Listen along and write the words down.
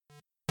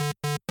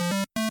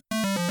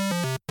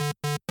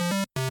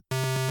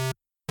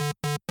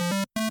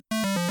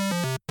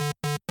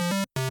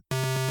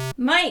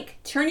Mike,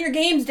 turn your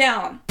games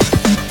down.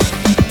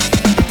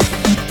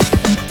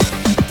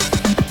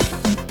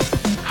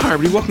 Hi,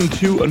 everybody. Welcome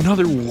to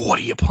another What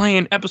Are You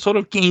Playing episode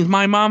of Games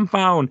My Mom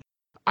Found.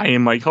 I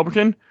am Mike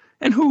Hubbardton,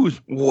 and who's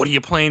What Are You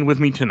Playing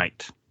with me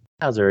tonight?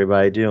 How's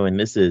everybody doing?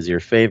 This is your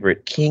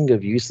favorite king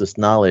of useless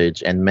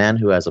knowledge and man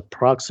who has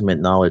approximate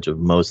knowledge of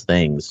most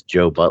things,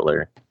 Joe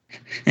Butler.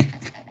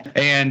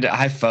 And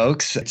hi,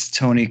 folks. It's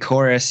Tony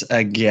Chorus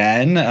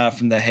again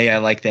from the Hey, I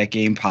Like That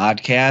Game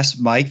podcast.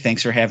 Mike,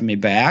 thanks for having me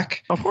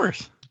back. Of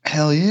course.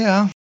 Hell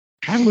yeah.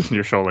 I haven't listened to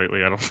your show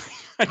lately.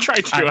 I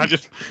tried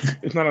to.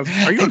 It's not.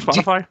 Are you on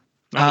Spotify?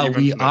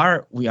 We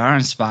are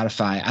on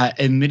Spotify.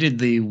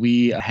 Admittedly,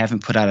 we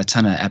haven't put out a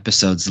ton of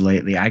episodes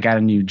lately. I got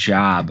a new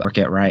job. I work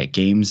at Riot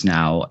Games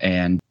now,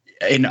 and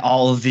in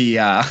all of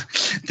the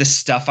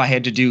stuff I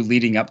had to do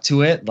leading up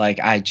to it, like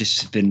I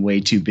just been way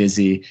too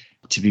busy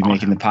to be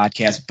making the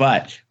podcast.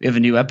 But we have a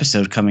new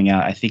episode coming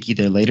out, I think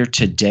either later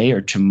today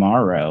or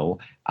tomorrow,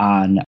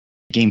 on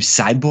game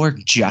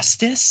Cyborg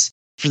Justice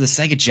for the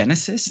Sega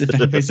Genesis, if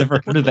anybody's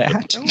ever heard of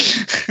that.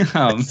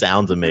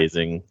 Sounds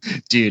amazing.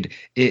 Dude,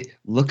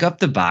 look up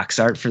the box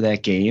art for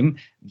that game.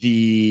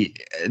 The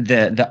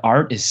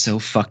art is so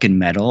fucking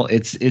metal.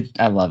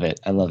 I love it.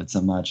 I love it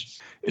so much.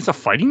 It's a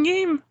fighting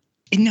game?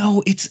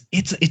 No, it's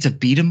a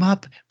beat 'em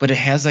up, but it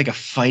has like a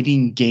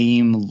fighting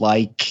game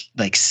like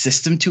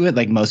system to it,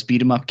 like most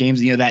beat 'em up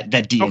games. You know, that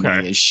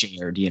DNA is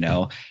shared, you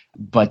know.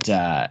 But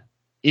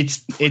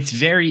it's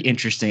very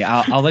interesting.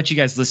 I'll let you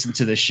guys listen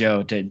to the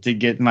show to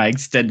get my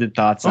extended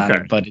thoughts on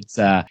it. But it's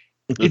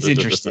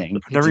interesting.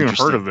 I've never even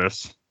heard of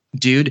this.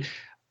 Dude,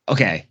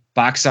 okay.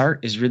 Box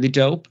art is really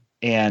dope.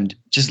 And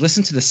just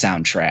listen to the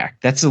soundtrack.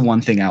 That's the one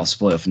thing I'll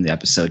spoil from the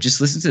episode.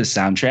 Just listen to the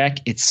soundtrack.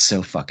 It's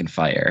so fucking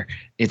fire.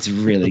 It's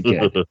really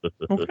good.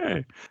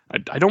 Okay.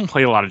 I don't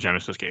play a lot of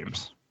Genesis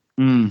games.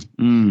 I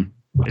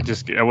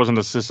wasn't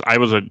a Super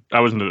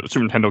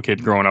Nintendo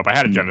kid growing up. I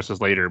had a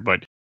Genesis later,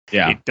 but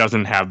it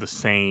doesn't have the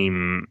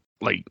same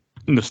like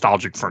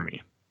nostalgic for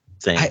me.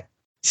 Same.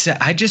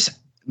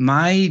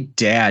 My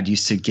dad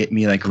used to get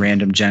me like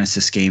random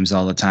Genesis games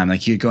all the time.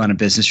 Like he'd go on a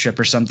business trip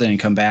or something and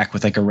come back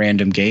with like a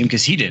random game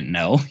because he didn't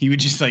know. He would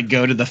just like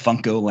go to the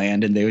Funko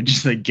Land and they would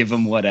just like give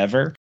him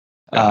whatever.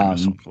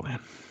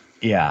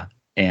 Yeah.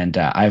 And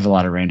I have a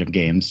lot of random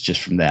games just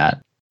from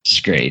that.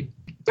 It's great.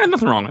 There's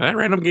nothing wrong with that.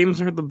 Random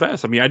games are the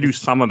best. I mean, I do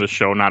some of the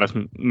show, not as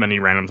many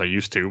randoms I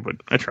used to, but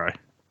I try.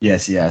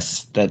 Yes.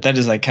 That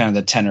is like kind of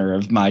the tenor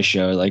of my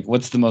show. Like,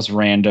 what's the most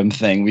random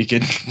thing we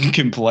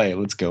can play?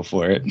 Let's go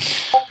for it.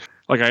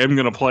 Like, I am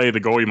going to play the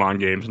Goemon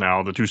games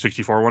now, the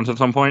 264 ones at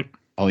some point.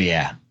 Oh,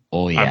 yeah.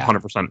 I'm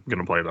 100% going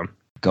to play them.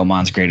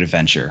 Goemon's Great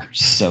Adventure.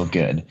 So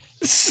good.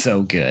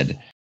 So good.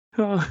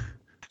 So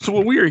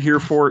what we are here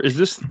for is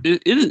this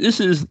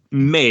is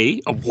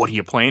May of What Are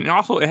You Playing? And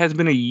also, it has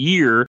been a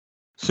year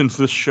since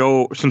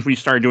we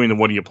started doing the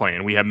What Are You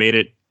Playing? We have made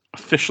it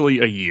officially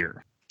a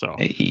year. So,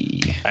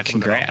 hey,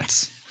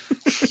 congrats.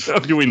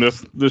 Of doing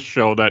this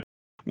show that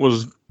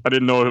was, I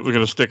didn't know if it was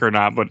going to stick or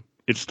not, but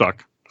it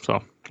stuck.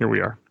 So, here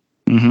we are.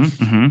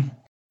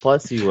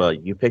 Plus,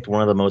 you picked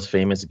one of the most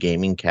famous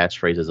gaming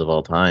catchphrases of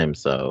all time.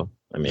 So,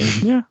 I mean,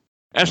 yeah.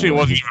 Actually, it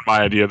wasn't even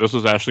my idea. This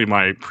was actually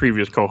my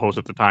previous co-host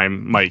at the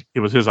time, Mike. It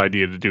was his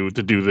idea to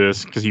do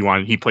this because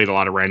he played a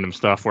lot of random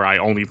stuff where I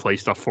only play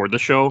stuff for the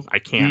show. I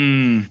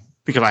can't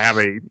because I have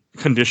a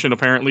condition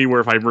apparently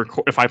where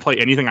if I play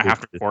anything, I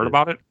have to record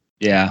about it.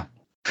 Yeah.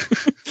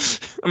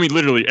 I mean,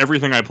 literally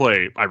everything I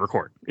play, I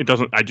record. It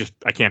doesn't. I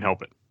can't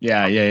help it.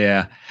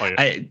 Yeah.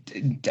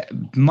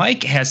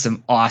 Mike has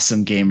some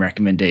awesome game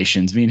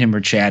recommendations. Me and him were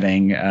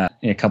chatting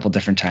a couple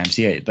different times.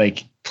 He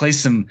like plays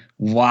some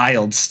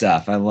wild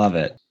stuff. I love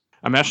it.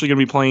 I'm actually going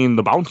to be playing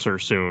The Bouncer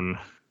soon.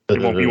 You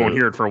won't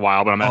hear it for a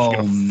while, but I'm actually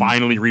going to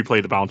finally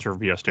replay The Bouncer of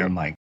PS2. Oh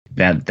my,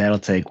 that'll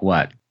take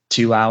what?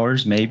 2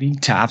 hours maybe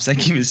tops. That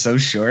game is so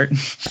short.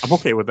 I'm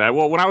okay with that.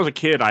 Well, when I was a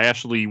kid, I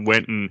actually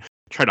went and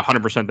tried to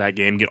 100% that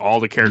game, get all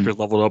the characters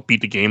leveled up,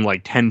 beat the game like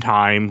 10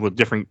 times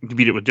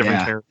beat it with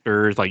different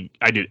characters. Like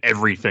I did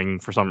everything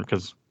for some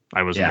because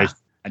I was I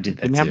did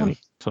that too. Money,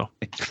 so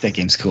that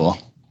game's cool.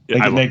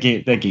 Yeah,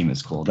 that game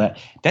is cool.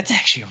 That's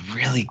actually a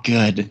really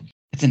good.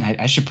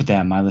 I should put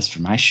that on my list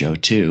for my show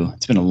too.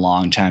 It's been a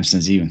long time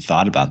since I even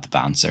thought about The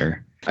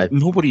Bouncer.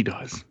 Nobody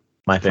does.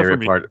 My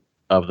favorite part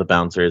of The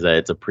Bouncer is that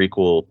it's a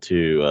prequel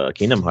to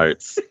Kingdom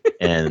Hearts,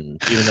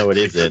 and even though it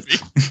isn't,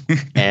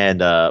 and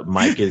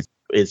Mike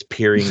is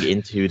peering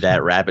into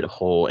that rabbit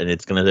hole, and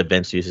it's going to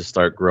eventually just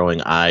start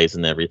growing eyes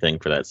and everything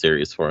for that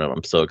series for him.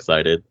 I'm so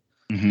excited.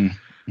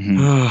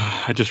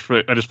 I just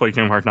played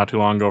Kingdom Hearts not too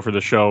long ago for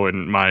the show,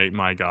 and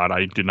my God,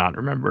 I did not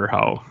remember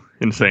how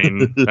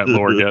insane that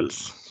lore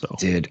gets. So.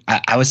 Dude,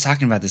 I was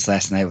talking about this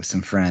last night with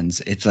some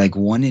friends. It's like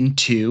 1 and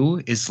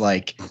 2 is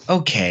like,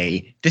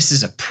 okay, this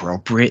is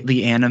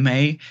appropriately anime,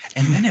 and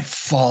then it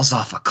falls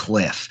off a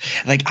cliff.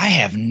 Like, I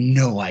have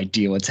no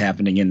idea what's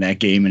happening in that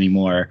game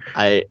anymore.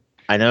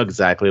 I know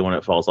exactly when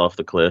it falls off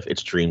the cliff.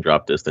 It's Dream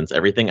Drop Distance.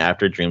 Everything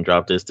after Dream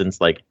Drop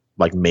Distance, like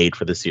made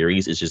for the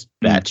series, is just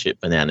batshit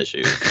banana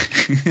shoes.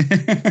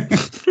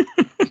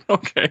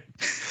 Okay.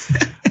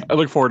 I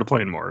look forward to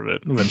playing more of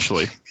it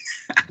eventually.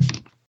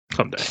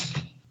 Someday.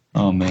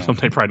 Oh man.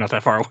 Someday, probably not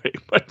that far away,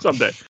 but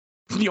someday.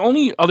 The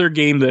only other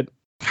game that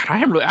I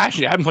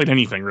haven't played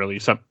anything really,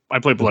 except I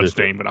played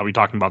Bloodstained, but I'll be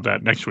talking about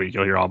that next week.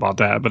 You'll hear all about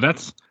that. But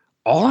that's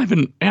all I've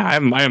been. Yeah, I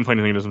haven't played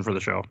anything that isn't for the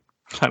show.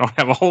 I don't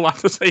have a whole lot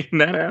to say in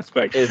that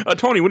aspect.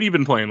 Tony, what have you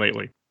been playing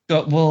lately?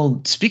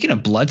 Well, speaking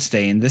of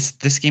Bloodstained,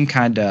 this game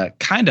kind of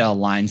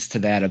aligns to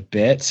that a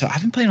bit. So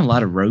I've been playing a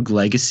lot of Rogue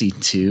Legacy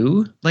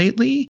 2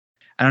 lately.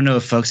 I don't know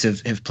if folks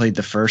have played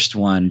the first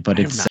one, but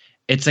it's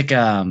like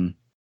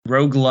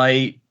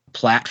roguelite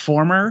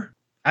platformer,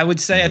 I would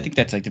say. I think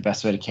that's like the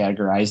best way to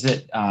categorize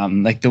it.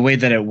 Like the way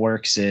that it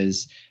works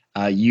is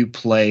you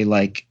play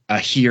like a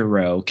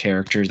hero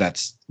character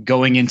that's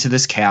going into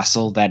this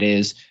castle that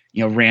is,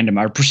 random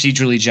or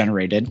procedurally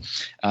generated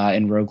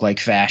in roguelike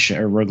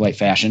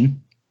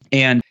fashion.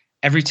 And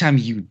every time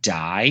you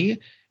die,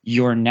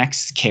 your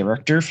next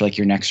character for like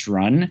your next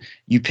run,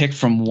 you pick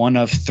from one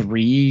of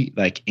 3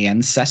 like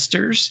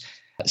ancestors.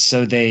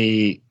 So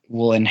they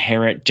will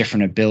inherit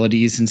different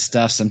abilities and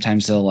stuff.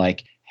 Sometimes they'll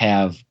like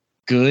have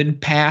good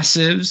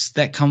passives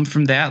that come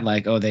from that.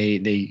 Like,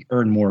 they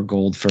earn more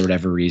gold for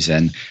whatever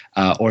reason.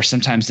 Or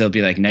sometimes there'll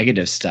be like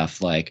negative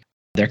stuff like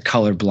they're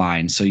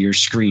colorblind. So your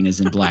screen is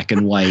in black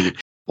and white.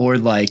 Or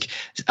like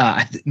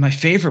my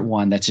favorite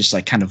one that's just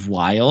like kind of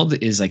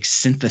wild is like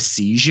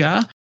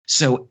synesthesia.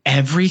 So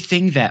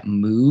everything that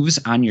moves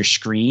on your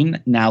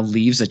screen now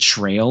leaves a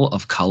trail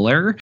of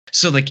color.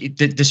 So like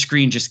the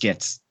screen just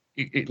gets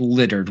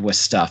littered with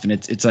stuff, and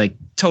it's like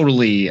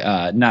totally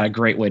not a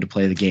great way to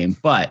play the game.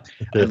 But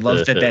I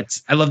love that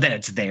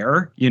it's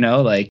there.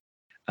 Like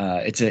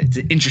it's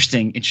an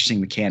interesting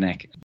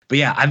mechanic. But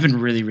yeah, I've been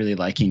really, really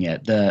liking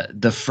it.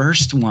 The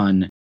first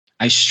one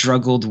I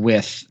struggled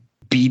with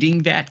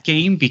beating that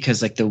game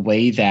because like the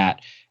way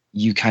that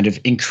you kind of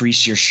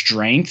increase your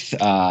strength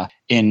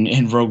in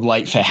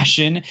roguelite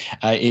fashion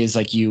is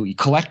like you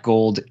collect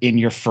gold in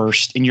your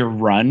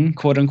run,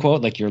 quote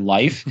unquote, like your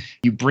life.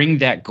 You bring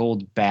that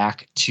gold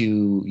back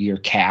to your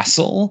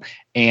castle,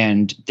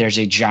 and there's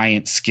a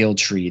giant skill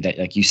tree that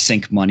like you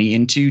sink money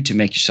into to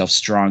make yourself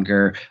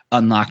stronger,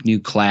 unlock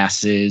new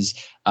classes,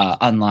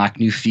 unlock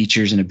new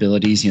features and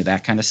abilities,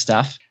 that kind of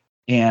stuff.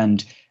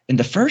 And in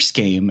the first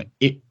game,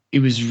 it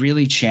was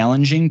really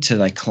challenging to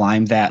like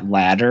climb that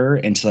ladder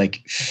and to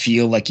like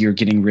feel like you're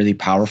getting really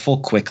powerful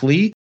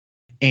quickly.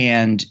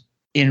 And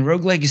in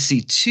Rogue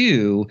Legacy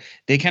 2,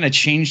 they kind of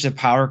changed the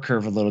power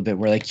curve a little bit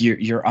where like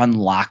you're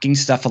unlocking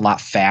stuff a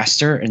lot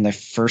faster in the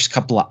first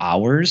couple of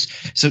hours.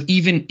 So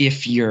even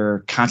if you're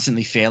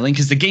constantly failing,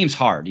 because the game's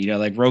hard,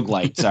 like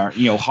roguelites are,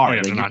 hard.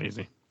 Yeah, they're like, not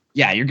easy.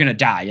 Yeah, you're going to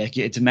die. Like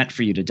it's meant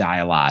for you to die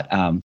a lot.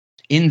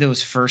 In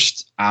those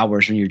first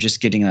hours when you're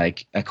just getting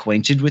like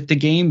acquainted with the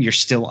game, you're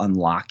still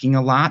unlocking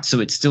a lot. So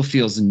it still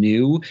feels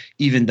new,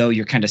 even though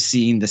you're kind of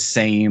seeing the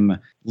same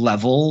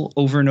level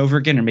over and over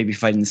again, or maybe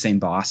fighting the same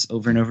boss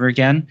over and over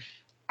again.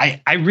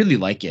 I really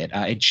like it.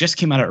 It just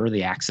came out of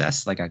early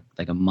access like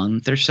a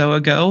month or so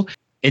ago.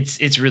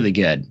 It's really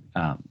good.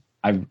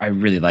 I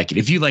really like it.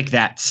 If you like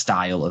that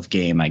style of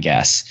game, I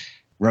guess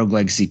Rogue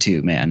Legacy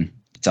 2, man,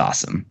 it's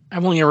awesome.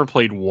 I've only ever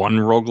played one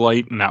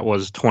roguelite, and that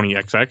was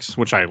 20XX,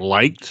 which I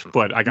liked,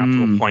 but I got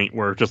to a point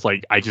where just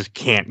like I just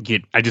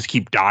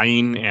keep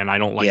dying, and I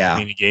don't like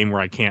playing a game where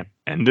I can't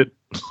end it.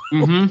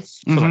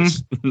 That's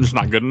just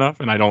not good enough,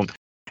 and I don't.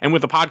 And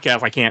with the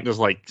podcast, I can't just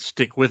like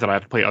stick with it. I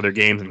have to play other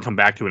games and come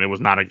back to it. It was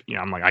not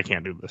I'm like, I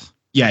can't do this.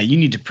 Yeah, you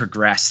need to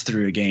progress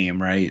through a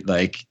game, right?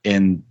 Like,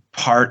 in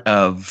part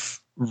of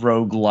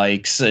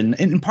roguelikes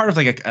and part of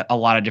like a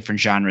lot of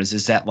different genres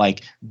is that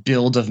like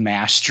build of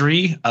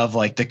mastery of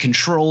like the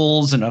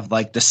controls and of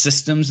like the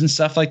systems and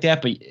stuff like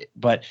that.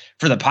 But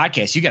for the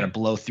podcast, you got to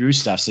blow through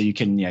stuff so you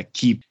can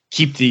keep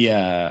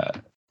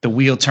the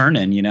wheel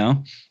turning,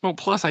 Well,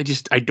 plus I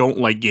don't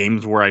like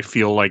games where I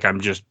feel like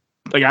I'm just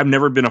like, I've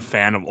never been a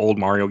fan of old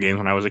Mario games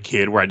when I was a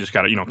kid where I just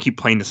got to, keep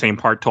playing the same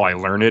part till I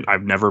learn it.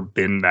 I've never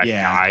been that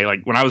guy.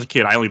 Like when I was a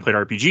kid, I only played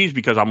RPGs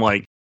because I'm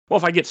like, well,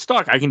 if I get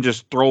stuck, I can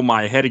just throw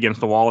my head against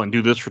the wall and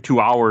do this for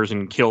 2 hours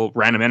and kill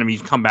random enemies,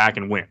 come back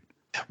and win.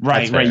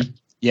 Right.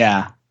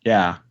 Yeah.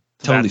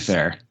 Totally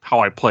fair.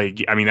 How I play.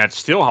 I mean, that's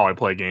still how I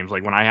play games.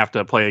 Like when I have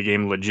to play a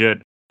game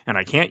legit and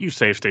I can't use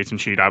save states and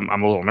cheat, I'm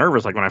a little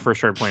nervous. Like when I first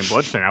started playing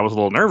Bloodstained, I was a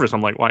little nervous.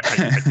 I'm like, why?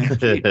 I can't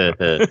cheat.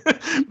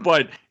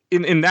 But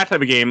in that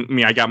type of game, I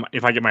mean,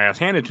 if I get my ass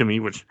handed to me,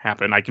 which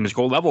happened, I can just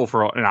go level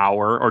for an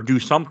hour or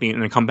do something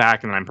and then come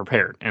back and I'm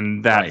prepared.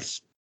 And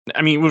that's. Right.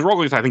 I mean, with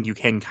roguelikes, I think you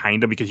can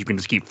kind of because you can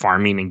just keep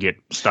farming and get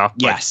stuff.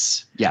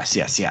 Yes.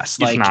 It's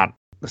not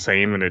the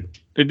same, and it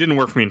didn't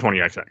work for me in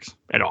 20XX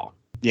at all.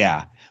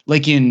 Yeah,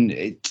 like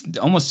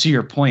almost to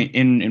your point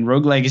in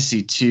Rogue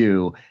Legacy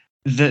 2,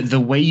 the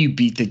way you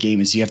beat the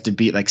game is you have to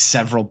beat like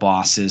several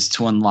bosses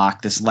to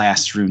unlock this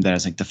last room that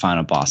has like the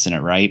final boss in it,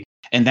 right?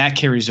 And that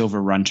carries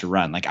over run to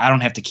run. Like I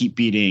don't have to keep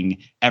beating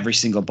every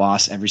single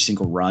boss every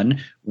single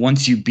run.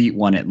 Once you beat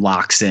one, it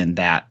locks in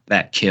that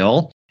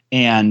kill.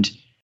 And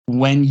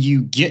when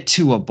you get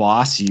to a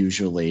boss,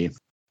 usually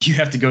you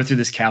have to go through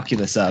this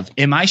calculus of,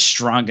 am I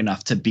strong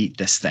enough to beat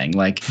this thing?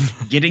 Like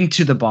getting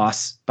to the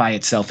boss by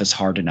itself is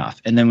hard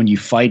enough. And then when you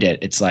fight it,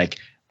 it's like,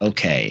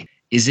 okay,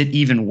 is it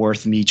even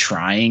worth me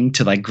trying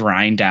to like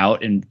grind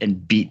out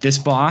and beat this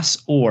boss?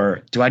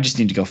 Or do I just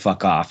need to go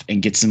fuck off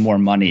and get some more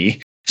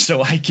money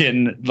so I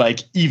can like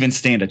even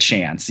stand a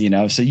chance, you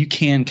know? So you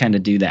can kind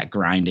of do that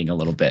grinding a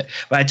little bit.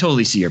 But I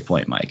totally see your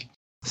point, Mike.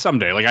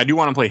 Someday. Like I do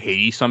want to play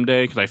Hades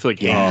someday because I feel like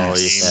Hades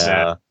is a game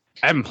that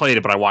I haven't played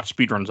it, but I watched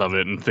speedruns of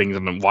it and things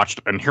and watched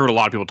and heard a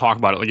lot of people talk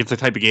about it. Like it's the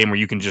type of game where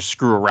you can just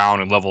screw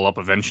around and level up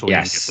eventually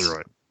and get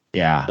through it.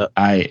 Yeah.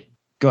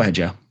 Go ahead,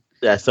 Joe.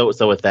 Yeah, so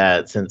with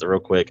that, since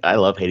real quick, I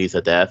love Hades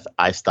to death.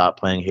 I stopped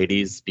playing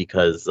Hades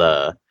because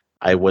I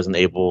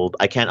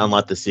can't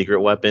unlock the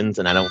secret weapons,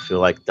 and I don't feel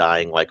like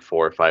dying like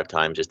 4 or 5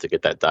 times just to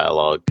get that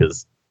dialogue,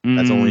 because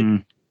that's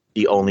only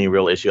the only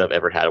real issue I've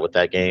ever had with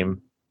that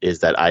game is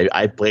that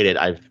I played it.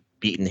 I've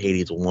beaten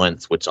Hades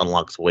once, which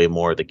unlocks way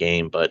more of the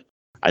game, but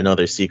I know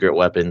there's secret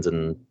weapons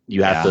and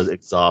you have to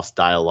exhaust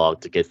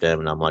dialogue to get them,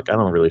 and I'm like, I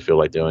don't really feel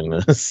like doing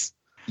this.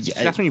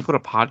 Yeah, that's when you put a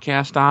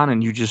podcast on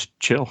and you just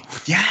chill.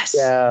 Yes.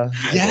 Yeah.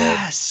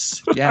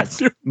 Yes.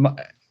 Yes.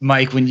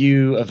 Mike, when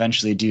you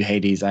eventually do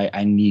Hades,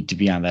 I need to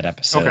be on that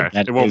episode. Okay.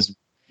 That it won't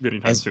be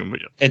anytime soon, but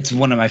yeah. It's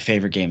one of my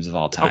favorite games of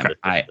all time. Okay.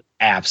 I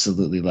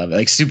absolutely love it.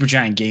 Like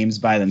Supergiant games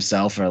by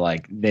themselves are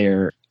like,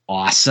 they're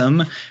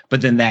awesome,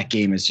 but then that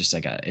game is just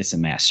like it's a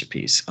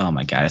masterpiece. Oh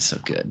my God, it's so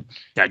good.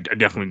 Yeah, I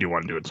definitely do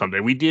want to do it someday.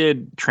 We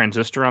did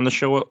Transistor on the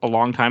show a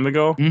long time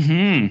ago.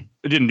 Mm-hmm.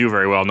 It didn't do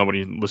very well.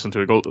 Nobody listened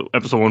to it. Go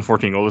episode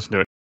 114. Go listen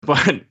to it.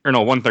 But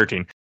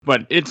 113.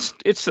 But it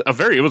was a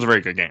very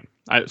good game.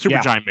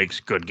 Supergiant makes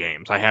good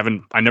games.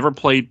 I never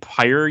played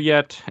Pyre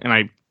yet, and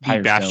I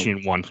beat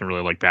Bastion once and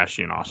really like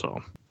Bastion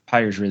also.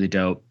 Pyre's really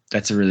dope.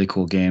 That's a really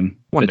cool game.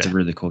 It's a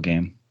really cool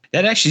game.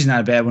 That actually is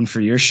not a bad one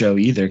for your show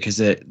either, because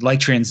it, like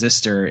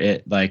Transistor,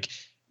 it like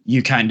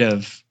you kind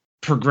of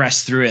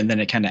progress through it and then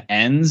it kind of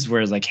ends,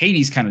 whereas like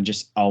Hades kind of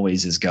just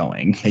always is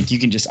going. Like you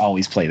can just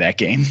always play that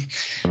game.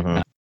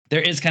 Mm-hmm.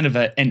 There is kind of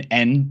an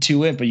end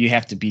to it, but you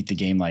have to beat the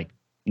game like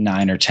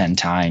 9 or 10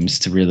 times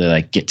to really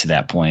like get to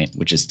that point,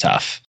 which is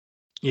tough.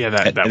 Yeah,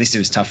 at least it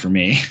was tough for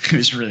me. It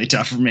was really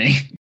tough for me.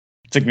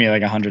 It took me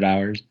like 100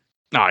 hours.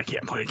 No, I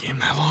can't play a game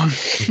that long.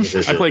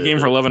 I play a game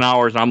for 11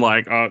 hours. And I'm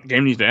like,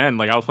 game needs to end.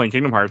 Like I was playing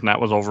Kingdom Hearts and that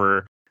was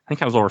over, I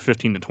think I was over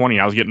 15 to 20.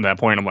 I was getting to that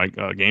point. I'm like,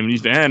 game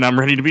needs to end. I'm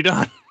ready to be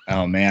done.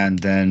 Oh man,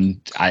 then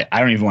I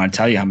don't even want to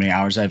tell you how many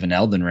hours I have in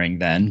Elden Ring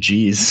then.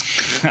 Jeez.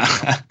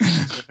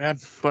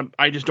 But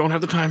I just don't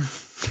have the time.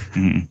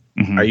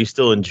 Mm-hmm. Are you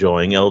still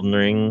enjoying Elden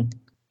Ring?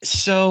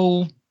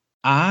 So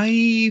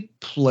I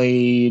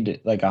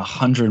played like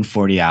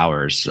 140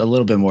 hours, a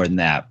little bit more than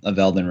that, of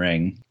Elden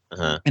Ring.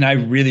 Uh-huh. And I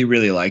really,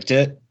 really liked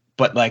it,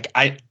 but like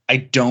I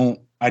don't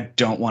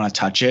want to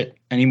touch it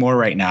anymore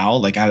right now.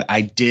 Like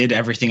I did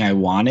everything I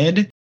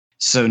wanted,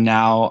 so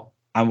now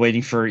I'm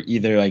waiting for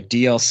either like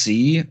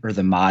DLC or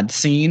the mod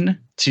scene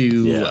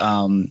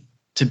to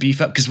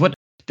beef up. Because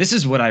this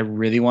is what I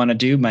really want to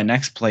do. My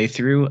next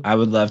playthrough, I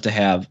would love to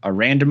have a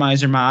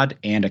randomizer mod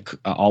and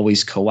a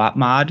always co-op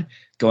mod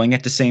going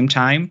at the same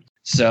time,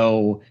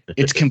 so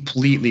it's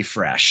completely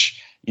fresh.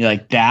 You know,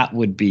 like that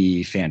would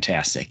be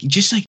fantastic.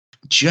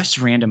 Just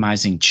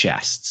randomizing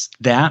chests,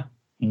 that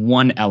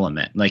one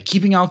element, like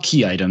keeping all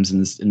key items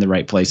in the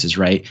right places,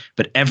 right?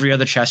 But every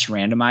other chest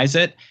randomize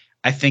it.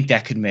 I think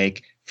that could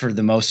make for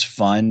the most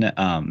fun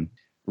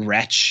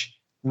Wretch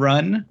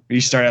run, where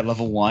you start at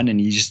level 1 and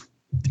you just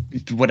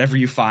whatever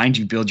you find,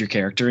 you build your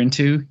character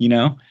into. You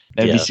know,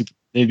 it'd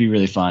be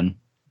really fun.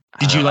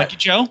 Did you like it,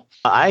 Joe?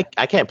 I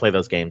can't play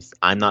those games.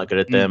 I'm not good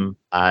at them.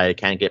 I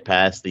can't get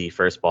past the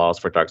first boss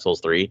for Dark Souls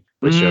 3,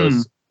 which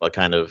shows what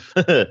kind of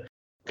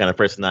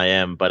person I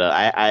am. But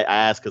I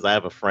ask because I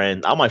have a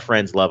friend. All my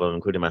friends love him,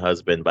 including my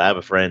husband. But I have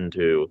a friend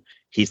who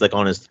he's like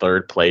on his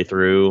 3rd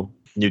playthrough,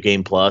 New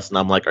Game Plus, and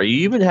I'm like, are you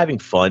even having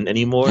fun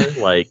anymore?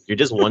 Like you're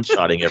just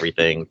one-shotting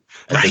everything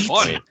at this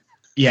point.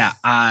 Yeah,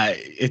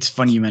 it's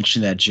funny you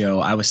mentioned that, Joe.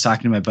 I was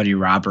talking to my buddy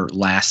Robert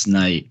last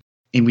night,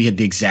 and we had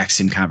the exact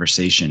same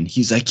conversation.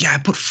 He's like, yeah, I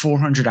put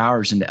 400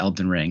 hours into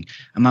Elden Ring.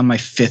 I'm on my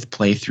 5th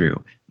playthrough.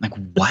 I'm like,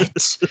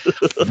 what?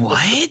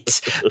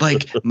 What?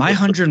 Like, my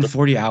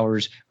 140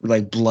 hours were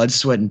like blood,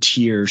 sweat, and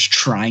tears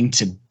trying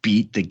to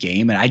beat the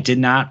game. And I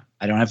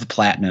don't have a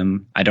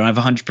platinum. I don't have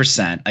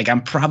 100%. Like,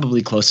 I'm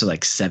probably close to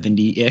like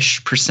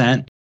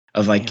 70-ish%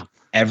 of like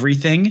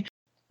everything.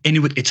 And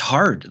it's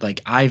hard.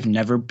 Like, I've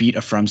never beat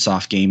a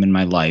FromSoft game in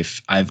my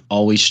life. I've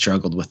always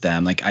struggled with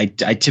them. Like, I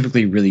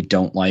typically really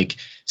don't like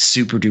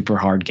super duper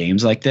hard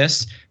games like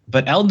this.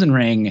 But Elden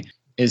Ring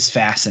is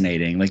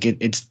fascinating. Like,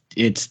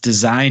 it's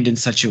designed in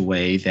such a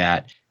way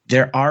that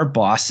there are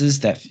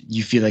bosses that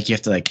you feel like you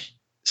have to like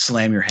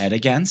slam your head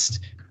against,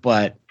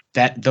 but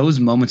that those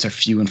moments are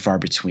few and far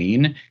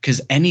between.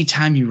 Because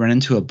anytime you run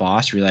into a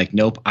boss, you're like,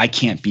 nope, I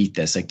can't beat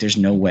this. Like, there's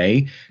no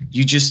way.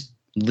 You just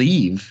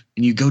leave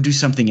and you go do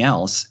something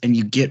else and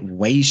you get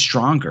way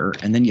stronger,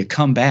 and then you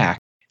come back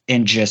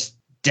and just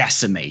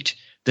decimate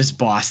this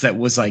boss that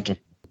was like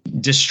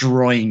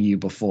destroying you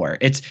before.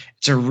 It's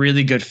a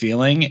really good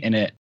feeling,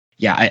 and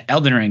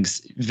Elden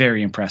Ring's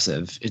very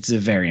impressive. It's a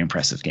very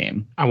impressive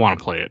game. I want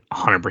to play it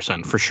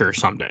 100% for sure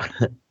someday.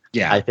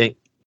 Yeah,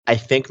 I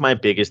think my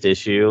biggest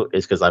issue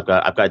is because I've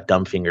got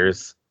dumb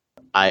fingers.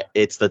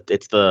 It's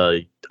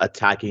the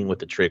attacking with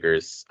the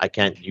triggers. I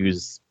can't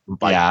use.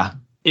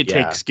 It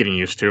takes getting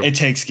used to. It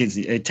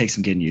takes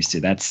some getting used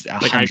to. That's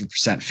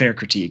 100% fair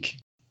critique.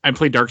 I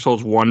played Dark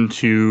Souls 1,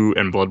 2,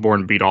 and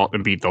Bloodborne,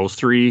 beat those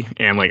 3,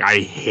 and like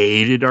I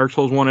hated Dark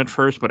Souls 1 at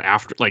first, but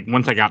after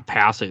once I got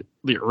past it,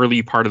 the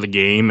early part of the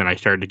game, and I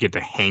started to get the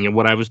hang of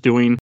what I was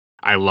doing,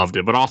 I loved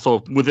it. But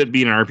also with it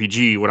being an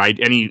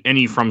RPG,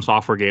 any From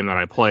Software game that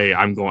I play,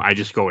 I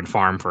just go and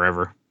farm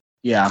forever.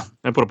 Yeah,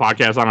 I put a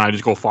podcast on, and I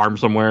just go farm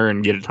somewhere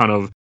and get a ton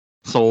of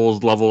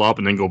souls, level up,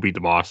 and then go beat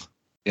the boss.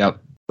 Yep.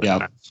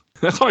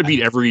 That's how I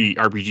beat every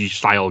RPG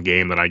style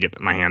game that I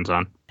get my hands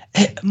on.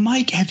 Hey,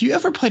 Mike, have you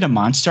ever played a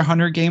Monster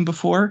Hunter game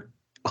before?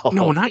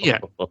 No, not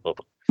yet.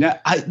 No,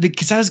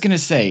 because I was gonna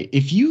say,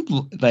 if you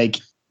like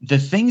the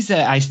things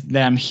that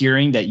I'm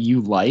hearing that you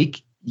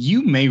like,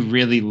 you may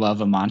really love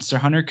a Monster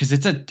Hunter because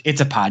it's a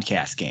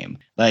podcast game.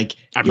 Like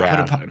you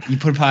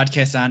put a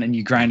podcast on and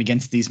you grind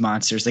against these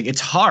monsters. Like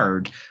it's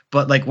hard,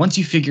 but like once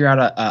you figure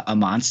out a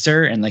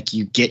monster and like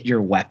you get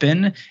your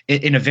weapon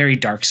in a very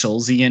Dark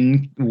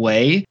Soulsian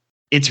way,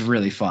 it's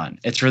really fun.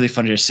 It's really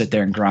fun to just sit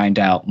there and grind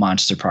out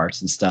monster parts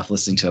and stuff,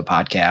 listening to a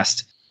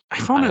podcast. I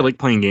found I like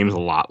playing games a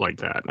lot like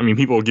that. I mean,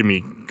 people give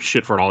me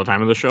shit for it all the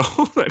time on the show.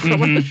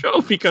 The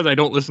show because I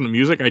don't listen to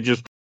music. I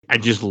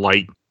just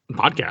like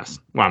podcasts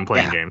while I'm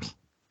playing games.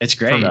 It's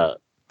great.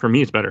 For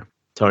me, it's better.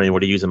 Tony,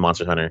 what do you use in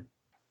Monster Hunter?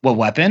 What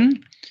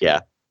weapon?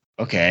 Yeah.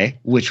 Okay.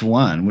 Which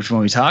one? Which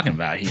one are we talking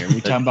about here? We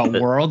talking about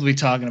World? We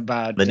talking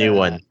about the new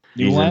one?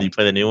 New one? You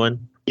play the new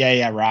one?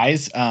 Yeah,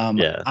 Rise.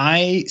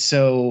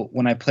 So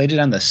when I played it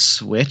on the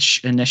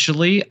Switch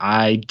initially,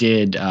 I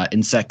did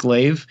Insect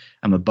Glaive.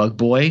 I'm a bug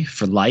boy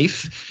for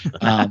life.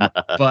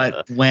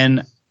 But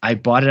when I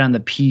bought it on the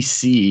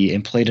PC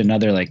and played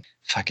another like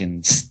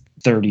fucking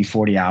 30,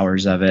 40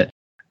 hours of it,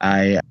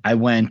 I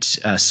went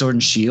Sword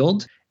and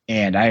Shield,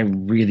 and I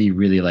really,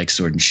 really like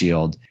Sword and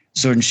Shield.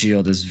 Sword and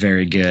Shield is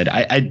very good.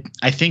 I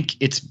think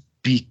it's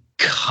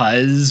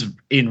because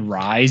in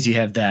Rise you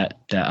have that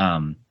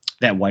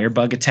wire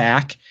bug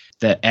attack,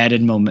 the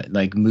added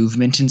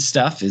movement and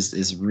stuff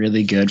is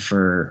really good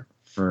for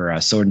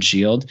Sword and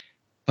Shield.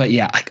 But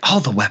yeah, like all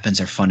the weapons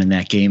are fun in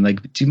that game.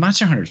 Like, dude,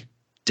 Monster Hunter's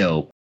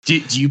dope. Do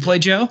you play,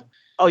 Joe?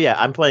 Oh yeah,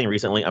 I'm playing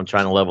recently. I'm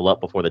trying to level up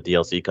before the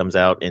DLC comes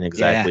out in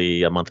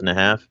exactly a month and a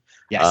half.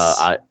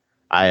 Yes.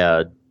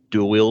 I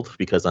dual wield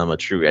because I'm a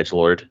true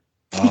edgelord.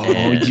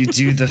 Oh, you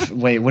do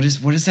what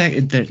is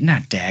that? They're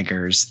not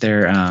daggers.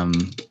 They're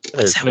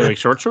like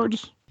short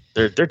swords.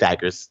 They're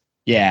daggers.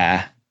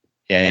 Yeah.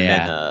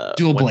 Then,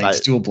 dual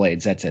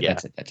blades. That's it. Yeah.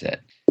 That's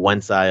it.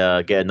 Once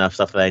I get enough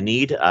stuff that I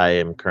need, I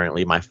am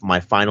currently my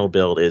final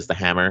build is the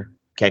hammer.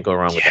 Can't go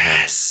wrong with the hammer.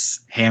 Yes,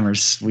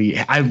 hammer's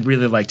sweet. I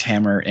really liked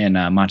hammer in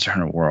Monster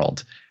Hunter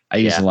World. I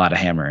use a lot of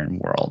hammer in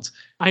World.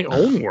 I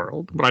own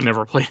World, but I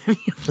never played any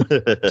of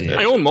them.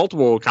 I own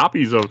multiple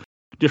copies of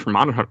different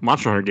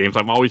Monster Hunter games.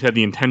 I've always had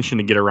the intention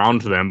to get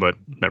around to them, but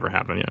never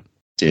happened yet.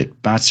 Dude,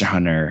 Monster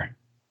Hunter.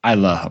 I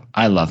love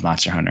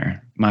Monster Hunter.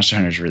 Monster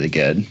Hunter is really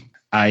good.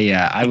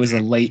 I was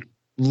a late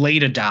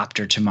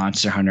adopter to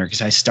Monster Hunter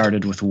because I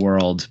started with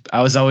World.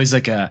 I was always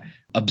like a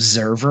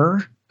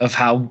observer of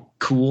how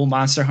cool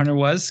Monster Hunter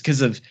was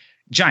because of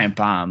Giant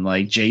Bomb.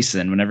 Like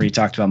Jason, whenever he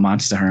talked about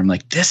Monster Hunter, I'm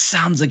like, this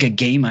sounds like a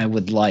game I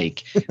would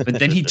like. But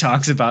then he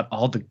talks about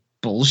all the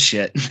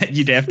bullshit that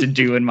you'd have to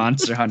do in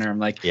Monster Hunter. I'm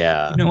like, you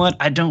know what?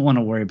 I don't want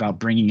to worry about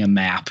bringing a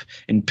map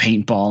and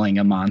paintballing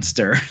a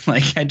monster.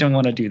 Like, I don't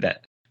want to do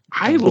that.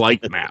 I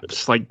like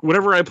maps. Like,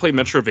 whenever I play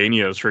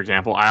Metrovanias, for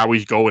example, I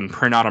always go and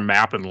print out a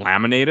map and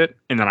laminate it,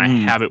 and then I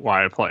have it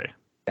while I play.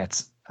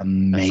 That's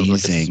amazing.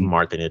 That's like a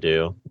smart thing to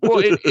do.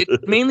 Well,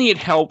 it mainly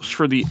helps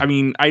for the. I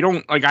mean, I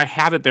don't like. I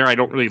have it there. I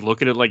don't really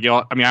look at it like.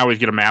 I mean, I always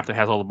get a map that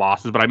has all the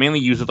bosses, but I mainly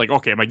use it like,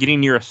 okay, am I getting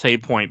near a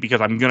save point because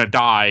I'm gonna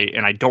die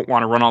and I don't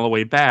want to run all the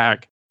way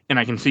back, and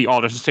I can see, oh,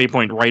 there's a save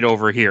point right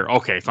over here.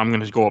 Okay, so I'm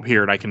gonna just go up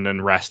here and I can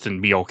then rest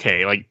and be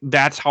okay. Like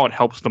that's how it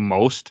helps the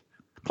most.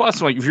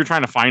 Plus, like if you're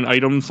trying to find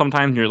items,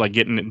 sometimes you're like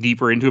getting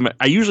deeper into them.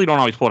 I usually don't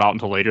always pull it out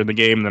until later in the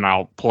game. And then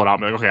I'll pull it out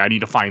and be like, okay, I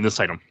need to find this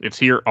item. It's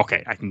here.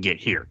 Okay, I can get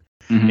here.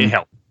 It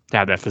helps to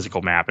have that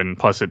physical map, and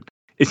plus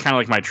it's kind of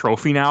like my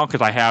trophy now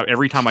because I have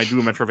every time I do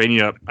a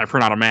Metrovania, I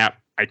print out a map,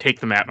 I take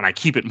the map and I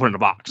keep it and put it in a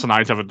box. So now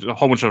I just have a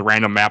whole bunch of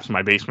random maps in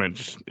my basement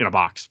just in a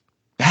box.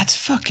 That's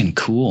fucking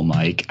cool,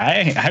 Mike.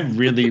 I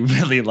really,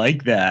 really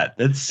like that.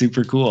 That's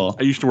super cool.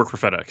 I used to work for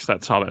FedEx.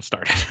 That's how that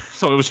started.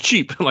 So it was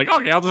cheap. Like,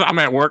 okay, I'm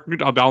at work.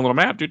 I'll download a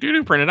map,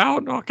 print it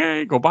out.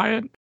 Okay, go buy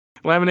it,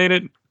 laminate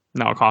it.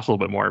 Now it costs a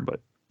little bit more,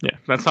 but yeah,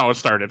 that's how it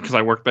started because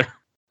I worked there.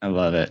 I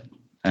love it.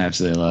 I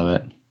absolutely love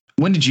it.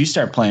 When did you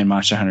start playing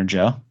Monster Hunter,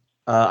 Joe?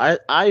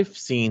 I've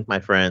seen my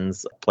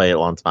friends play it a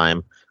long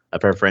time.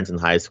 I've had friends in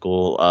high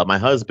school. My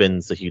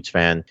husband's a huge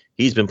fan.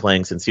 He's been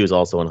playing since he was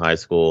also in high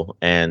school,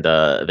 and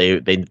they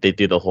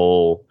do the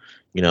whole,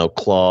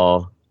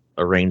 claw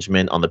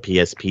arrangement on the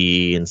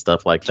PSP and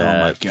stuff like that. Oh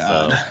my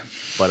god!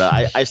 So, but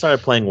I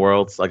started playing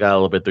Worlds. I got a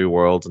little bit through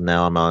Worlds, and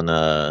now I'm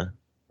on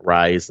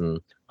Rise, and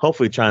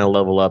hopefully trying to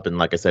level up. And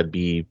like I said,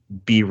 be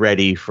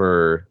ready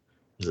for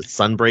is it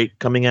Sunbreak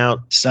coming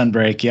out?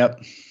 Sunbreak,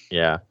 yep.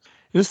 Yeah.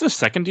 Is this the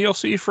second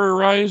DLC for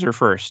Rise or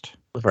first?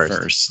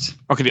 First.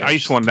 Okay, the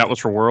Ice one, that was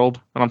for World,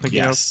 that I'm thinking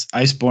of? Yes,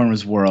 Iceborne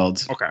was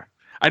World. Okay.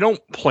 I don't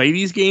play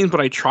these games,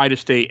 but I try to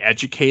stay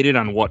educated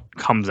on what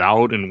comes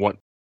out and what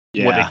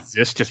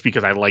exists, just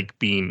because I like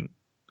being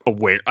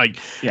aware. I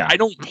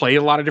don't play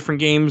a lot of different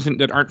games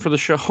that aren't for the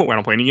show. I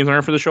don't play any games that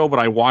aren't for the show, but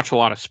I watch a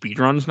lot of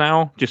speedruns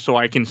now, just so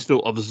I can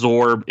still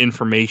absorb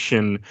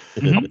information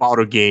about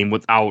a game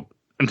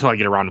until I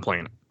get around to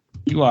playing it.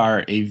 You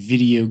are a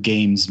video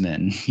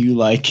gamesman. You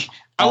like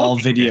all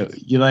video.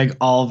 You like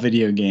all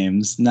video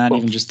games, not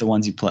even just the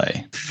ones you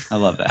play. I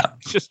love that.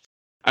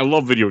 I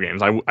love video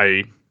games.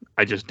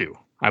 I just do.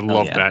 I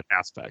love that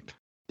aspect.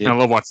 Yep. And I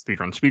love watching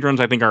speedruns. Speedruns,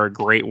 I think, are a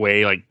great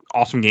way. Like,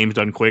 awesome games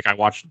done quick. I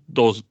watch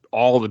those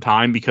all the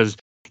time because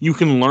you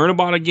can learn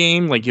about a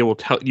game. Like, it will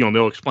tell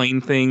they'll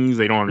explain things.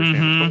 They don't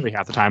understand the story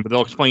half the time, but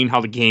they'll explain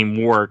how the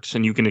game works,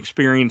 and you can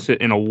experience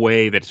it in a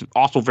way that's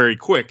also very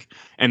quick.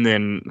 And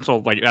then, so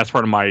like, that's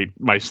part of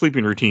my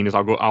sleeping routine is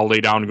I'll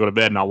lay down and go to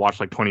bed, and I'll watch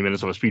like 20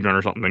 minutes of a speedrun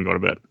or something, then go to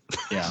bed.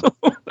 Yeah, so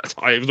that's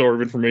how I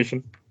absorb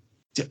information.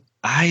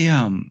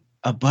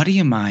 A buddy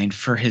of mine,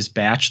 for his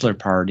bachelor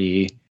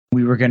party,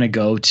 we were gonna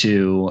go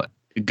to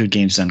Good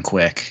Games Done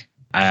Quick.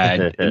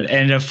 I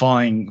ended up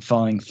falling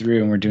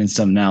through, and we're doing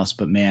something else.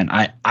 But man,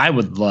 I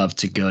would love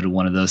to go to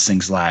one of those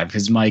things live,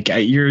 because Mike,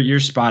 you're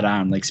spot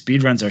on. Like,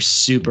 speedruns are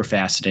super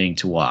fascinating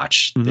to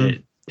watch,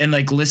 and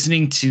like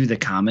listening to the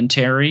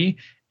commentary,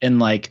 and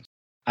like,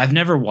 I've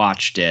never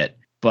watched it,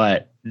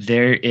 but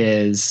there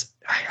is,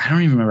 I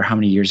don't even remember how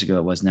many years ago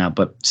it was now,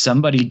 but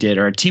somebody did,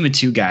 or a team of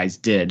two guys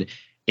did,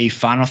 a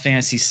Final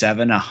Fantasy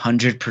VII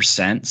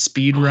 100%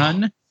 speed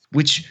run,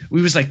 which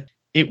was like,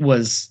 it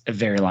was a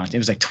very long. It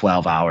was like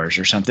 12 hours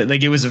or something.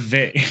 Like, it was a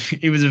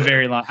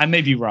very long. I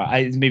may be wrong.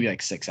 Maybe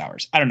like 6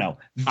 hours. I don't know.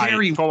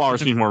 12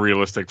 hours seems more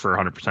realistic for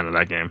 100% of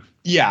that game.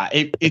 Yeah,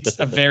 it's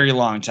a very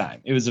long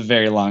time. It was a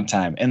very long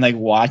time, and like,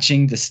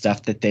 watching the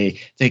stuff that they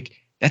like,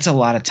 that's a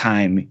lot of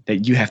time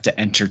that you have to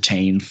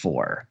entertain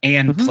for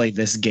and play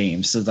this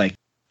game. So like,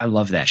 I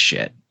love that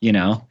shit.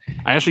 I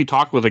actually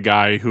talked with a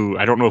guy who,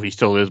 I don't know if he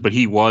still is, but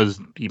he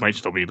might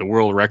still be the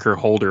world record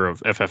holder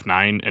of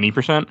FF9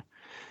 any%.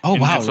 Oh,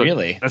 and wow,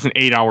 really? That's an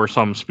 8-hour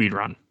some speed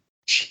run.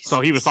 Jesus.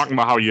 So he was talking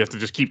about how you have to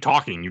just keep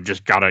talking. You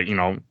just gotta,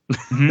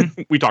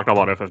 we talked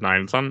about FF9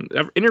 in some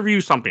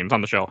interview, something's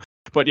on the show.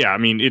 But yeah, I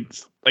mean,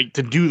 it's like,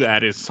 to do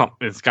that it's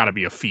got to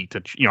be a feat.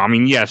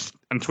 Yes,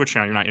 on Twitch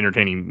channel, you're not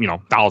entertaining,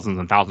 thousands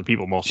and thousands of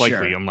people, most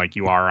likely, unlike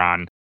you are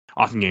on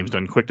Awesome Games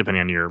Done Quick,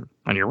 depending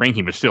on your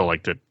ranking, but still,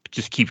 like, to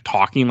just keep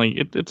talking, like,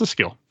 it's a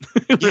skill.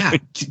 Yeah,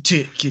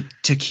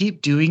 to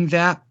keep doing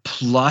that,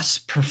 plus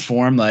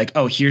perform like,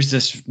 oh, here's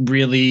this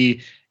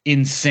really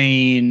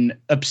insane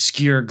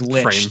obscure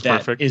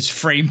glitch is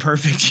frame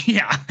perfect.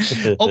 Yeah.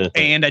 Oh,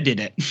 and I did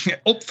it.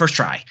 Oh, first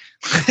try.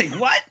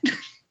 What?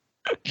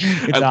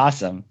 It's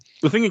awesome.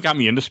 The thing that got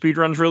me into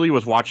speedruns really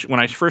was when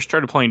I first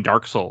started playing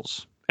Dark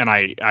Souls, and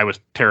I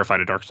was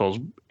terrified of Dark Souls,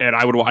 and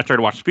I started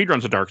to watch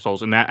speedruns of Dark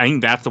Souls, and I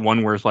think that's the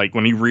one where it's like,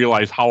 when you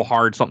realize how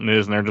hard something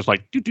is, and they're just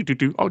like,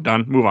 do, oh,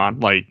 done, move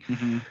on. Like,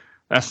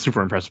 that's the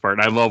super impressive part.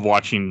 And I love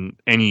watching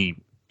any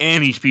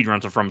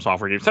speedruns of From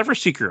Software games, except for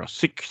Sekiro.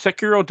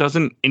 Sekiro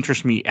doesn't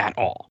interest me at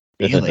all.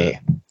 Really?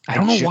 I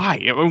don't know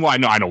why. Well, I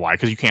know why,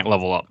 because you can't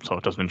level up, so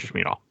it doesn't interest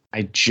me at all.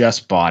 I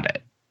just bought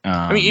it.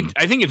 I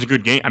think it's a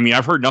good game. I mean,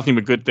 I've heard nothing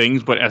but good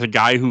things, but as a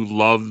guy who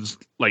loves,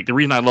 like, the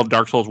reason I love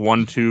Dark Souls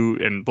 1, 2,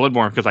 and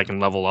Bloodborne, because I can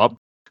level up.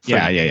 So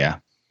yeah.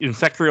 In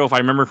Sekiro, if I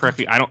remember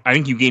correctly, I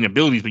think you gain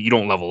abilities, but you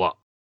don't level up.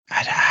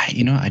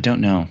 I don't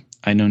know.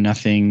 I know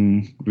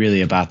nothing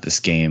really about this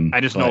game.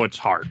 I just know it's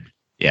hard.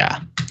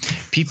 Yeah.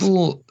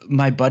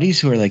 My buddies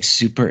who are like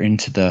super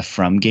into the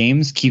From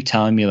games keep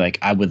telling me like,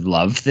 I would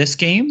love this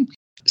game.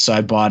 So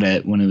I bought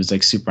it when it was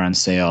like super on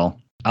sale.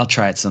 I'll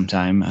try it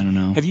sometime. I don't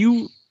know. Have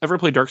you ever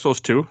played Dark Souls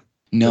 2?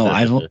 No,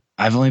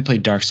 I've only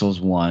played Dark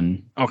Souls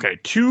 1. Okay,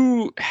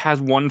 2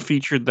 has one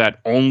feature that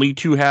only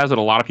 2 has that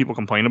a lot of people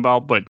complain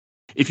about, but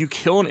if you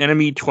kill an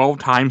enemy 12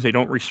 times, they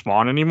don't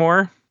respawn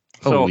anymore.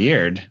 So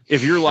weird.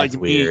 If you're like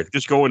me,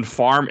 just go and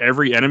farm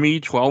every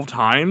enemy 12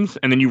 times,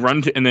 and then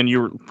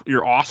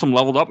you're awesome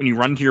leveled up, and you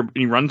run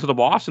to the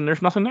boss, and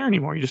there's nothing there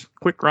anymore. You just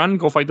quick run,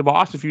 go fight the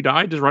boss. If you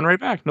die, just run right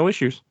back. No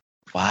issues.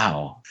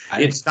 Wow.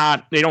 It's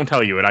not, they don't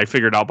tell you it. I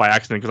figured out by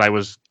accident because I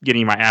was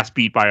getting my ass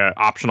beat by an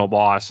optional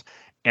boss,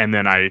 and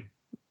then I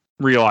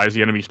realized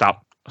the enemy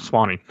stopped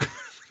spawning.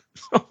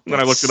 So then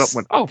I looked it up and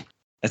went, oh.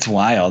 That's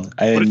wild.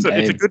 But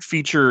it's a good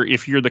feature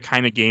if you're the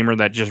kind of gamer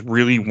that just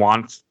really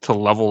wants to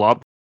level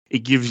up.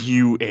 It gives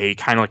you a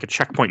kind of like a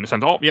checkpoint in the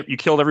sense, oh, yep, you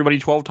killed everybody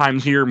 12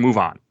 times here, move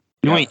on.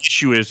 The only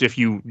issue is if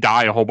you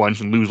die a whole bunch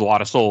and lose a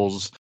lot of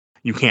souls,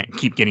 you can't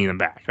keep getting them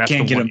back.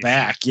 Can't get them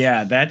back.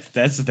 Yeah,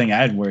 that's the thing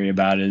I'd worry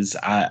about is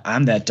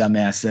I'm that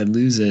dumbass that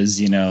loses,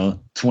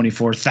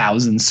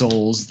 24,000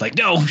 souls. Like,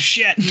 no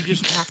shit. You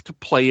just have to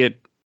play it.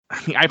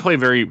 I mean,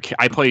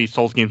 I play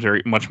Souls games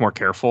very much more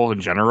careful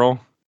in general.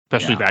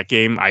 Especially that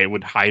game, I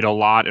would hide a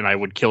lot and I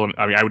would kill.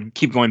 I mean, I would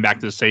keep going back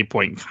to the save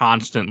point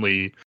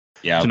constantly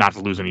to not to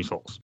lose any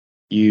souls.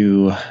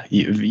 You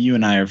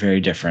and I are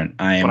very different.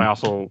 But I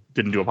also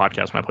didn't do a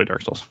podcast when I played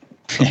Dark Souls.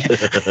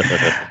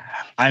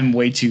 I'm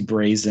way too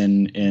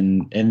brazen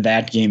in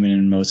that game and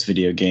in most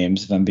video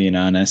games, if I'm being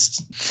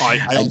honest.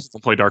 I also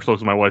play Dark Souls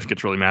and my wife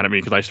gets really mad at me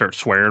because I start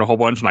swearing a whole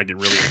bunch and I get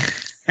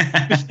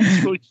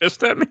really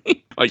pissed at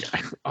me. Like,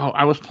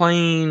 I was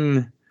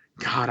playing.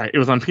 God, it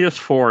was on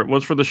PS4. It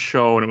was for the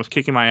show, and it was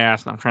kicking my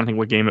ass. And I'm trying to think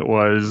what game it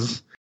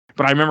was.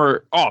 But I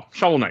remember,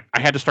 Shovel Knight. I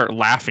had to start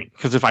laughing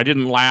because if I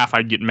didn't laugh,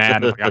 I'd get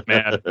mad. If I got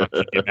mad,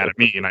 she'd get mad at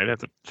me, and I'd have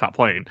to stop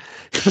playing.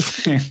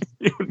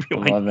 It would be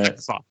like, love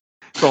it.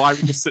 So I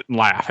would just sit and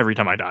laugh every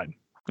time I died,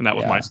 and that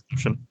was my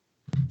solution.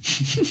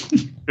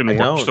 Didn't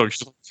work.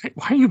 So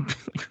why are you?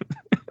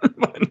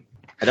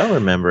 I don't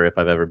remember if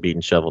I've ever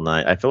beaten Shovel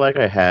Knight. I feel like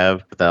I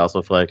have, but I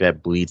also feel like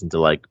that bleeds into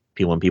like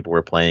when people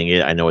were playing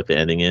it. I know what the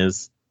ending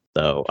is.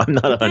 So I'm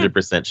not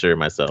 100% sure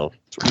myself.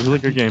 It's a really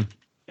good game.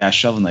 Yeah,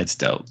 Shovel Knight's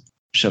dope.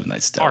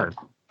 Hard.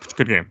 It's a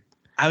good game.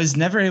 I was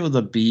never able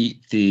to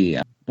beat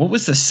the... what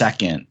was the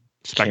second?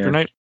 Spectre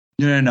Knight?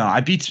 No.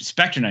 I beat...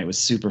 Spectre Knight was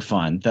super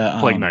fun. The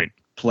Plague Knight.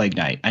 Plague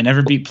Knight. I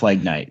never beat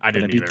Plague Knight. I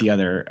beat the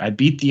other. I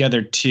beat the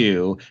other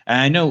two. And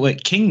I know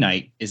what King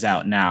Knight is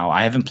out now.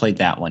 I haven't played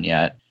that one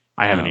yet.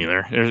 I haven't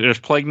either. There's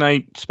Plague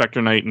Knight,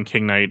 Spectre Knight, and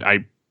King Knight.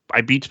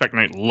 I beat Spectre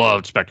Knight,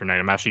 loved Spectre Knight.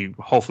 I'm actually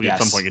hopefully at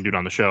some point going to do it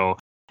on the show.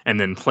 And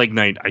then Plague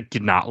Knight, I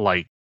did not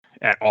like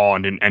at all,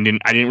 and I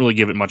didn't really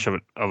give it much of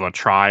a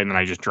try, and then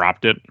I just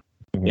dropped it.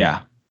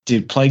 Yeah,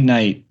 dude, Plague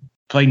Knight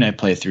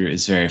playthrough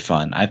is very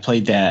fun. I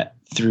played that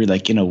through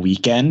like in a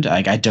weekend.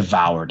 Like I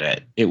devoured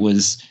it. It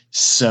was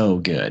so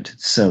good,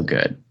 so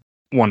good.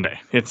 One day,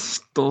 those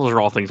are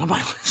all things on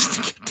my list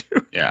to get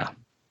to.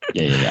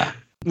 Yeah.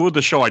 With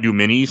the show, I do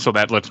minis, so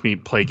that lets me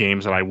play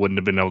games that I wouldn't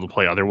have been able to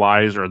play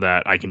otherwise, or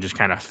that I can just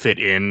kind of fit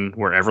in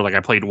wherever. Like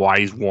I played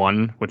Wise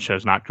 1, which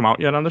has not come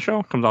out yet on the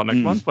show. Comes out next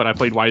month, but I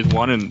played Wise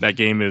 1, and that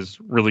game is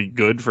really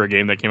good for a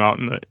game that came out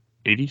in the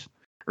 80s,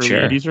 early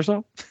 80s or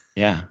so.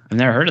 Yeah, I've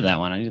never heard of that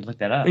one. I need to look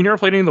that up. You never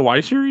played any of the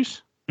Wise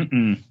series?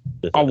 Mm-mm.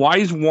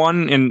 Wise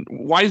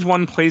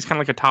 1 plays kind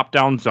of like a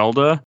top-down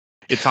Zelda.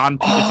 It's on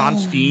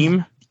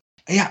Steam.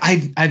 Yeah,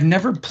 I've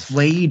never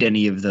played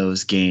any of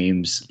those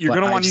games. You're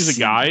going to want to use a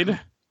guide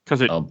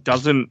because it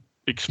doesn't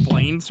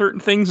explain certain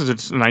things as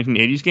it's a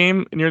 1980s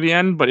game near the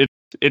end, but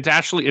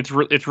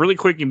it's really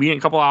quick. You can beat it in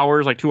a couple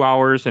hours, like 2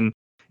 hours, and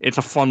it's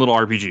a fun little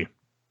RPG.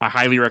 I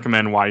highly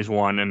recommend Wise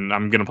 1, and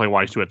I'm going to play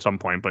Wise 2 at some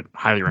point, but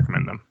highly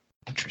recommend them.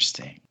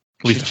 Interesting.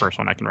 At least the first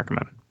one I can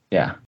recommend.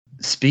 Yeah.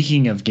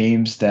 Speaking of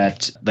games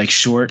that, like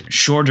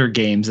shorter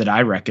games that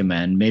I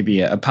recommend,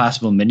 maybe a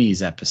possible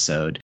minis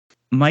episode.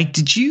 Mike,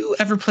 did you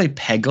ever play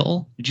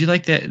Peggle? Did you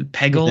like that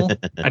Peggle?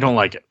 I don't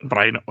like it, but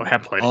I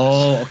have played it.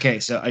 Oh, okay.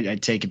 So I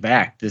take it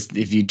back.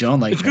 If you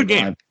don't like it's a good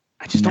game.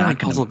 I just don't like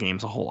puzzle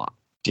games a whole lot.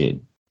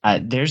 Dude,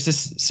 there's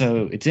this.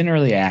 So it's in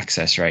early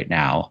access right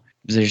now.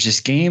 There's this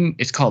game.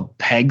 It's called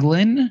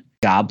Peglin,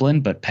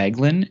 Goblin, but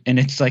Peglin, and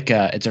it's like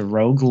it's a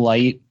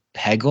roguelite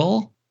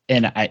Peggle,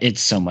 and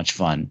it's so much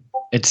fun.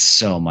 It's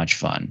so much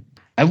fun.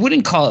 I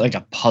wouldn't call it like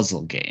a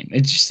puzzle game.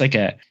 It's just like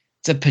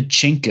it's a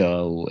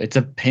pachinko. It's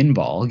a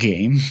pinball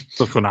game.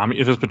 So Konami,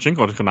 if it's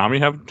pachinko, does Konami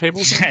have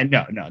tables?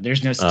 No.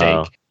 There's no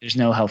stake. There's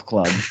no health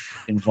club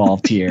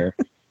involved here.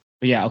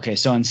 But yeah, okay.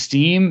 So on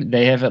Steam,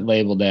 they have it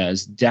labeled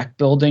as deck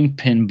building,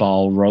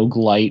 pinball,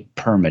 roguelite,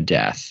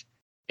 permadeath.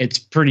 It's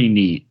pretty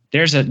neat.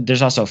 There's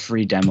also a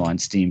free demo on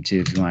Steam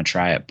too if you want to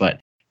try it. But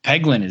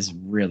Peglin is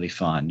really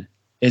fun.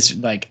 It's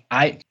like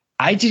I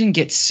didn't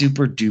get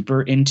super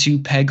duper into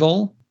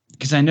Peggle.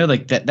 Because I know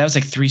like that was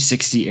like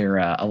 360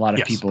 era. A lot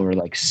of people were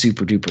like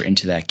super duper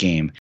into that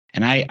game.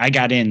 And I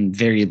got in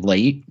very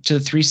late to the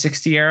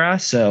 360 era.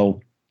 So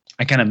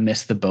I kind of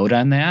missed the boat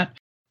on that.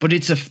 But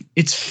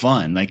it's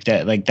fun. Like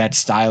that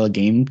style of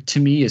game to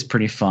me is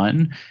pretty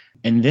fun.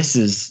 And this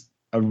is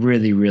a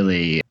really,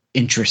 really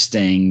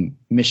interesting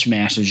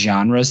mishmash of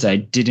genres that I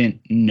didn't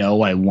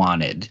know I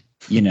wanted.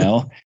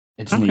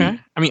 It's okay. neat.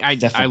 I mean,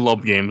 I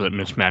love games that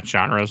mismatch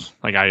genres.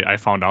 Like I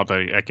found out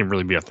that it can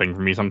really be a thing for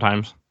me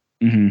sometimes.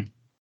 Mm-hmm.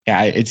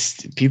 Yeah,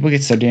 it's people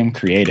get so damn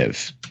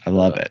creative. I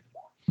love it.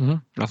 Mm-hmm.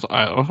 That's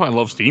why I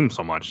love Steam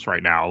so much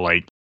right now.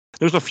 Like,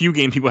 there's a few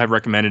games people have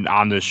recommended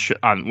on this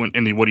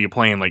in the What Are You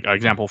Playing? Like,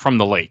 example, From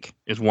the Lake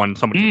is one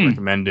somebody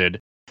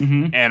recommended,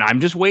 and I'm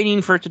just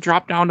waiting for it to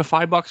drop down to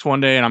 $5 one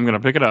day, and I'm gonna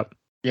pick it up.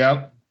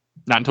 Yep.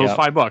 Not until it's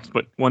 $5,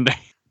 but one day.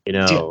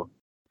 Go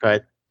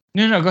ahead.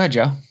 No, go ahead,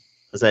 Joe.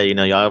 I said,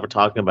 y'all were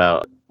talking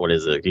about what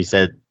is it? You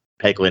said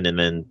Peglin, and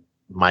then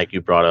Mike,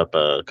 you brought up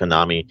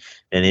Konami.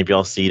 And if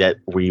y'all see that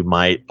we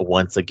might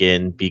once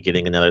again be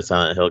getting another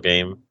Silent Hill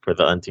game for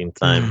the umpteenth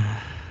time.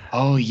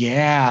 Oh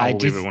yeah, I'll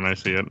believe it when I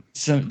see it.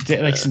 Some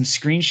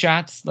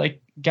screenshots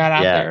like got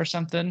out there or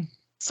something.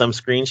 Some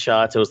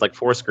screenshots. It was like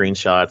 4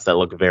 screenshots that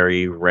look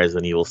very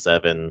Resident Evil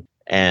 7,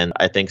 and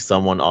I think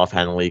someone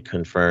offhandedly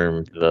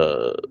confirmed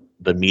the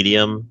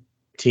Medium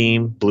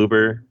team,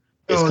 Bloober.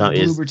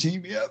 Bloober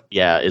team, yep.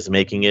 Yeah, is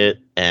making it,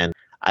 and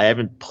I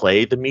haven't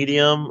played the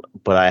Medium,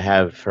 but I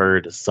have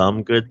heard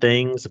some good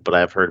things, but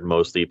I've heard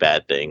mostly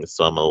bad things,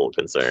 so I'm a little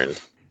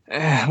concerned.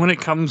 When it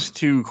comes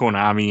to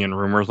Konami and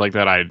rumors like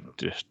that, I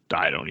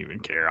don't even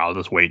care. I'll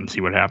just wait and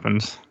see what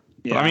happens.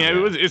 Yeah, I mean, it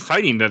was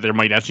exciting that there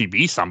might actually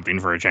be something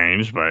for a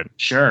change, but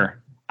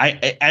sure.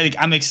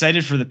 I'm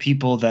excited for the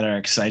people that are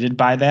excited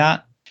by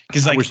that,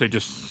 because I wish they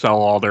just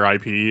sell all their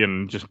IP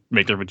and just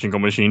make their pachinko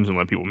machines and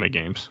let people make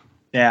games.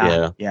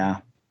 Yeah.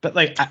 But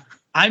like,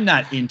 I'm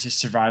not into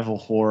survival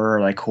horror,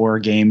 like horror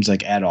games,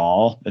 like at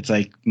all. It's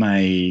like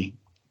my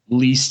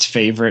least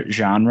favorite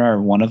genre,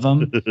 or one of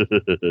them.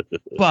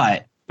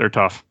 But they're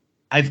tough.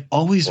 I've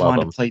always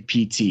wanted to play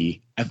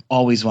PT. I've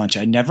always wanted to.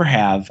 I never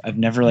have. I've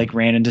never like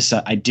ran into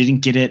some. I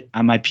didn't get it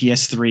on my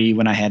PS3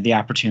 when I had the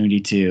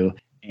opportunity to,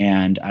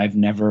 and I've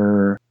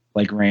never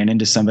like ran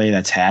into somebody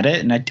that's had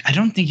it. And I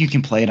don't think you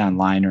can play it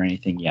online or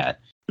anything yet.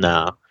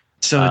 No.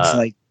 So it's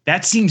like,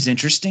 that seems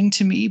interesting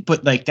to me,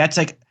 but like that's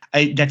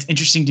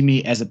interesting to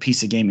me as a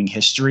piece of gaming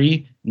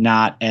history,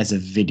 not as a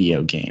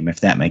video game,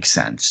 if that makes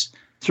sense.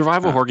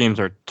 Survival horror games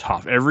are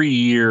tough. Every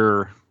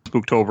year,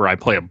 Spooktober, I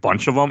play a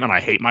bunch of them, and I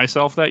hate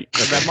myself that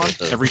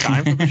month every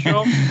time for the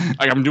show.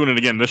 Like, I'm doing it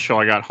again this show.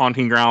 I got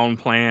Haunting Ground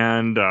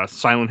planned,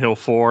 Silent Hill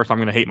 4, so I'm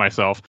going to hate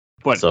myself.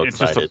 But so it's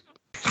just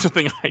a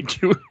thing I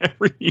do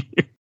every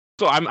year.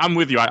 So I'm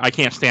with you. I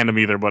can't stand them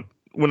either, but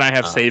when I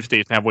have save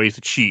states and have ways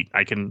to cheat,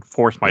 I can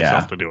force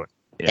myself to do it.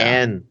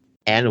 Yeah.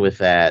 And with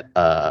that,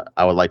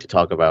 I would like to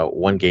talk about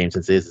one game,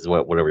 since this is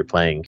what are we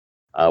playing.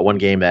 One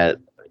game that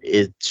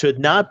it should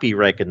not be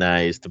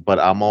recognized, but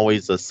I'm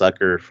always a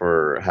sucker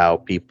for how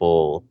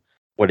people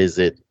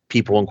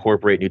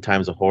incorporate new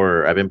times of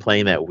horror. I've been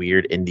playing that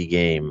weird indie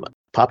game,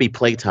 Poppy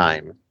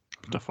Playtime.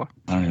 What the fuck?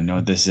 I don't even know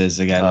what this is.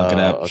 I gotta look it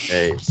up.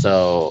 Okay,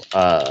 so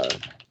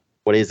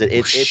what is it?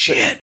 It's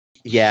shit.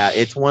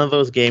 It's one of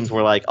those games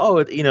where like,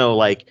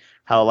 like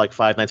how like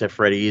Five Nights at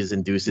Freddy's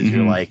induces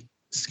your like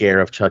scare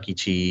of Chuck E.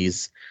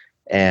 Cheese,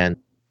 and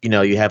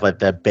you have like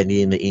that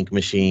Bendy and the Ink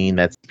Machine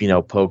that's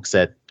pokes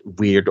at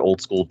weird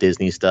old school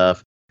Disney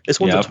stuff. This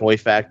one's a toy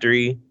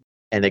factory,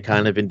 and it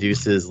kind of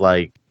induces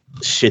like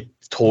shit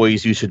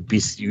toys you used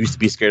to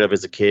be scared of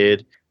as a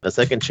kid. The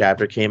second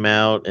chapter came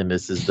out, and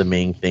this is the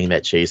main thing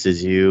that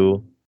chases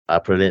you. I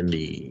put it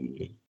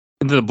into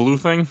the blue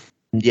thing.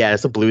 Yeah,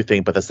 it's a blue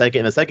thing. But the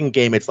second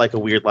game, it's like a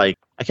weird, like,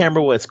 I can't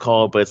remember what it's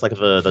called, but it's like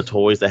the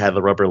toys that have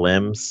the rubber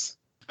limbs.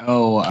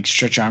 Oh,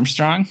 Stretch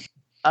Armstrong?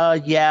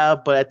 Yeah,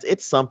 but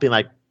it's something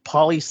like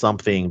Polly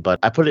something. But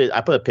I put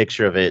a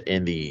picture of it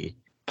in the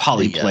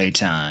Polly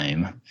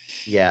Playtime.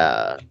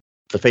 Yeah,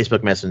 the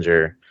Facebook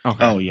Messenger.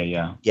 Okay. Oh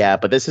yeah. Yeah,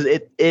 but this is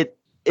it.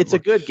 It's a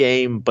good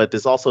game, but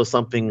there's also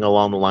something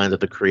along the lines of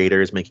the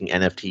creators making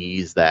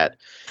NFTs that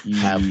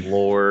have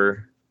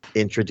lore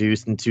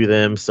introduced into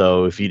them.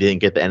 So if you didn't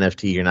get the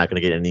NFT, you're not going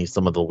to get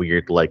some of the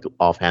weird like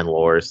offhand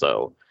lore.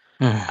 So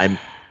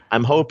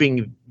I'm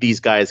hoping these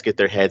guys get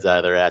their heads out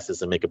of their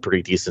asses and make a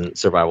pretty decent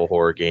survival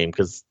horror game,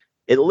 because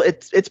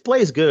it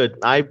plays good.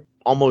 I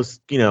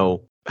almost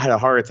had a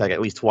heart attack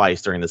at least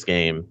twice during this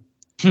game.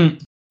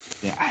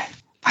 Yeah,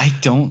 I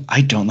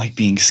don't like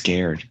being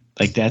scared.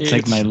 Like that's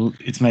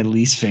it's my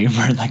least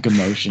favorite like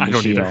emotion. I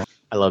don't either.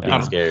 I love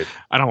being scared.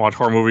 I don't watch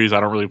horror movies.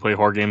 I don't really play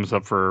horror games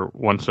up for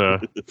once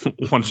a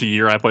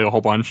year. I play a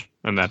whole bunch,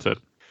 and that's it.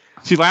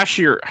 See, last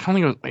year, I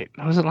don't think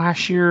was it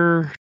last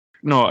year?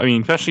 No, I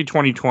mean, especially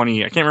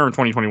 2020. I can't remember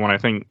 2021. I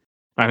think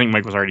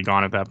Mike was already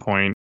gone at that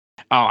point.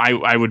 I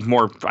was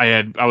more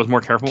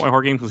careful with my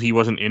horror games because he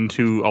wasn't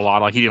into a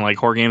lot. Like, he didn't like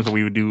horror games, so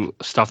we would do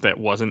stuff that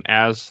wasn't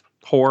as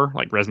horror,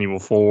 like Resident Evil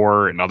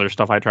 4 and other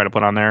stuff I try to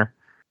put on there.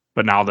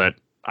 But now that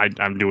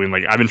I'm doing,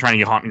 like, I've been trying to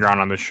get Haunting Ground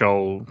on this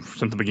show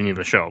since the beginning of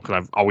the show, because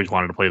I've always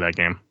wanted to play that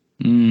game.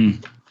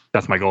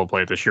 That's my goal to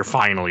play it this year,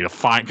 finally.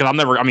 Because I'm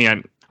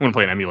going to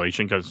play an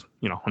emulation, because,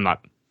 I'm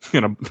not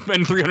going to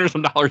spend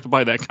 $300 to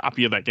buy that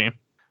copy of that game.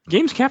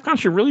 Games Capcom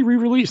should really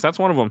re-release. That's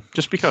one of them,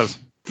 just because.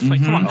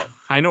 Like, come on.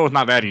 I know it's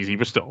not that easy,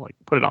 but still, like,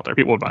 put it out there.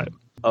 People would buy it.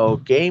 Oh,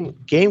 game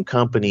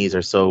companies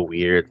are so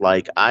weird.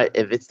 Like,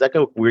 if it's like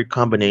a weird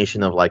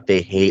combination of like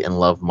they hate and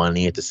love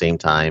money at the same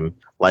time.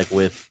 Like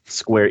with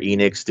Square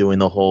Enix doing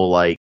the whole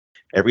like,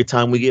 every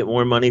time we get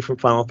more money from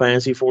Final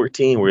Fantasy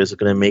 14, we're just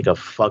gonna make a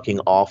fucking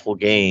awful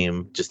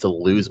game just to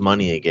lose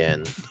money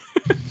again.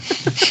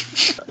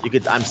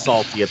 I'm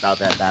salty about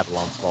that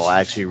Babylon's Fall. I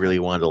actually really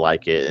wanted to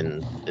like it,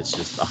 and it's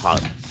just a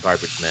hot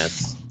garbage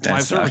mess.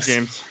 Live service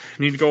games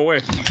need to go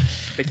away.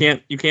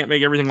 You can't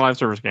make everything live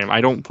service game. I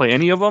don't play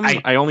any of them.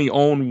 I only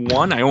own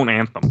one. I own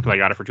Anthem because I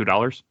got it for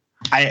 $2.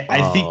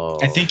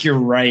 I think you're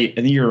right.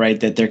 I think you're right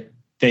that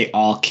they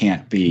all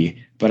can't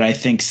be, but I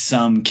think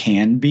some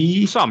can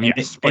be. Some,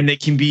 yes. And they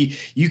can be.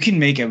 You can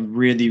make a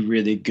really,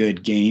 really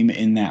good game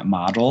in that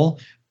model,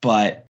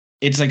 but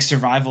it's like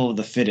survival of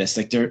the fittest.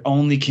 Like there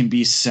only can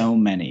be so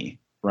many,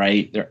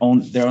 right? There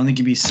only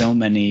can be so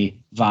many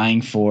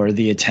vying for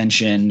the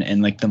attention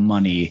and like the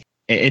money.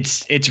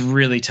 It's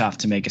really tough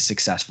to make a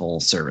successful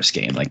service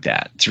game like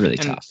that. It's really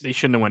tough. They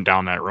shouldn't have went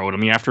down that road. I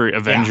mean, after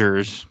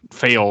Avengers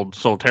failed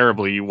so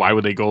terribly, why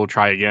would they go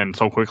try again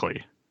so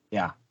quickly?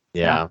 Yeah.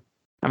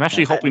 I'm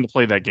actually hoping to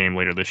play that game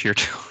later this year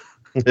too.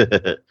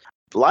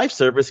 Live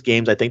service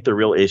games, I think the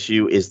real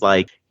issue is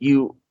like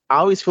I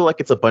always feel like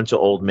it's a bunch of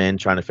old men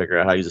trying to figure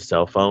out how to use a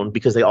cell phone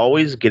because they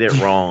always get it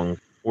wrong.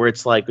 Where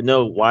it's like,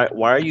 no, why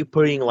are you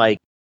putting like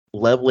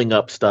leveling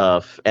up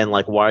stuff and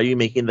like why are you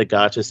making the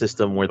gacha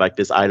system where like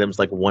this item's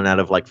like 1 out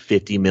of like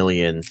 50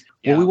 million?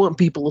 Well, we want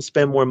people to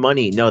spend more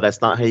money. No,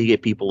 that's not how you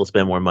get people to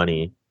spend more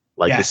money.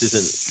 Like this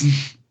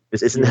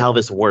isn't how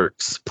this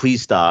works.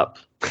 Please stop.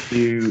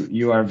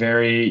 You are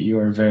very,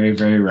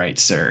 very right,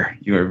 sir.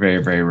 You are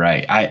very, very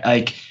right. I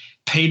like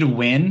pay to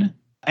win.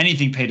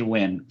 Anything pay to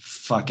win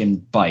fucking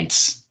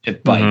bites.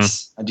 It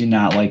bites. Mm-hmm. I do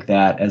not like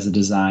that as a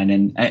design,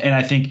 and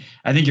I think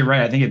you're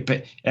right. I think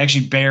it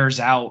actually bears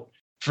out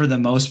for the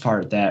most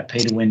part that pay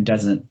to win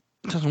doesn't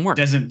work.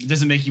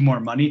 Doesn't make you more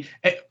money.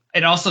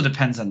 It also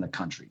depends on the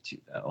country too,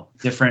 though.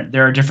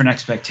 There are different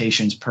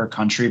expectations per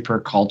country, per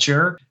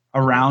culture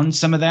around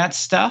some of that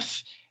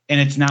stuff, and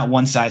it's not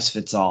one size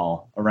fits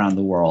all around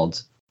the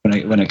world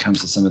when it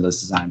comes to some of those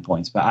design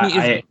points. But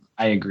I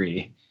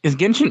agree. Is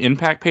Genshin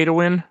Impact pay to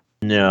win?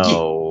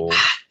 No. Yeah,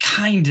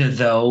 kind of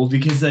though,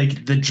 because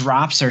like the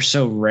drops are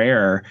so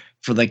rare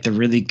for like the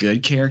really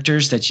good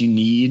characters that you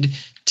need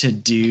to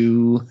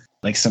do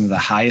like some of the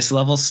highest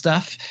level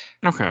stuff.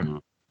 Okay.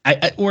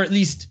 Or at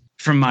least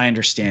from my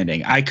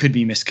understanding, I could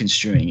be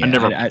misconstruing it. I've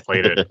never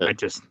played it.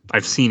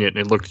 I've seen it and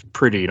it looked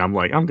pretty and I'm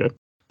like, I'm good.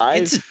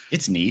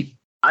 It's neat.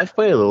 I've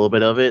played a little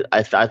bit of it.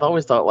 I've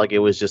always thought like it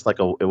was just like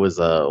it was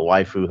a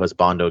waifu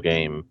husbando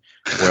game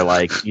where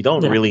like you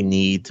don't really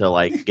need to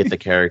like get the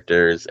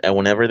characters, and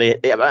whenever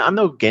I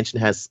know Genshin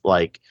has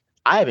like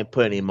I haven't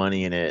put any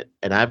money in it,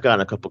 and I've gotten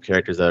a couple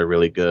characters that are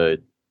really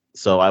good,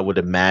 so I would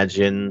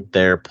imagine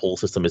their pull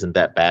system isn't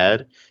that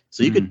bad.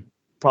 So you could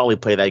probably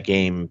play that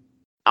game.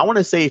 I want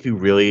to say if you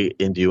really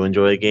do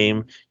enjoy a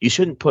game, you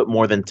shouldn't put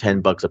more than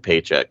 $10 a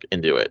paycheck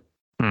into it.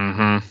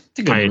 Mm-hmm.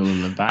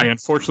 I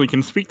unfortunately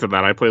can speak to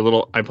that. I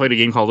played a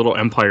game called Little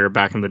Empire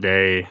back in the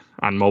day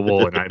on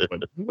mobile, and I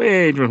put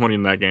way too much money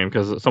in that game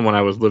because someone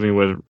I was living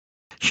with,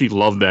 she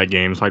loved that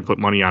game, so I put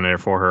money on there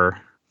for her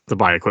to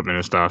buy equipment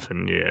and stuff.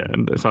 And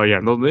there's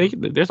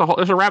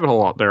a rabbit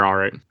hole out there, all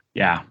right.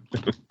 Yeah,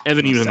 and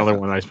then even another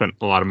one I spent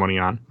a lot of money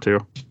on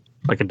too,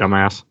 like a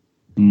dumbass.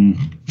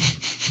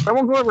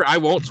 I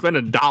won't spend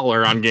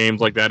 $1 on games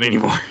like that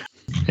anymore.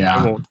 Yeah,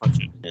 I won't touch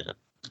it.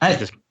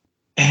 Yeah.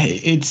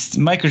 It's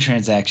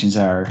microtransactions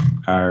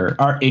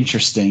are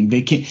interesting.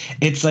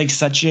 It's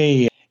like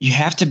you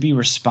have to be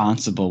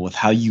responsible with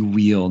how you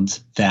wield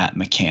that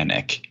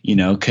mechanic,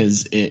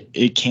 because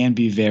it can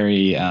be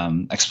very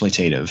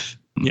exploitative.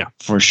 Yeah,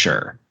 for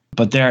sure.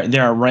 But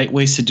there are right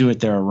ways to do it.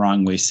 There are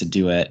wrong ways to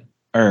do it.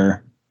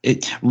 Or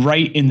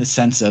right in the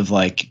sense of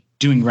like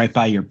doing right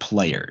by your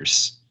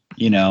players,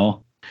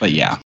 But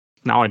yeah.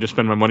 Now I just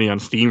spend my money on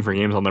Steam for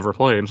games I'll never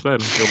play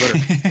instead.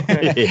 Feel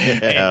better.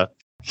 Yeah.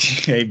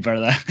 Hey,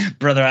 brother,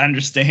 I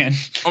understand.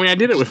 I mean, I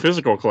did it with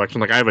physical collection.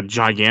 Like, I have a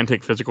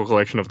gigantic physical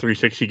collection of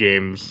 360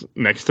 games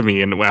next to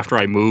me, and after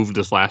I moved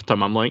this last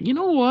time, I'm like, you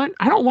know what?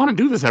 I don't want to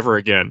do this ever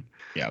again.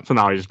 Yeah. So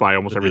now I just buy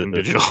almost everything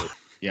digital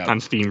on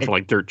Steam for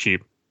like dirt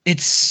cheap.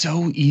 It's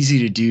so easy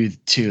to do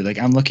too. Like,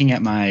 I'm looking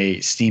at my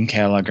Steam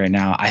catalog right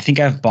now. I think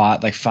I've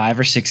bought like 5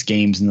 or 6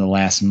 games in the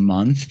last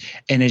month,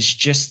 and it's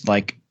just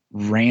like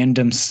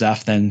random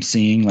stuff that I'm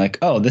seeing. Like,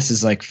 oh, this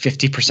is like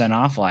 50%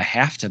 off. Well, I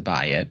have to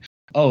buy it.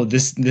 Oh,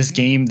 this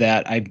game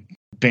that I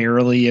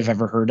barely have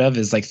ever heard of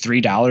is like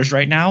 $3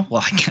 right now.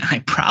 Well,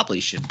 I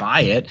probably should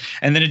buy it,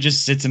 and then it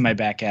just sits in my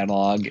back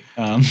catalog.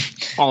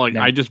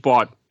 I just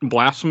bought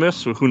Blasphemous,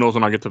 so who knows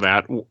when I'll get to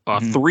that.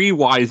 3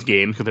 Wise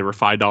games because they were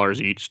 $5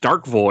 each.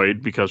 Dark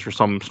Void because for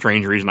some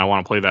strange reason I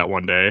want to play that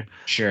one day.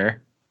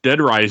 Sure. Dead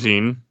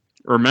Rising.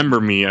 Remember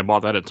Me. I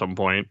bought that at some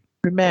point.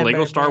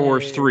 Lego Star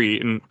Wars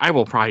 3, and I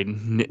will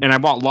probably I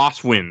bought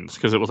Lost Winds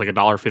because it was like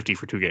 $1.50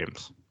 for 2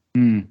 games.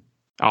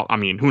 I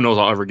mean, who knows?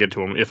 I'll ever get to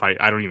them. If I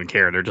don't even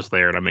care. They're just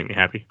there, and they make me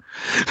happy.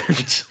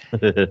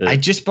 I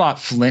just bought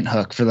Flint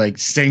Hook for like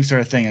same sort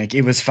of thing. Like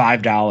it was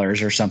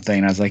 $5 or something,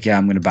 and I was like, yeah,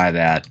 I'm going to buy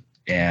that,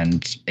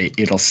 and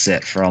it'll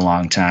sit for a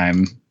long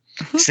time.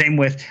 Same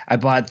with I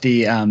bought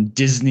the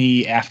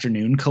Disney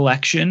Afternoon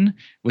Collection,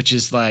 which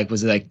is like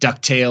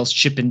DuckTales,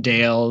 Chip and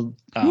Dale,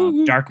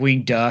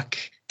 Darkwing Duck,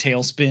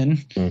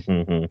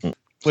 Tailspin,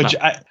 which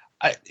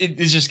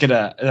that's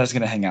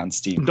gonna hang out on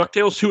Steam.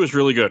 DuckTales 2 is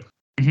really good.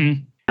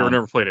 Mm-hmm. I've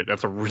never played it.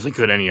 That's a really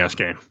good NES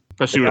game,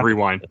 especially with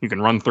Rewind. You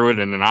can run through it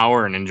in an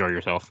hour and enjoy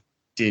yourself.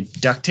 Dude,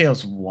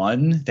 DuckTales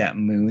 1, that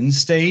moon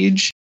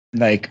stage,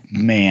 like,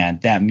 man,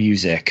 that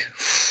music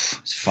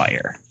is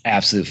fire.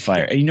 Absolute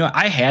fire.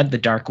 I had the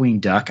Darkwing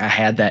Duck. I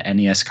had that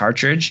NES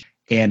cartridge,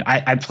 and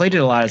I played it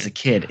a lot as a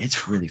kid.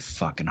 It's really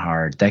fucking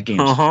hard. That game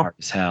is hard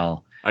as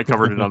hell. I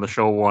covered it on the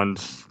show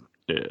once.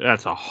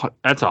 That's a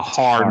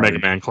hard Mega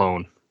Man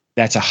clone.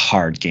 That's a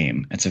hard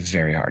game. It's a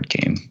very hard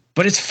game,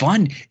 but it's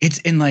fun. It's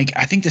in like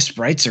I think the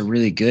sprites are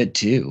really good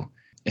too.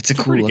 It's a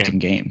cool looking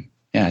game.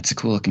 Yeah, it's a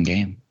cool looking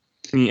game.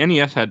 The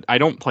NES I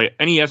don't play.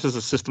 NES is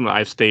a system that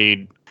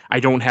I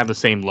don't have the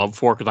same love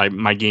for because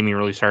my gaming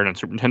really started on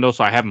Super Nintendo,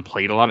 so I haven't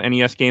played a lot of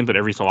NES games. But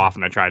every so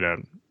often I try to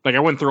I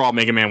went through all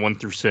Mega Man 1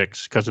 through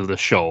 6 because of the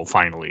show.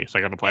 Finally, so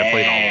I got to play. I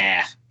played all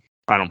of those.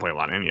 I don't play a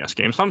lot of NES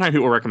games. Sometimes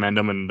people recommend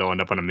them and they'll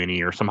end up on a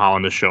mini or somehow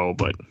on the show,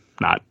 but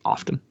not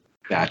often.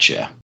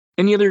 Gotcha.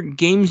 Any other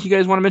games you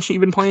guys want to mention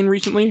you've been playing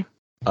recently?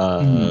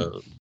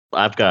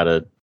 I've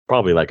got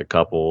probably like a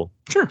couple.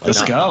 Sure, like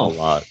let's go. A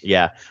lot.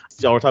 Yeah.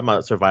 So we're talking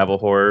about survival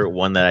horror.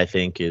 One that I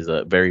think is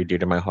very dear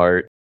to my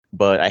heart,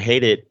 but I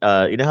hate it.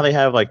 You know how they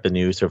have like the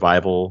new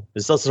survival?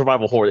 It's not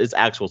survival horror. It's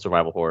actual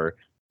survival horror.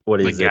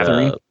 What is it?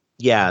 Gathering?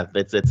 Yeah,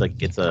 it's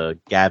a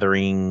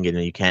gathering,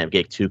 and you can't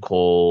get too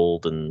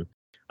cold, and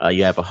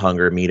you have a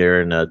hunger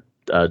meter and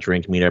a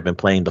drink meter. I've been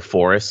playing The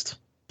Forest.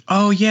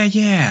 Oh yeah.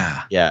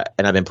 Yeah,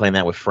 and I've been playing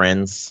that with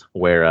friends,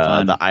 where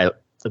the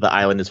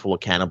island is full of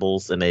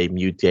cannibals, and they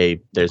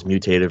mutate. There's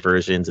mutated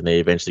versions, and they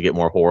eventually get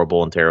more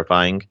horrible and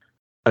terrifying.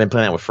 I've been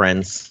playing that with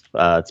friends.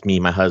 It's me,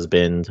 my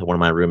husband, one of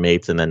my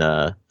roommates, and then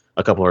a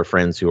couple of our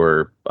friends who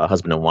are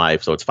husband and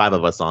wife. So it's 5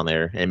 of us on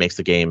there, and it makes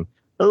the game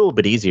a little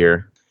bit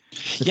easier.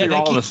 Yeah, you're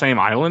all on the same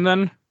island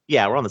then?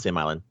 Yeah, we're on the same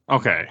island.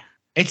 Okay.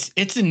 It's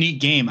a neat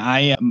game.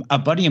 A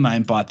buddy of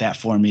mine bought that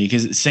for me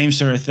because same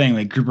sort of thing.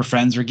 Like group of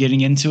friends were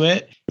getting into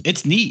it.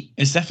 It's neat.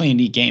 It's definitely a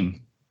neat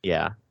game.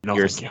 Yeah. No,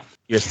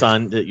 Your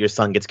son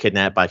gets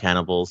kidnapped by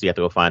cannibals. You have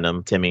to go find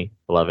him. Timmy,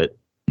 love it.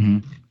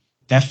 Mm-hmm.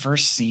 That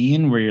first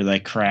scene where you're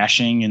like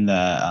crashing in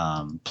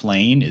the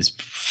plane is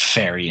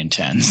very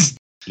intense.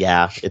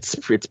 Yeah, it's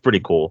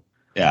pretty cool.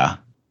 Yeah.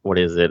 What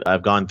is it?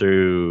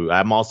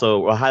 I'm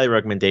also a highly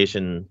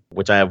recommendation,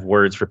 which I have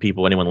words for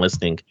people, anyone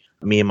listening.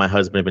 Me and my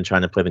husband have been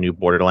trying to play the new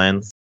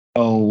Borderlands.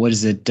 Oh, what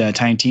is it?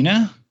 Tiny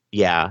Tina?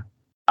 Yeah.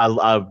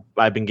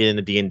 I've been getting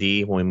into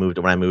D&D when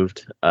I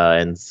moved,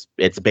 and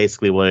it's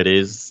basically what it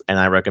is. And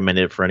I recommend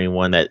it for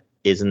anyone that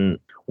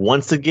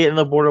wants to get in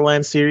the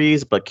Borderlands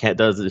series, but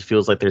it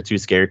feels like they're too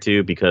scared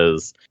to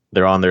because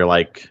they're on their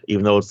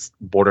even though it's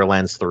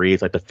Borderlands 3,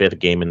 it's like the 5th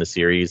game in the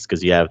series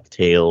because you have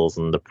Tales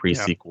and the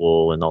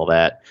pre-sequel and all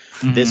that.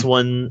 Mm-hmm. This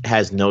one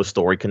has no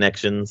story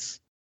connections.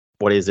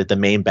 What is it? The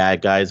main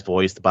bad guy is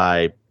voiced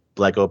by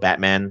Lego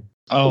Batman.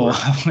 Oh,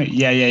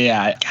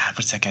 yeah. God,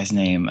 what's that guy's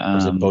name?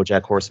 Was it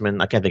BoJack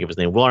Horseman? I can't think of his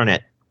name. Will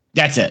Arnett.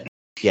 That's it.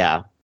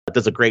 Yeah, it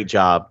does a great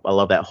job. I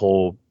love that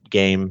whole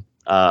game.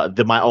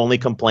 My only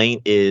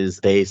complaint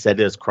is they said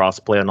it's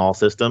cross-play on all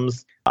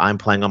systems. I'm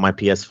playing on my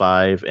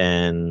PS5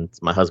 and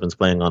my husband's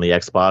playing on the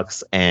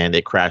Xbox, and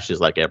it crashes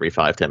like every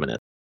 5-10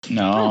 minutes.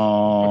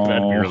 No.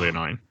 That'd be really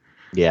annoying.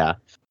 Yeah.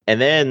 And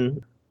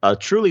then a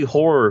truly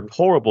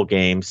horrible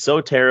game,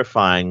 so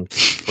terrifying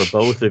for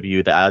both of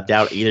you that I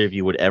doubt either of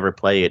you would ever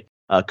play it.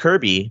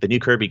 Kirby, the new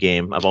Kirby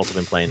game, I've also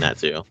been playing that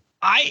too.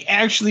 I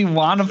actually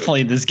want to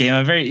play this game.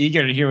 I'm very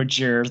eager to hear what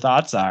your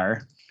thoughts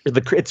are.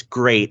 It's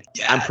great.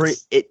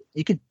 Yes.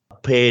 You could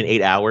play it in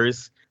 8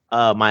 hours.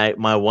 My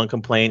one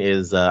complaint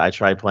is I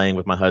tried playing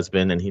with my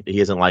husband and he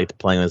doesn't like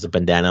playing as a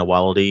bandana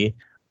wallaby.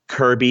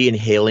 Kirby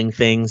inhaling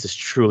things is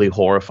truly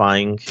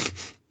horrifying.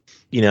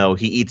 You know,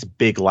 he eats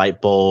big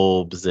light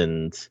bulbs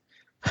and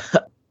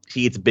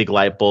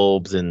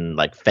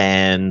like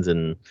fans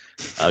and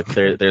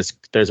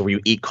there's where you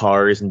eat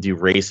cars and do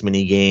race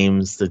mini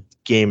games. The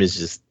game is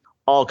just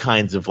all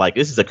kinds of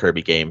this is a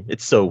Kirby game.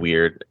 It's so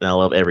weird and I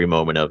love every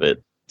moment of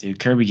it. Dude,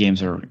 Kirby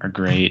games are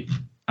great.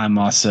 I'm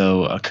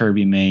also a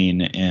Kirby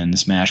main in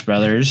Smash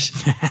Brothers.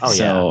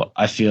 So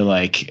I feel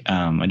like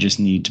I just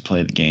need to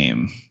play the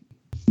game.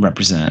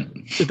 Represent.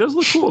 It does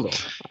look cool though.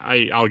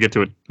 I'll get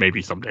to it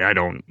maybe someday.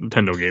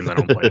 Nintendo games I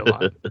don't play a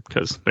lot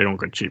because they don't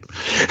get cheap.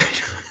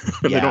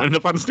 They don't end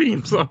up on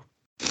Steam. So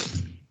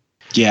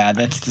yeah,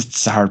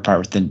 that's the hard part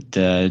with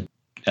the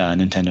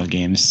Nintendo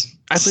games.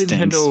 I played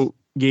Nintendo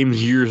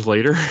games years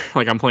later.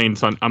 I'm playing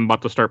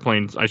I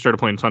started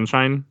playing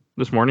Sunshine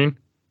this morning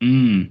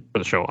for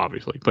the show,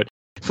 obviously. But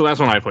so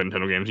that's when I played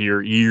Nintendo games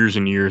years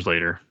and years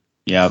later.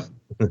 Yep.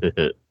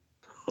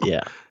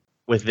 Yeah.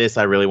 With this,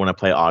 I really want to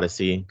play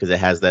Odyssey because it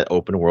has that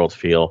open world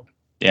feel.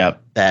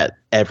 Yep. That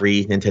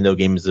every Nintendo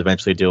game is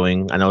eventually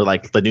doing. I know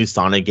the new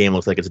Sonic game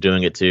looks like it's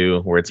doing it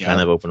too, where it's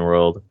kind of open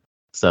world.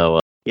 So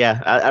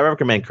I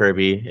recommend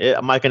Kirby.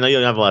 Mike, I know you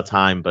don't have a lot of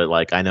time,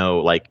 but I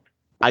know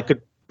I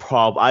could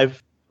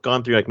I've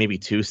gone through maybe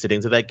 2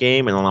 sittings of that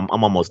game and I'm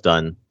almost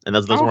done. And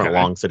those weren't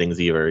long sittings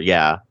either.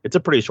 Yeah, it's a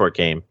pretty short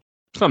game.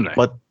 Someday.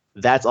 But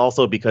that's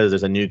also because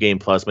there's a new game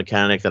plus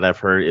mechanic that I've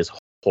heard is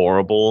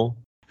horrible.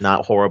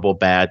 Not horrible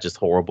bad, just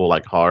horrible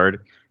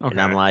hard. Okay.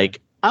 And I'm I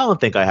don't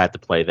think I have to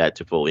play that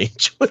to fully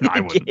enjoy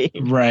the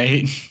game.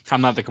 Right.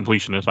 I'm not the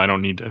completionist. I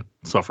don't need to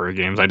suffer at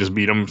games. I just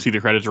beat them, see the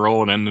credits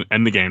roll, and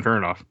end the game,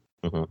 turn it off.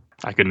 Mm-hmm.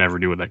 I could never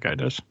do what that guy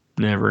does.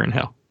 Never in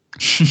hell.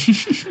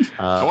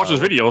 I watch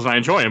his videos and I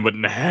enjoy him, but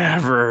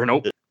never.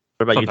 Nope.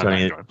 What about you, Sometimes I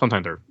Tony? enjoy them.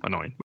 Sometimes they're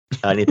annoying.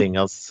 Anything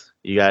else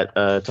you got,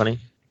 Tony?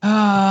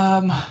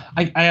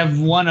 I have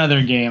one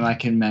other game I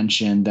can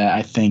mention that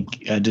I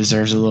think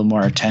deserves a little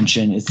more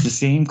attention. It's this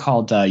game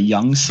called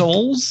Young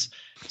Souls.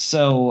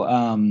 So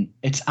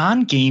it's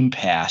on Game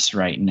Pass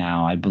right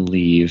now, I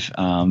believe.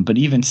 But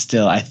even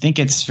still, I think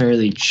it's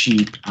fairly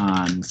cheap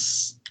on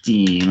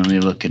Steam. Let me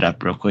look it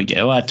up real quick.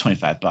 Yeah, well,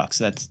 $25.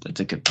 That's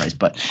a good price.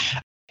 But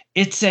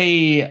it's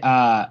a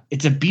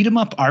beat 'em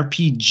up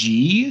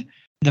RPG.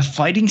 The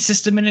fighting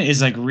system in it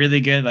is like really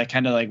good, like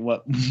kind of like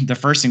what the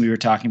first thing we were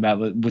talking about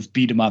with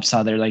beat 'em ups,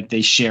 how they're like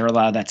they share a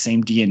lot of that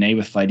same DNA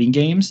with fighting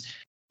games.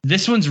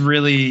 This one's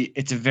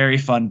it's a very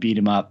fun beat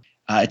 'em up.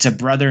 It's a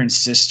brother and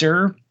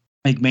sister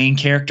like main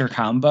character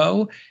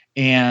combo,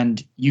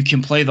 and you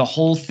can play the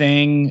whole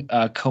thing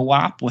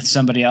co-op with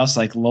somebody else,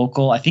 like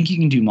local. I think you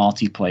can do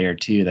multiplayer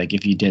too, like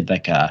if you did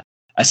like a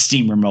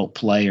Steam remote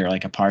play or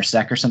like a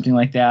Parsec or something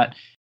like that.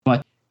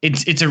 But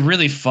it's a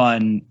really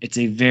fun. It's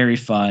a very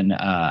fun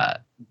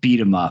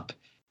beat 'em up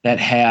that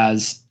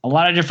has a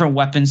lot of different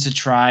weapons to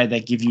try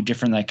that give you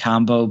different like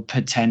combo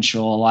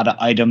potential, a lot of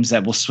items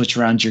that will switch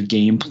around your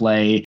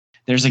gameplay.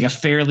 There's like a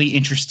fairly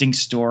interesting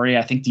story.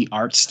 I think the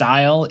art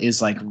style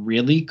is like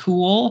really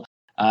cool.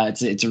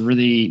 It's a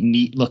really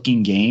neat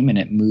looking game and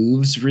it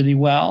moves really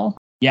well.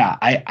 Yeah,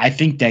 I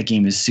think that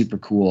game is super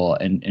cool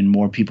and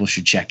more people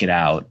should check it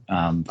out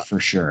for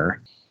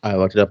sure. I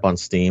looked it up on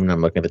Steam and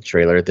I'm looking at the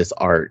trailer. This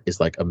art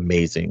is like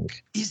amazing.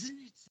 Isn't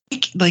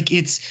it? Like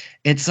it's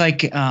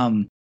like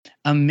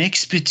a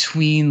mix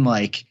between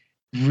like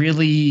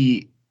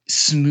really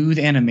smooth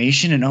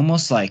animation and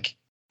almost like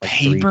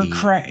paper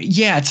craft.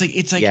 Yeah, it's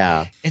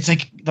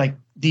like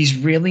these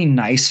really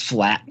nice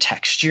flat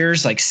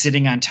textures like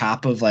sitting on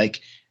top of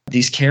like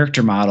these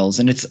character models,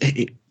 and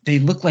they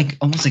look like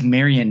almost like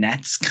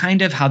marionettes,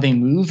 kind of how they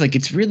move. Like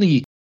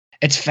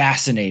it's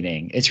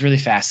fascinating. It's really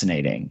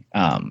fascinating.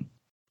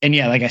 And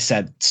yeah, like I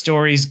said,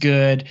 story's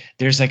good.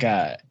 There's like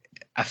a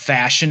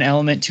fashion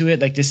element to it.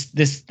 Like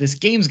this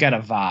game's got a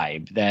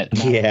vibe that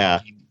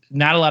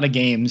not a lot of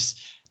games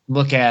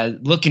look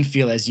and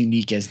feel as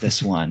unique as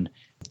this one.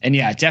 And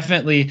yeah,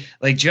 definitely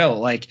like Joe,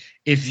 like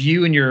if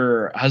you and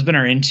your husband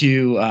are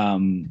into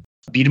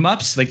beat 'em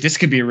ups, like this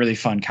could be a really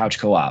fun couch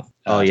co-op.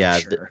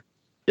 Sure.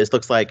 This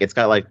looks like it's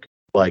got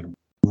like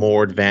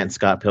more advanced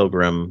Scott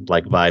Pilgrim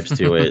like vibes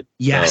to it.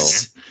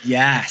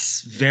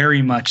 Yes,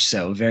 very much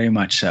so.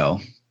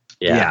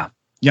 Yeah.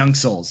 Young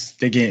Souls.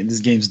 This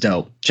game's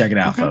dope. Check it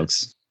out,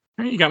 folks.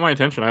 You got my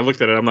attention. I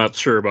looked at it. I'm not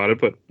sure about it,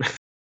 but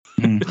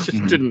it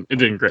just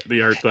didn't grab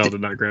the art style.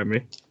 Did not grab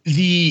me.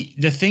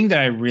 The thing that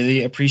I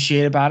really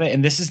appreciate about it,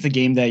 and this is the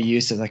game that I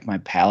used as like my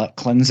palate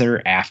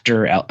cleanser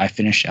after I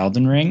finished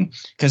Elden Ring,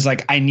 because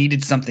like I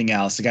needed something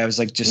else. Like I was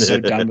like just so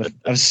done with.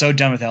 I was so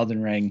done with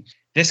Elden Ring.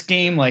 This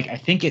game, like I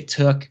think it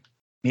took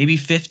maybe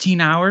 15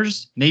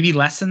 hours, maybe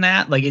less than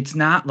that. Like it's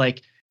not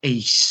like a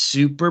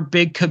super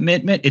big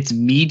commitment. It's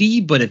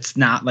meaty, but it's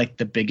not like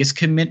the biggest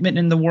commitment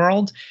in the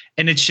world.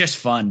 And it's just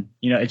fun.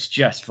 It's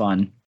just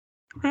fun.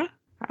 Okay.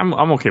 I'm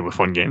okay with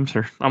fun games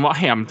here. I'm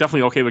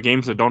definitely okay with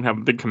games that don't have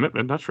a big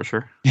commitment. That's for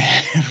sure.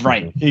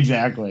 Right.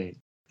 Exactly.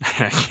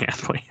 I can't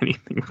play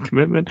anything with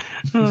commitment.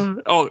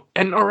 All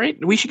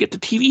right. We should get to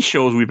TV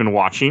shows we've been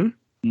watching.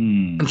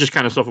 And just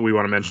kind of stuff that we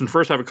want to mention.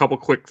 First, I have a couple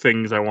quick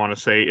things I want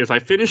to say. Is I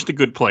finished The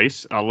Good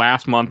Place.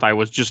 Last month, I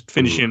was just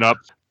finishing it up.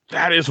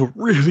 That is a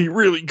really,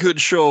 really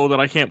good show that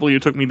I can't believe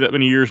it took me that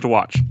many years to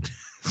watch.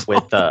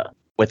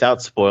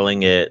 Without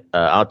spoiling it,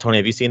 Tony,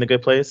 have you seen The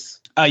Good Place?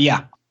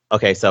 Yeah.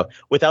 Okay, so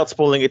without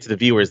spoiling it to the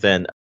viewers,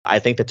 then I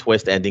think the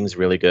twist ending is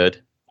really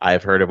good.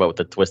 I've heard about what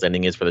the twist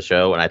ending is for the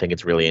show, and I think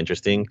it's really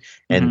interesting.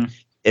 And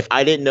if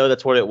I didn't know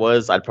that's what it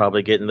was, I'd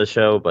probably get in the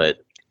show,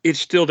 but it's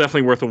still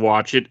definitely worth a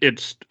watch.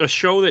 It's a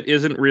show that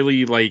isn't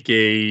really like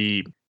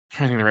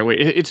I think the right way.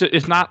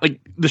 It's not like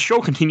the show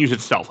continues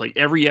itself. Like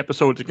every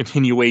episode is a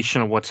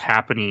continuation of what's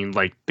happening.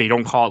 Like they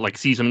don't call it like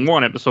season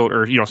 1 episode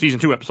or season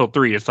 2 episode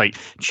 3. It's like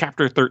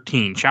chapter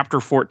 13, chapter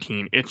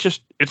 14. It's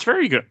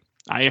very good.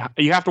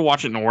 You have to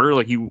watch it in order.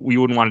 Like we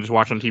wouldn't want to just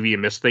watch on TV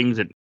and miss things.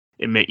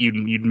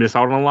 You'd miss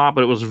out on a lot.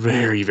 But it was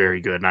very,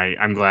 very good. And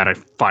I'm glad I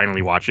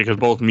finally watched it because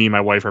both me and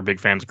my wife are big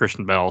fans of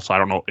Kristen Bell. So I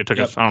don't know. I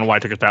don't know why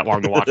it took us that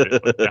long to watch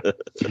it. But,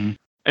 yeah.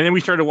 And then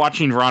we started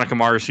watching Veronica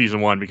Mars season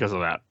 1 because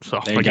of that.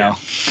 So there you go.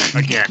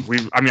 Again,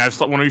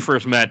 when we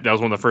first met, that was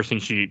one of the first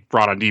things she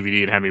brought on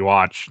DVD and had me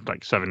watch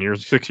like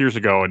 6 years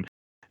ago. And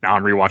now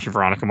I'm rewatching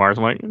Veronica Mars.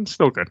 I'm like, it's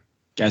still good.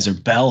 Guys are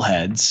bell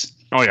heads.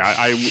 Oh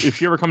yeah.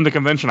 If you ever come to the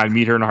convention, I'd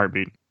meet her in a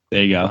heartbeat.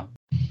 There you go. All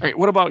right.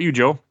 What about you,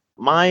 Joe?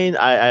 Mine,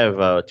 I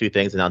have 2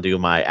 things, and I'll do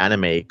my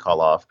anime call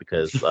off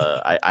because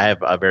I have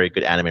a very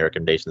good anime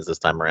recommendations this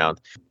time around.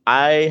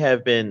 I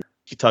have been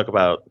to talk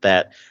about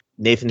that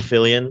Nathan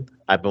Fillion.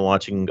 I've been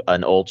watching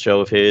an old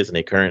show of his and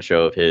a current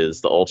show of his.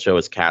 The old show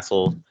is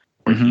Castle,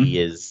 where he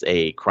is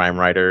a crime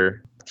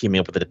writer teaming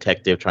up with a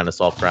detective trying to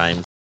solve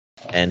crimes.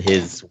 And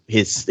his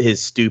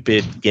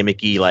stupid,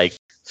 gimmicky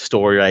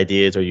story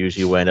ideas are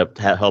usually what end up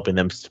helping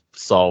them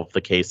solve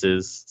the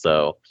cases.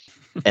 So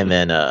And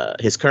then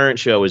his current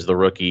show is The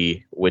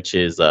Rookie, which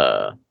is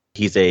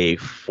he's a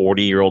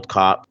 40-year-old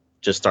cop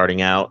just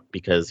starting out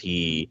because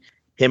him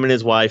and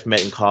his wife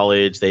met in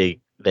college. They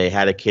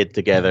had a kid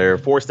together,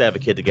 forced to have a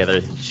kid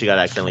together. She got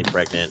accidentally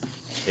pregnant.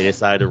 They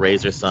decided to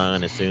raise their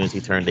son as soon as he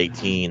turned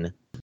 18.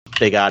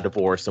 They got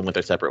divorced and went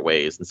their separate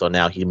ways. And so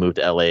now he moved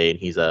to LA and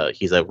he's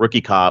a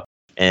rookie cop.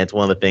 And it's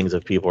one of the things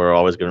that people are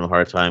always giving him a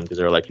hard time because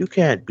they're like, you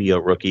can't be a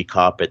rookie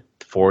cop at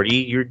 40.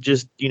 You're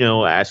just,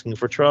 asking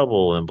for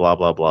trouble and blah,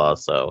 blah, blah.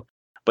 So,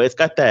 but it's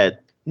got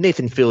that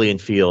Nathan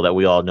Fillion feel that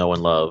we all know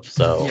and love.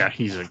 So yeah,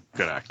 he's a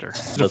good actor.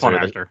 He's a fun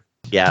actor.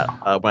 Yeah,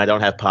 when I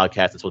don't have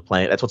podcasts, that's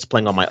what's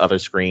playing on my other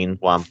screen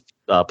while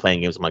I'm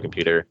playing games on my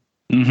computer.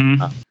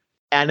 Mm-hmm.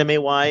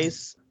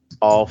 Anime-wise,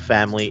 all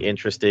family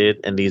interested,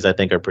 and these I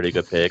think are pretty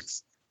good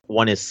picks.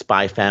 One is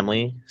Spy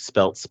Family,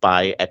 spelt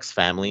Spy X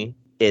Family.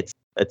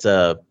 It's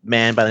a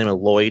man by the name of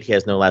Lloyd. He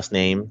has no last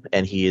name,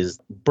 and he is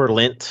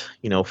Berlint,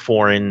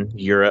 foreign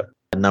Europe,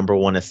 number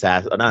one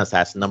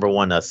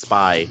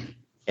spy.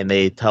 And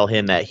they tell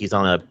him that he's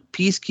on a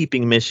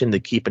peacekeeping mission to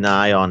keep an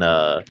eye on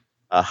a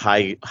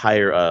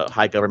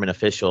high government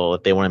official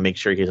if they want to make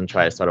sure he doesn't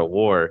try to start a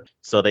war.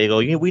 So they go,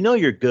 we know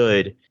you're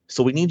good,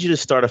 so we need you to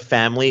start a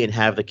family and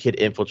have the kid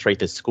infiltrate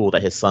the school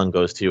that his son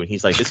goes to. And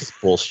he's like, this is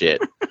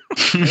bullshit.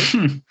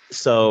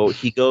 So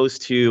he goes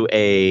to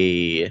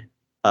a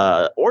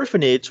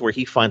orphanage where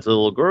he finds a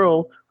little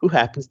girl who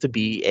happens to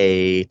be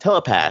a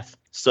telepath.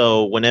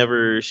 So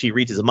whenever she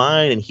reads his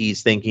mind and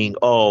he's thinking,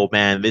 oh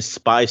man, this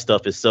spy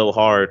stuff is so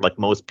hard, like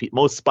most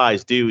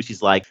spies do,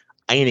 she's like,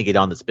 I need to get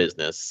on this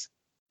business.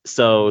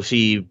 So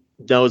she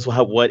knows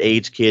what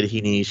age kid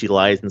he needs. She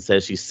lies and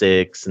says she's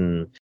 6,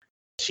 and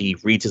she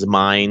reads his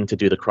mind to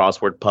do the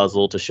crossword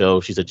puzzle to show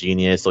she's a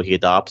genius. So he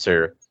adopts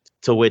her.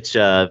 To which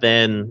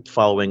then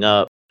following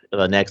up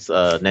the next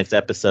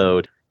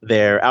episode,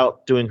 they're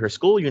out doing her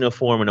school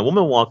uniform, and a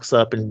woman walks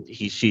up and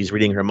she's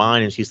reading her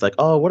mind, and she's like,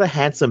 "Oh, what a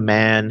handsome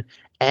man,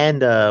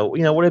 and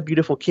what a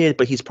beautiful kid.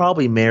 But he's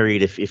probably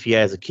married if he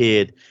has a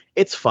kid.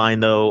 It's fine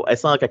though.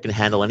 It's not like I can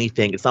handle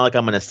anything. It's not like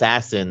I'm an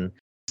assassin."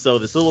 So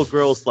this little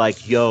girl's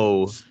like,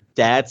 "Yo,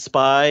 dad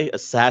spy,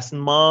 assassin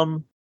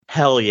mom,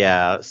 hell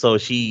yeah!" So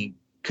she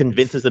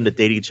convinces them to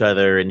date each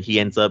other, and he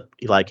ends up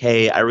like,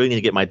 "Hey, I really need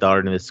to get my daughter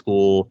into this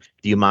school.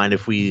 Do you mind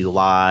if we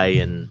lie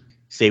and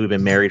say we've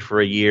been married for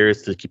a year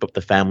to keep up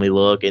the family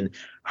look?" And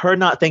her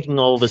not thinking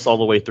all this all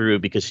the way through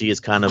because she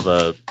is kind of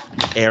a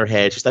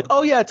airhead. She's like,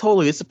 "Oh yeah,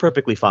 totally. This is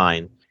perfectly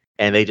fine."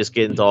 And they just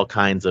get into all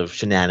kinds of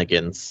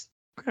shenanigans.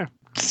 Okay.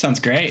 Sounds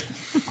great.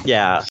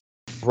 Yeah.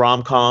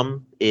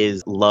 Rom-com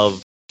is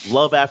love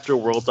after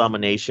world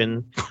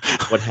domination.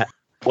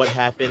 What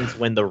happens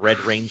when the Red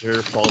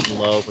Ranger falls in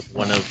love with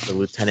one of the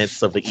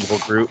lieutenants of the evil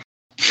group?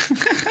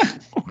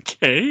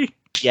 Okay.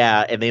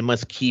 Yeah, and they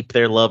must keep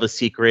their love a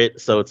secret.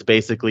 So it's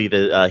basically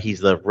he's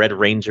the Red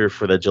Ranger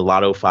for the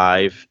Gelato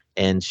 5,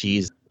 and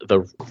she's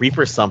the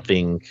Reaper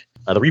something,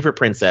 the Reaper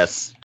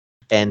Princess,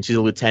 and she's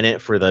a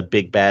lieutenant for the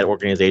big bad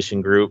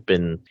organization group.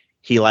 And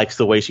he likes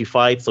the way she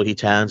fights, so he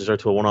challenges her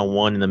to a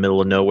one-on-one in the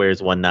middle of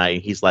nowheres one night.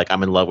 And he's like,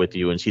 "I'm in love with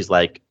you," and she's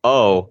like,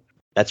 "Oh,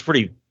 that's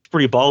pretty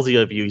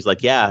ballsy of you." He's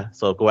like, "Yeah,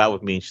 so go out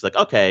with me." And she's like,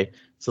 "Okay."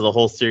 So the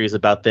whole series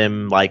about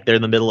them, like, they're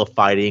in the middle of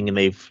fighting, and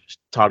they've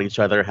taught each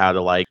other how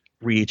to like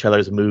read each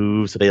other's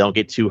moves so they don't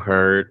get too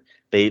hurt.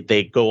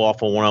 They go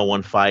off on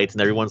one-on-one fights,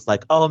 and everyone's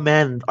like, "Oh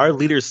man, our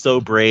leader's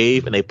so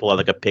brave." And they pull out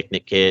like a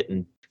picnic kit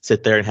and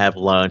sit there and have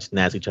lunch and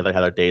ask each other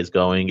how their day is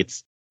going.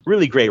 It's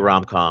really great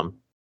rom-com.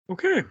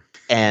 Okay.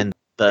 And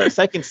the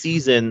second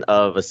season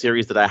of a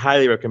series that I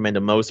highly recommend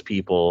to most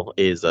people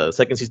is a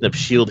second season of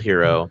Shield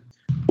Hero,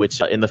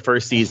 which in the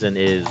first season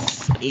is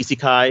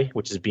isekai,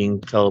 which is being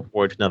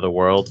teleported to another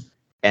world.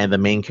 And the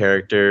main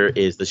character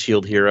is the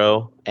Shield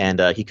Hero,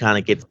 and he kind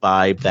of gets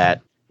vibe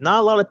that not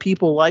a lot of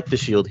people like the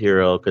Shield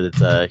Hero because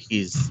it's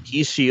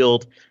he's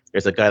Shield.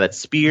 There's a guy that's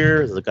spear,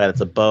 there's a guy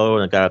that's a bow,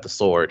 and a guy with a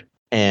sword.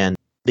 And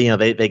they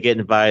get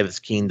invited to this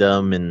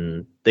kingdom,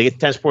 and they get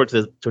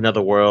transported to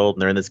another world,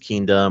 and they're in this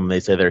kingdom. And they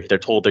say they're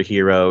told they're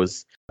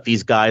heroes.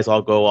 These guys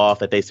all go off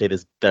that they say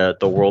the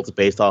world's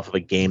based off of a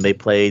game they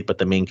played, but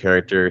the main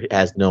character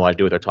has no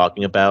idea what they're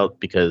talking about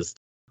because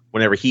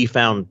whenever he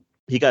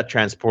got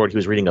transported, he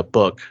was reading a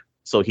book.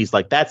 So he's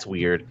like, that's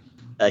weird.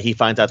 He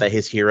finds out that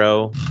his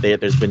hero,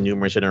 there's been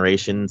numerous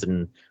generations,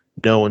 and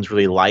no one's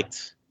really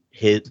liked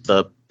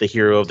the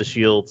hero of the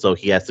Shield. So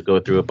he has to go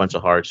through a bunch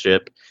of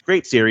hardship.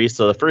 Great series.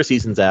 So the first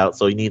season's out.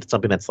 So you need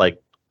something that's like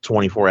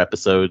 24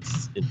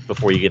 episodes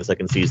before you get a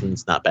second season.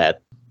 It's not bad.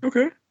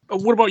 Okay.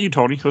 What about you,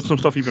 Tony? What's some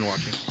stuff you've been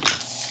watching?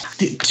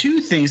 Two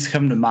things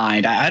come to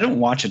mind. I don't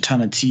watch a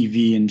ton of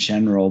TV in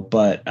general,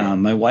 but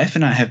my wife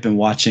and I have been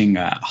watching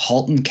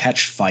 *Halt and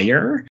Catch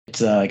Fire*.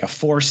 It's like a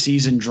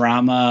 4-season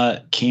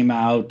drama. Came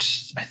out,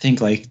 I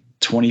think, like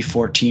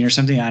 2014 or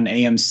something on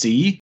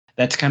AMC.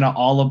 That's kind of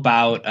all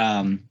about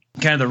kind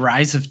of the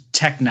rise of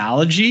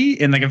technology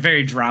in like a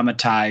very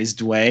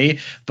dramatized way.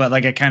 But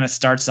like it kind of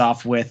starts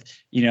off with,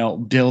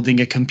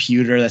 building a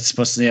computer that's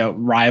supposed to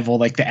rival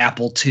like the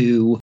Apple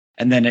II.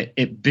 and then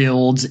it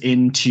builds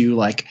into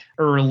like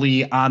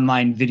early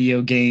online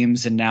video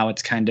games, and now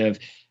it's kind of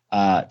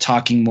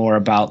talking more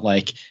about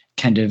like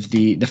kind of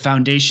the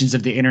foundations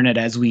of the internet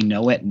as we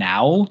know it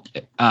now.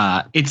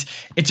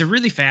 It's a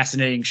really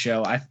fascinating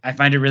show. I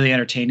find it really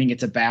entertaining.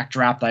 It's a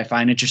backdrop that I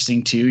find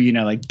interesting too. You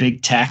know, like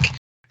big tech,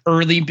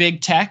 early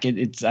big tech.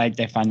 I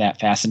find that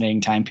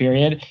fascinating time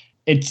period.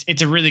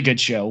 It's a really good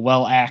show.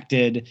 Well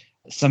acted.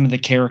 Some of the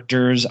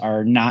characters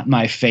are not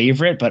my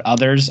favorite, but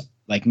others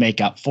like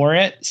make up for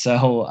it.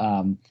 So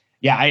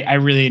I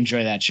really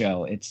enjoy that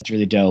show. It's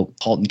really dope.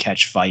 Halt and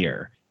Catch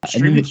Fire.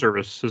 Streaming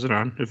service is it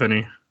on, if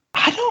any?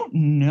 I don't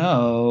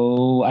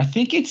know. I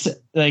think it's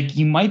like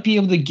you might be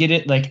able to get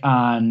it like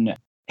on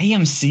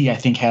AMC. I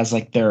think has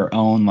like their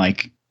own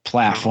like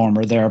platform,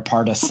 or they're a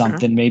part of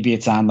something. Okay. Maybe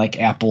it's on like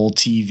Apple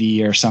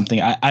TV or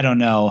something. I don't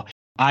know.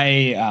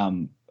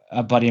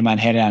 A buddy of mine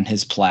had it on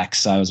his Plex,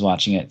 so I was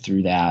watching it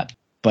through that.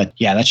 But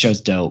yeah, that show's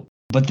dope.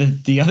 But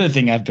the other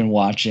thing I've been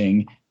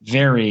watching,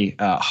 very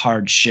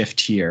hard shift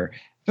here.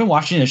 I've been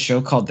watching a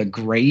show called The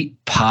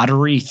Great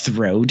Pottery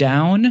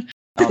Throwdown.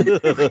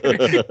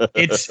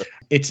 It's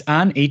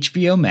on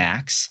HBO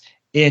Max.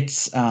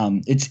 It's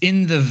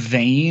in the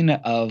vein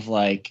of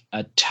like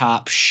a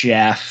Top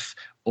Chef,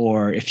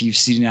 or if you've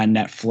seen it on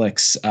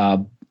Netflix,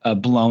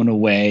 Blown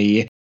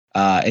Away.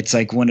 It's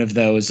like one of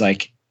those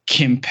like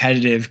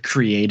competitive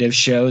creative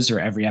shows where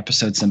every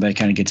episode somebody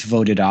kind of gets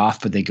voted off,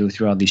 but they go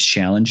through all these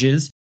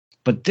challenges.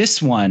 But this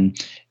one,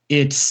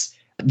 it's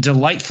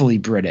delightfully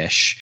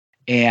British,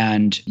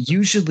 and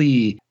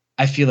usually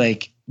I feel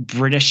like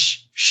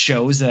British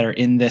shows that are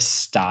in this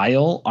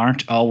style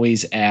aren't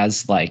always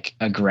as like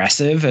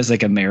aggressive as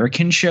like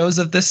American shows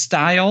of this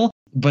style.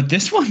 But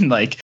this one,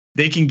 like,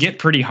 they can get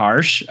pretty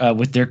harsh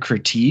with their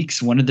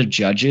critiques. One of the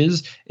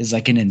judges is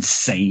like an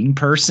insane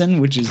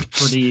person, which is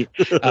pretty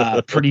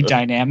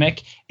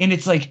dynamic. And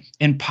it's like,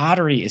 and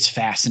pottery is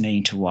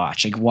fascinating to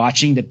watch. Like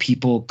watching the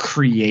people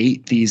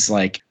create these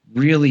like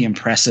really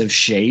impressive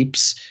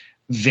shapes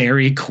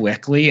very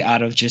quickly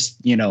out of just,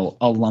 you know,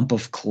 a lump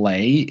of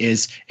clay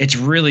it's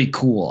really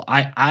cool.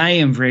 I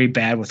am very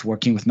bad with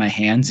working with my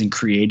hands and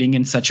creating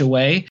in such a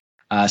way.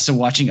 So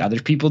watching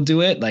other people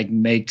do it like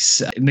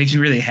makes me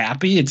really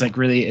happy. It's like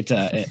really, it's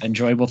a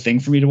enjoyable thing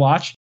for me to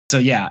watch. So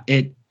yeah,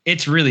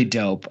 it's really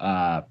dope.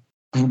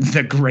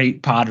 The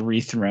Great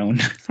Pottery Thrown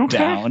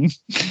Down.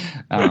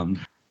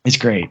 It's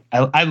great.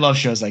 I love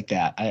shows like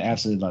that. I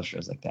absolutely love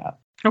shows like that.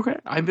 Okay.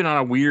 I've been on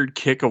a weird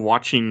kick of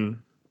watching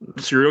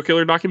serial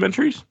killer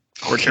documentaries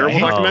or terrible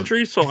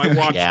documentaries. So I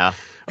watched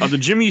the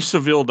Jimmy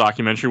Savile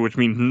documentary, which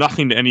means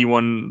nothing to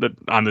anyone that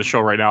on the show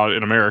right now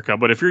in America.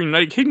 But if you're in the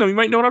United Kingdom, you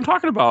might know what I'm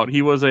talking about.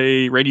 He was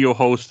a radio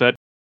host that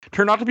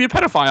turned out to be a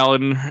pedophile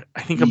and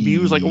I think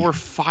abused like over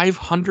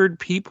 500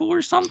 people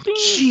or something.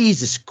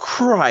 Jesus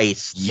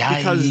Christ. Yikes.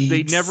 Because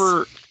they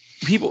never...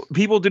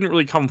 People didn't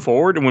really come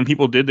forward, and when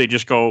people did, they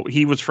just go,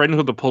 he was friends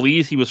with the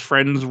police, he was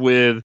friends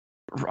with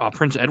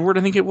Prince Edward,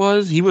 I think it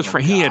was. He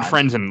had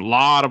friends in a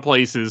lot of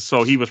places,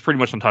 so he was pretty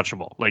much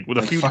untouchable. Like with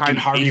a few times,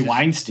 Harvey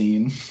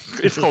Weinstein.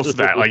 It's close to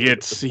that. Like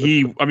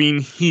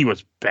he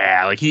was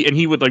bad. Like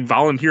he would like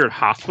volunteer at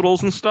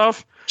hospitals and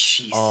stuff.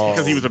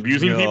 Because he was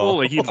abusing people.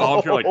 Like he'd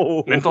volunteer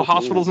like mental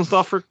hospitals and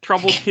stuff for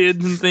troubled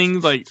kids and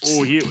things. Like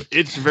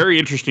it's very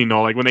interesting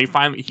though. Like when they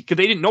finally, because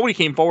nobody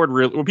came forward.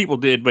 Well, people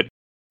did, but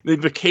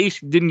the case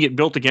didn't get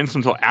built against him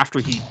until after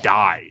he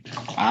died.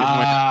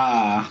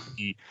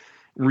 He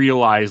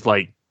realized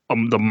like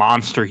the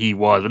monster he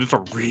was. And it's a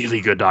really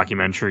good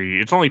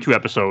documentary. It's only 2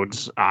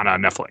 episodes on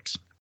Netflix.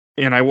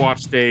 And I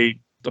watched The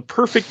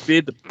Perfect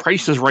Bid, The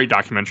Price is Right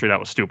documentary. That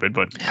was stupid,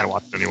 but I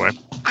watched it anyway.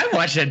 I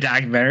watched that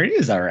documentary. It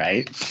was all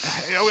right.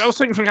 I was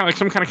thinking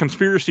some kind of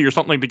conspiracy or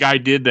something like the guy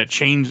did that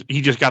changed.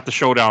 He just got the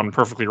showdown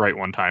perfectly right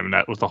one time, and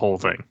that was the whole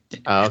thing.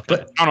 Okay.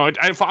 But I don't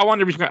know. I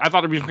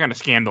thought there'd be some kind of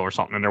scandal or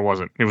something, and there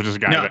wasn't. It was just a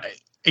guy.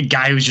 A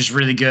guy who was just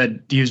really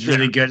good. He was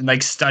really good and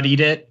like studied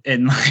it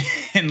and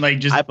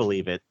just I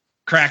believe it.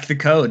 Cracked the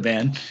code,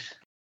 man.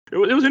 It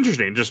was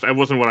interesting. Just it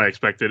wasn't what I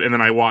expected. And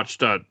then I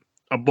watched a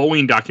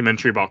Boeing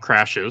documentary about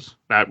crashes.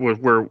 That was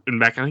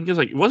I think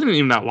it wasn't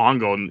even that long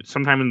ago. And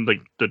sometime in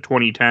like the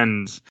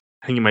 2010s,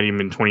 I think it might even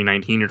been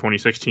 2019 or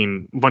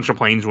 2016. A bunch of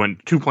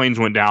 2 planes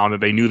went down,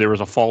 and they knew there was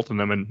a fault in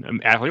them,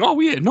 and act like,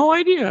 we had no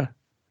idea,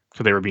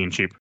 because they were being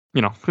cheap.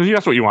 You know, because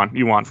that's what you want.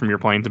 You want from your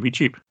plane to be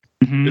cheap.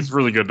 Mm-hmm. It's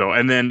really good though.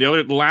 And then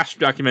the last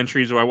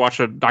documentaries, I watched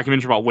a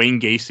documentary about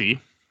Wayne Gacy.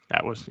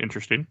 That was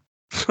interesting.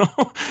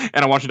 And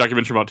I watched a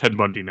documentary about Ted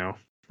Bundy now.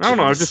 I don't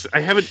know.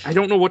 I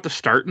don't know what to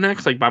start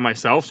next, like by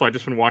myself. So I've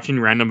just been watching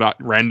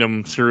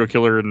random serial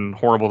killer and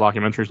horrible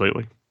documentaries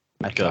lately.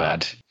 I feel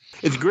that.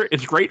 It's great.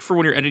 It's great for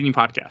when you're editing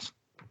podcasts.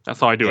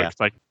 That's how I do it. It's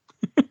like,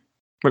 what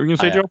were you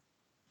gonna say, Joe?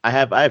 I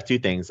have 2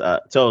 things.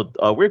 So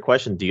a weird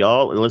question. Do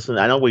y'all listen?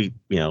 I know we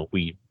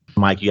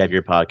Mike, you have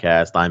your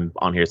podcast. I'm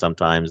on here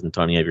sometimes, and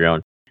Tony, you have your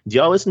own. Do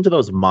y'all listen to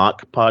those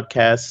mock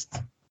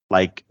podcasts?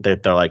 Like they're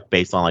like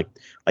based on like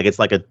it's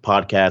like a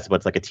podcast, but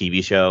it's like a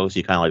TV show, so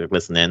you kind of like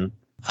listen in.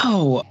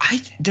 Oh,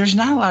 there's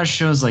not a lot of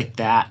shows like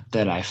that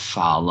I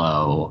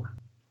follow.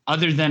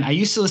 Other than I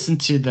used to listen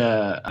to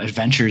the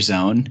Adventure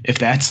Zone,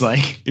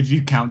 if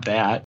you count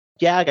that.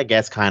 Yeah, I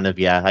guess kind of.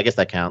 Yeah, I guess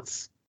that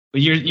counts.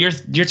 But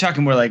you're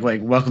talking more like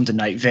Welcome to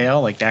Night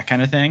Vale, like that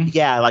kind of thing.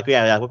 Yeah,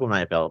 Welcome to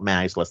Night Vale. Man,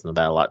 I used to listen to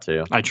that a lot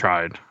too. I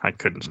tried. I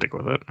couldn't stick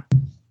with it.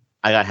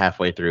 I got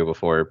halfway through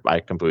before I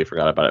completely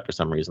forgot about it for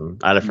some reason.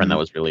 I had a friend that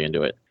was really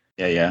into it.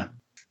 Yeah.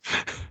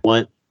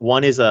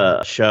 One is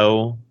a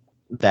show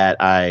that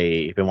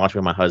I've been watching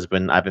with my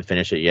husband. I haven't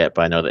finished it yet,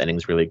 but I know the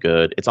ending's really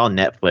good. It's on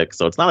Netflix,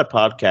 so it's not a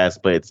podcast,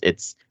 but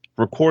it's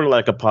recorded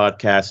like a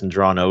podcast and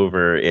drawn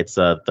over. It's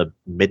the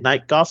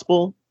Midnight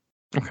Gospel.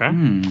 Okay.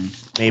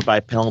 Made by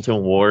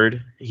Pendleton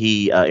Ward.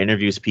 He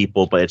interviews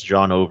people, but it's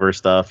drawn over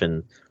stuff,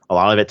 and a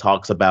lot of it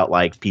talks about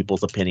like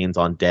people's opinions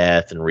on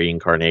death and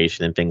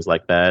reincarnation and things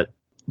like that.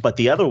 But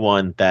the other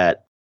one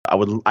that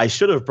I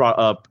should have brought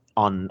up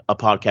on a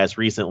podcast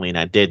recently, and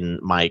I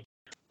didn't, Mike,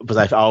 because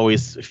I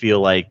always feel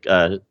like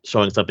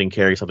showing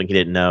Kerry something he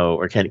didn't know,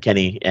 or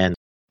Kenny. And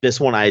this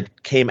one, I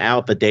came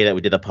out the day that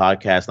we did the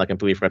podcast, and I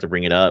completely forgot to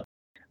bring it up.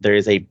 There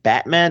is a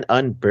Batman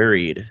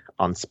Unburied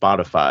on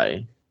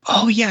Spotify.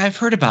 Oh, yeah, I've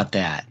heard about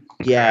that.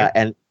 Yeah,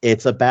 and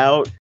it's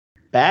about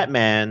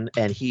Batman,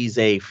 and he's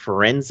a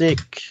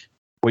forensic,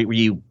 where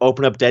you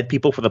open up dead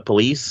people for the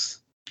police.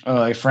 Oh,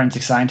 like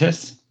forensic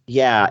scientist?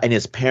 Yeah, and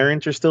his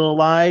parents are still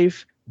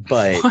alive,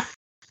 but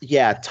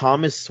yeah,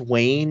 Thomas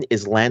Wayne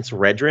is Lance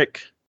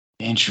Reddick.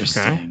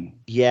 Interesting. Okay.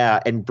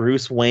 Yeah, and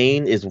Bruce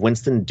Wayne is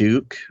Winston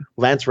Duke.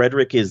 Lance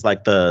Reddick is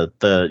like the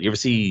you ever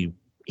see,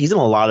 he's in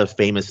a lot of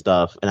famous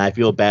stuff, and I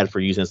feel bad for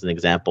using this as an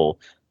example.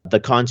 The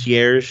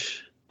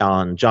concierge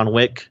on John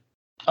Wick.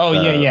 Oh,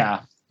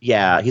 yeah.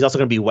 Yeah, he's also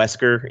going to be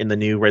Wesker in the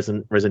new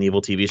Resident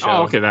Evil TV show.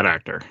 Oh, okay, that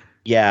actor.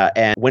 Yeah,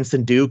 and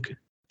Winston Duke,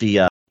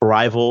 the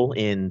rival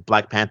in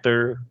Black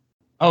Panther.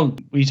 Oh,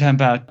 what are you talking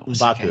about?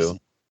 M'Baku.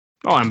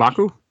 Oh, and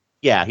Baku?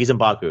 Yeah, he's in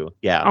M'Baku.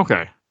 Yeah.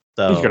 Okay.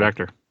 So, He's a good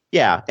actor.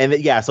 Yeah, and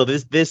so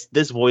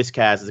this voice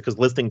cast is because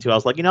listening to it, I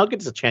was like, I'll give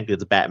this a chance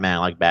because it's Batman. I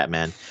like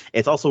Batman.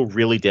 It's also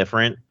really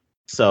different,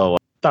 so I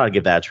thought I'd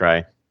give that a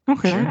try.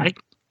 Okay. Sure. I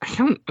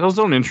don't, those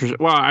don't interest.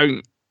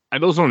 Well,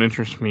 those don't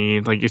interest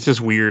me. Like, it's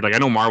just weird. Like, I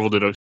know Marvel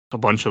did a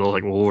bunch of those,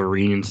 like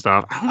Wolverine and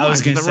stuff. I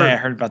was gonna say I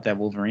heard about that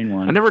Wolverine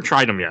one. I never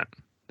tried them yet.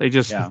 They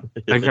just, I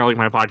kind of like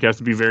my podcast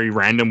to be very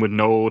random with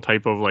no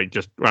type of like,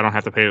 just I don't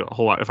have to pay a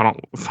whole lot if I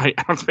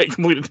have to pay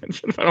complete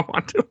attention if I don't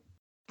want to.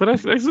 But that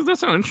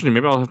sounds interesting.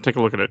 Maybe I'll have to take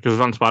a look at it because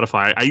it's on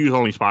Spotify. I use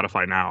only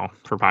Spotify now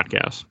for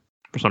podcasts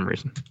for some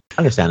reason.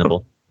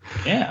 Understandable.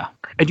 Yeah.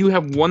 I do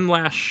have one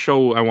last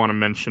show I want to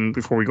mention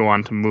before we go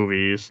on to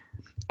movies.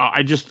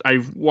 I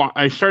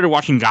started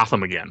watching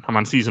Gotham again. I'm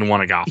on season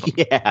 1 of Gotham.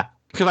 Yeah.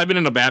 Because I've been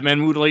in a Batman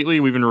mood lately.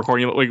 We've been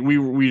recording, like,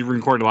 we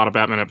recorded a lot of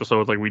Batman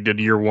episodes, like we did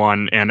year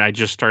 1, and I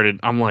just started,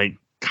 I'm like,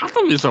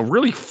 Gotham is a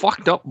really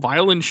fucked up,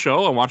 violent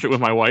show. I watch it with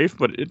my wife,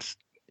 but it's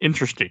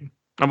interesting.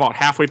 I'm about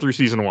halfway through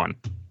season 1.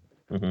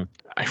 Mm-hmm.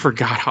 I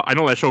forgot how, I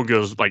know that show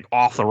goes, like,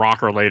 off the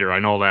rocker later. I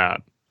know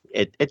that.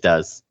 It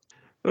does.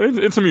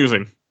 It's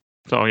amusing.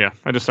 So, yeah,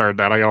 I just started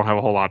that. I don't have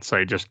a whole lot to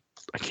say. Just,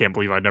 I can't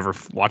believe I never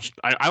watched,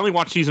 I only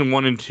watched season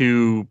 1 and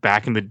 2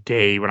 back in the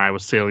day when I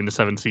was sailing the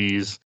 7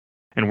 seas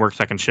and worked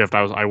second shift.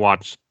 I was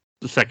watching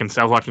the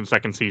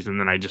second season,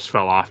 and I just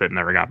fell off it and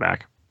never got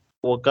back.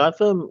 Well,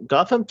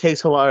 Gotham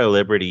takes a lot of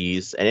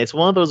liberties, and it's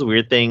one of those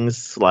weird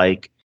things.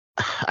 Like,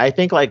 I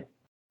think like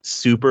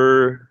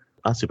Smallville.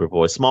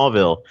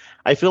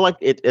 I feel like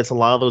it's a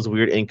lot of those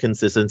weird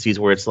inconsistencies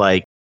where it's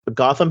like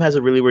Gotham has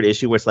a really weird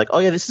issue where it's like, oh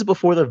yeah, this is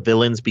before the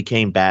villains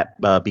became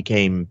before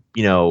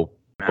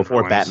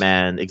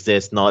Batman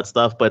exists and all that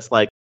stuff. But it's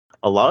like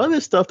a lot of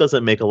this stuff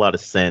doesn't make a lot of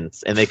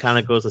sense, and it kind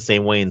of goes the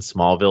same way in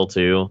Smallville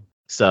too.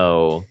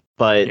 So,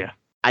 but yeah.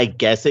 I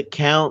guess it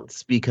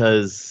counts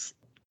because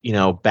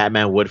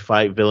Batman would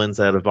fight villains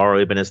that have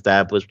already been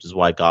established, which is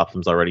why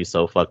Gotham's already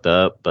so fucked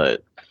up.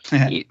 But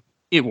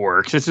it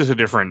works. It's just a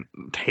different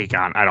take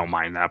on. I don't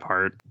mind that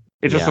part.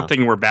 It's just a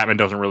thing where Batman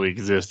doesn't really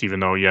exist, even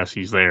though yes,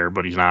 he's there,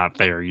 but he's not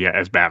there yet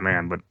as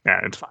Batman. But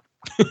yeah, it's fine.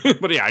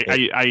 But yeah,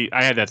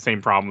 I had that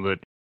same problem with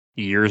it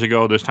years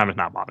ago. This time it's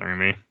not bothering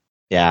me.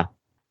 Yeah.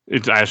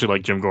 I actually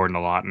like Jim Gordon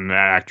a lot, and that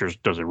actor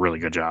does a really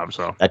good job.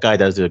 So that guy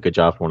does do a good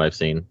job from what I've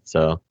seen.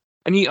 So,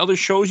 any other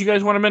shows you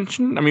guys want to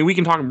mention? I mean, we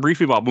can talk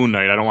briefly about Moon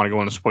Knight. I don't want to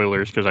go into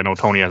spoilers because I know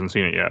Tony hasn't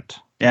seen it yet.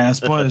 Yeah, no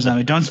spoilers on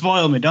me. Don't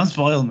spoil me. Don't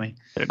spoil me.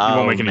 It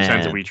won't make any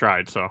sense if we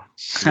tried. So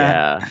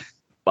yeah,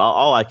 well,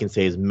 all I can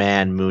say is,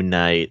 man, Moon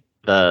Knight.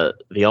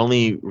 The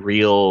only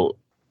real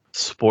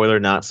spoiler,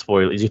 not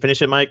spoiler. Did you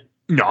finish it, Mike?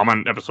 No, I'm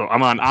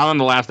on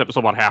the last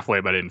episode about halfway,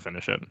 but I didn't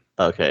finish it.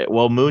 Okay.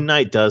 Well, Moon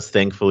Knight does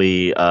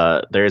thankfully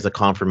there is a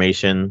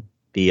confirmation.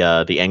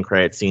 The end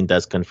credit scene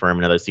does confirm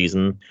another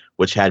season,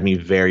 which had me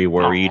very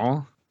worried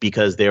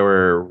because there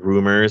were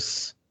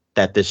rumors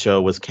that this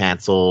show was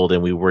canceled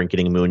and we weren't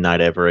getting Moon Knight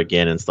ever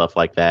again and stuff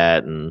like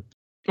that. And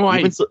well,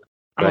 I'm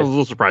a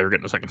little surprised we're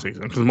getting a second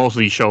season because most of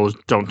these shows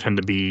don't tend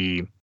to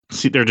be.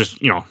 They're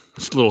just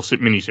little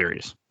mini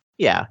series.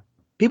 Yeah,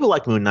 people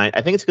like Moon Knight.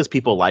 I think it's because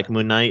people like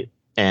Moon Knight.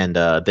 And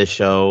this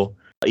show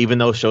Even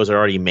though shows are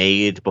already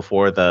made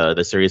before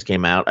the series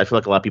came out, I feel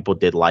like a lot of people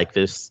did like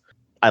this.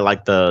 I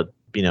like the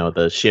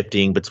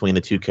shifting between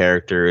the two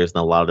characters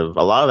and a lot of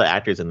the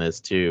actors in this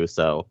too.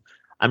 So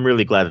I'm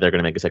really glad that they're going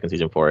to make a second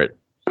season for it.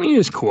 I mean,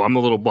 it's cool. I'm a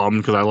little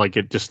bummed because I like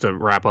it just to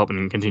wrap up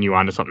and continue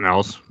on to something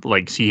else.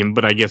 Like see him,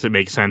 but I guess it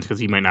makes sense because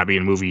he might not be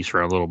in movies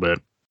for a little bit.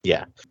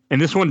 Yeah.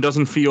 And this one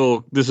doesn't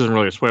feel, this isn't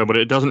really a spoiler, but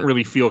it doesn't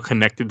really feel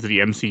connected to the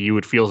MCU.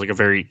 It feels like a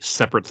very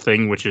separate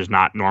thing, which is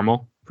not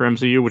normal for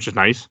MCU, which is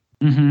nice.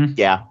 Mm-hmm.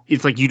 Yeah.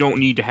 It's like you don't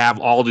need to have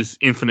all this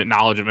infinite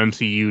knowledge of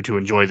MCU to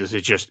enjoy this.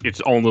 It's just its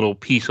own little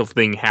piece of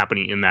thing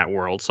happening in that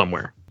world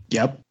somewhere.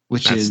 Yep.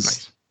 Which That's is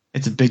nice.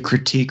 It's a big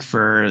critique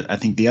for, I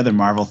think, the other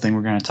Marvel thing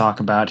we're going to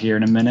talk about here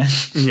in a minute.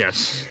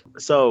 Yes.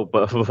 So,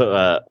 but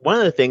one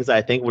of the things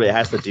I think what it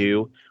has to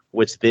do,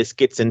 which this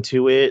gets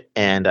into it,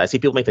 and I see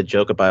people make the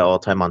joke about it all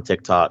the time on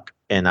TikTok,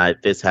 and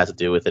this has to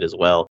do with it as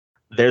well.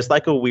 There's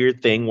like a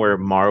weird thing where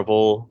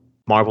Marvel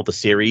the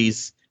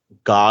series,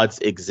 gods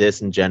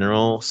exist in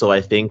general. So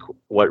I think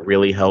what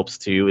really helps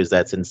too is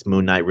that since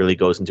Moon Knight really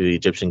goes into the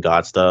Egyptian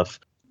god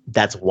stuff,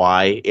 that's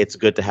why it's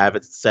good to have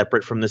it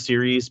separate from the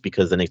series,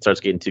 because then it starts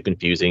getting too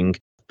confusing.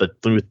 The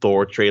new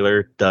Thor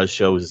trailer does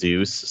show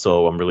Zeus,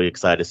 so I'm really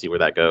excited to see where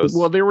that goes.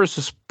 Well, there was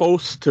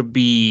supposed to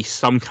be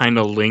some kind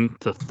of link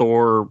to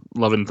Thor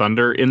Love and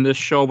Thunder in this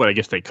show, but I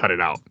guess they cut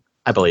it out.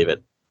 I believe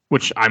it.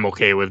 Which I'm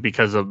okay with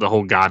because of the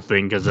whole god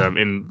thing, because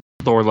in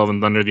Thor Love and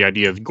Thunder, the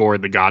idea is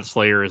Gord the God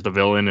Slayer is the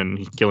villain and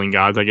he's killing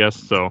gods, I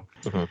guess. So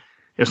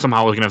if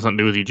somehow it was going to have something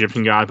to do with the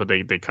Egyptian gods, but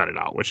they cut it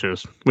out, which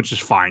is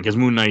fine, because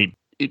Moon Knight,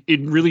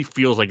 it really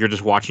feels like you're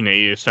just watching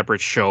a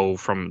separate show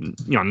from,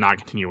 not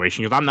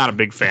continuation, because I'm not a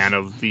big fan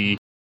of the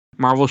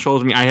Marvel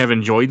shows. I mean, I have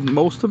enjoyed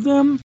most of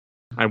them.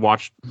 I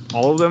watched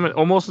all of them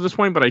almost at this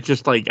point, but I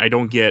just I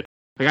don't get,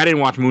 I didn't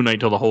watch Moon Knight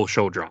until the whole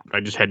show dropped.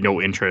 I just had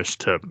no interest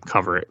to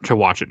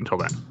watch it until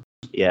then.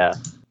 Yeah.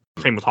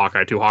 Same with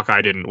Hawkeye too. Hawkeye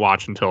I didn't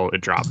watch until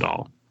it dropped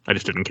all. I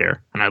just didn't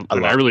care. And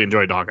I really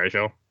enjoyed the Hawkeye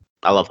show.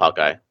 I love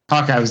Hawkeye.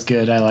 Hawkeye was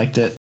good. I liked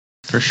it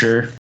for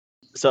sure.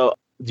 So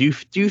do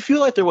you feel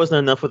like there wasn't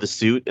enough with the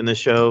suit in the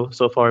show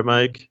so far,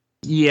 Mike?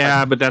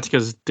 Yeah, but that's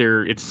because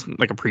it's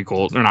like a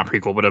prequel. Or not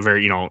prequel, but a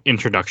very,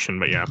 introduction,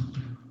 but yeah.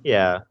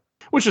 Yeah.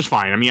 Which is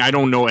fine. I mean, I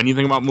don't know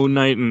anything about Moon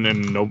Knight,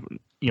 and no,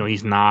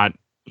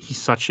 he's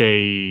such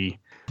a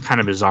kind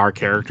of bizarre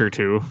character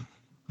too.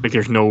 Like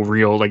there's no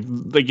real,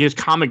 like his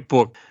comic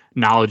book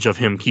knowledge of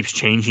him keeps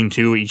changing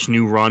too. Each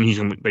new run,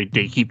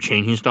 they keep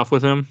changing stuff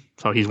with him.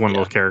 So he's one of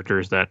those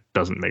characters that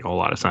doesn't make a whole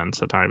lot of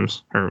sense at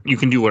times. Or you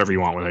can do whatever you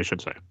want with, I should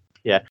say.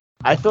 Yeah.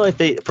 I feel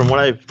like from what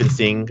I've been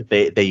seeing,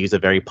 they use a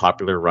very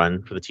popular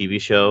run for the TV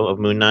show of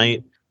Moon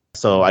Knight.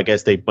 So I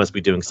guess they must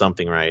be doing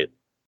something right.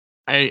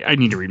 I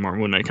need to read more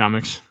Moon Knight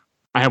comics.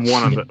 I have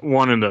one in the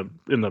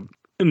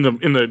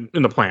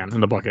plan,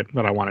 in the bucket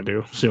that I want to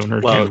do soon,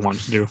 or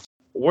wants to do.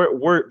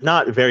 We're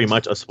not very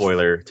much a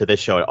spoiler to this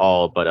show at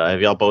all, but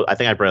have y'all both? I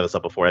think I brought this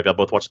up before. Have y'all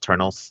both watched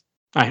Eternals?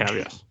 I have,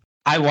 yes.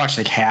 I watched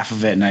like half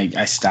of it and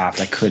I stopped.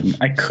 I couldn't.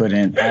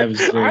 I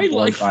was very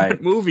like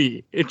that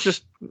movie. It's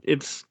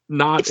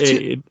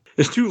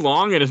too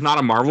long, and it's not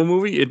a Marvel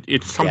movie.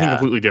 It's something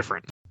completely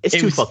different. It's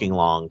too fucking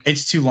long.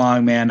 It's too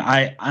long, man.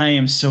 I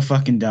am so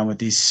fucking done with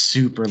these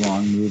super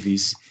long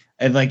movies.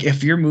 And like,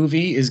 if your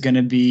movie is going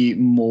to be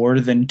more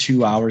than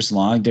 2 hours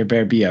long, there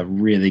better be a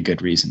really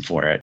good reason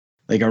for it.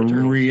 Like a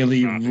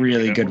really,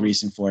 really good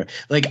reason for it.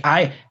 Like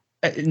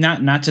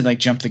not to like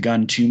jump the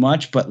gun too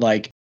much, but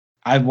like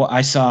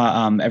I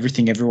saw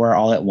Everything Everywhere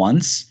All at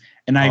Once,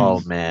 and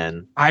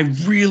I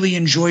really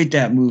enjoyed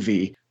that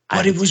movie,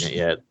 but it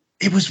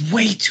was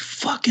way too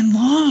fucking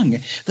long.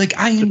 Like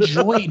I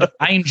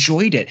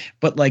enjoyed it,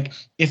 but like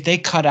if they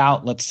cut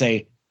out, let's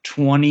say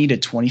 20 to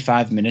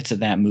 25 minutes of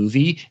that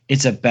movie,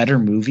 it's a better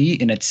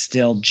movie and it's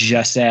still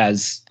just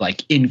as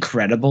like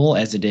incredible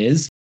as it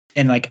is.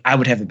 And like, I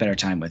would have a better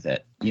time with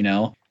it,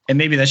 and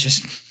maybe that's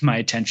just my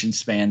attention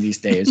span these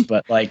days,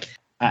 but like,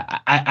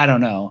 I don't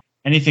know.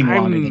 Anything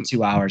longer than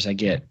 2 hours, I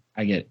get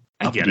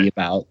uppity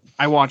about.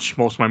 I watch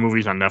most of my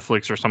movies on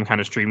Netflix or some kind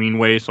of streaming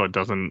way, so it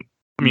doesn't.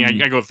 I mean,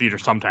 I go to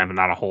theaters sometimes, but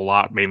not a whole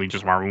lot. Mainly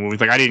just Marvel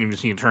movies. Like I didn't even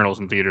see Eternals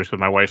in theaters because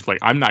my wife's like,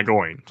 "I'm not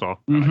going." So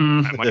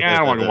I'm like, I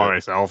don't want to go by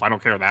myself. I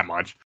don't care that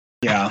much.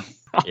 Yeah,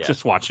 I'll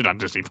just watch it on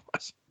Disney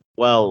Plus.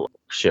 Well,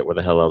 shit. Where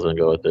the hell I was gonna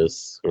go with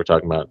this? We're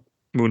talking about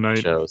Moon Knight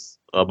shows.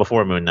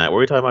 Before Moon Knight, what were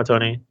we talking about,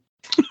 Tony?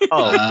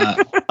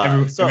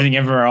 Everything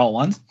Everywhere All at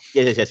Once.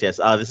 Yes. This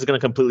is gonna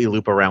completely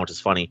loop around, which is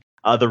funny.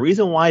 The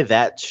reason why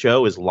that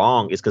show is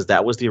long is because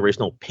that was the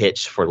original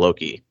pitch for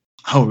Loki.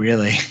 Oh,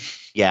 really?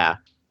 Yeah.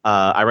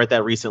 I read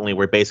that recently,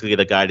 where basically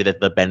the guy did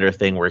the Bender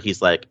thing, where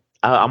he's like,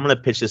 "I'm gonna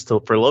pitch this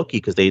for Loki,"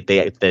 because they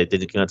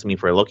didn't come to me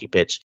for a Loki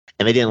pitch,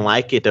 and they didn't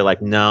like it. They're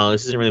like, "No,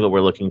 this isn't really what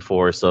we're looking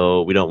for,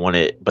 so we don't want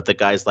it." But the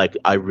guy's like,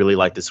 "I really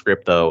like the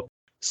script though,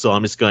 so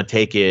I'm just gonna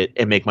take it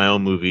and make my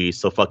own movie.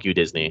 So fuck you,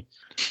 Disney."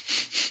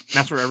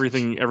 That's where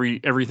everything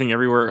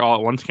everywhere all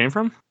at once came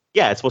from.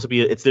 Yeah, it's supposed to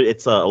be.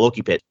 It's a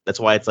Loki pitch. That's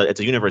why it's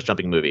a universe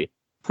jumping movie.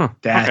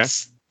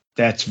 That's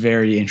That's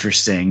very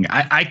interesting.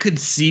 I could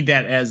see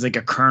that as like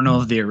a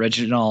kernel of the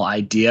original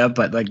idea,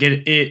 but like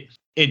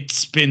it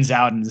spins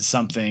out into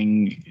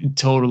something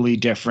totally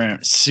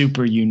different,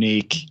 super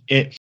unique.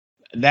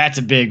 That's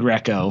a big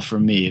reco for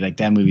me. Like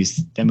that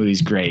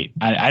movie's great.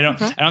 I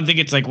don't think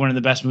it's like one of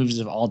the best movies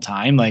of all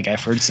time. Like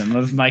I've heard some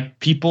of my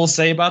people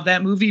say about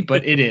that movie,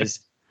 but it is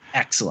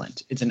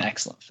excellent. It's an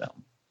excellent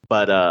film.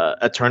 But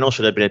Eternal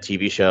should have been a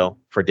TV show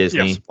for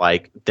Disney. Yes.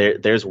 Like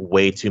there's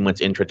way too much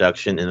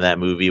introduction in that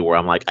movie where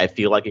I'm like, I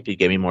feel like if you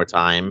gave me more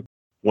time,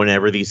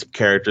 whenever these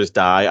characters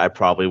die, I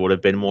probably would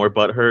have been more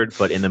butthurt.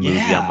 But in the movie,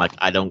 I'm like,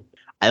 I don't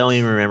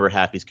even remember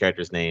half these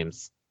characters'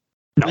 names.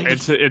 No,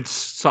 it's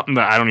something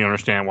that I don't even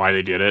understand why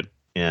they did it.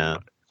 Yeah.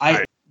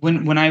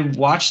 When I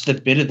watched the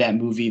bit of that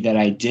movie that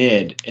I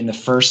did, and the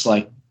first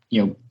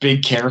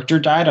big character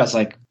died, I was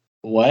like,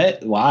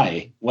 what?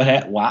 Why?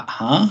 What?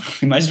 Huh?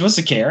 Am I supposed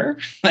to care?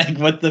 Like,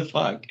 what the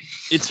fuck?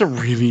 It's a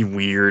really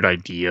weird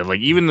idea.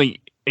 Like, even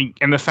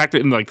the fact that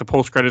in like the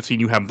post credit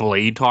scene you have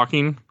Blade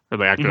talking, or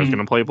the actor that's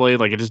going to play Blade,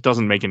 like it just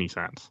doesn't make any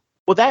sense.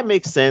 Well, that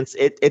makes sense.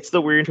 It's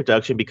the weird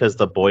introduction because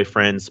the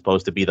boyfriend's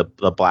supposed to be the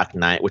Black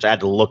Knight, which I had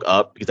to look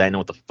up because I didn't know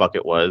what the fuck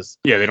it was.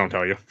 Yeah, they don't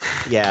tell you.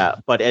 Yeah,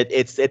 but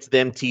it's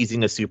them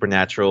teasing a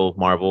supernatural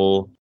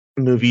Marvel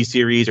movie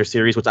series,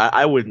 which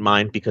I wouldn't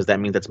mind because that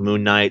means that's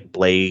Moon Knight,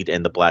 Blade,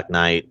 and the Black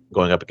Knight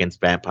going up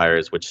against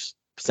vampires, which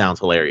sounds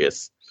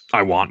hilarious.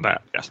 I want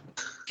that.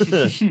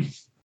 Yes.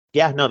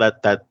 Yeah, no,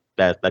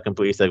 that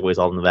completely segues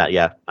all into that.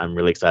 Yeah, I'm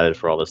really excited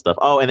for all this stuff.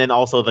 Oh, and then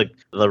also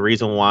the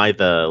reason why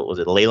was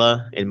it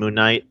Layla in Moon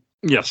Knight?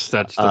 Yes,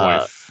 that's the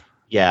wife.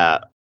 Yeah,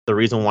 the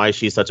reason why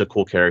she's such a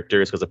cool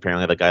character is because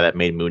apparently the guy that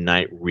made Moon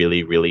Knight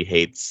really, really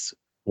hates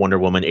Wonder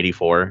Woman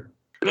 84.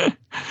 Yeah.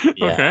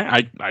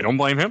 Okay, I don't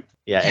blame him.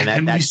 Yeah,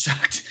 and that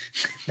sucked.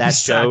 That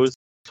shows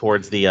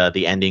towards the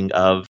ending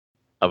of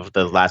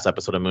the last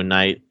episode of Moon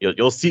Knight.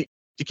 You'll see.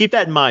 You keep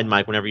that in mind,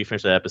 Mike. Whenever you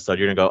finish that episode,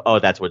 you're gonna go, "Oh,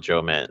 that's what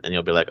Joe meant," and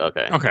you'll be like,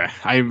 "Okay." Okay,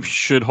 I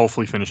should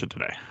hopefully finish it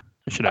today.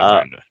 I should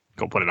have time to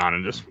go put it on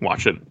and just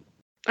watch it.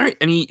 All right,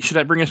 should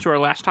that bring us to our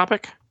last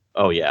topic?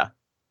 Oh yeah.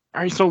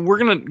 All right, so we're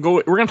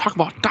gonna talk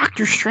about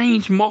Doctor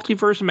Strange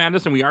Multiverse of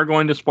Madness, and we are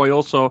going to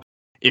spoil. So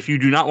if you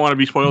do not want to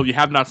be spoiled, you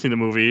have not seen the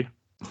movie,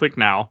 click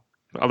now.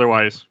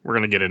 Otherwise, we're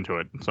gonna get into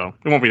it. So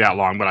it won't be that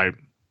long, but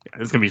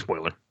it's gonna be a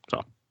spoiler.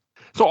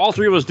 So all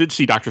three of us did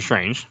see Doctor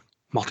Strange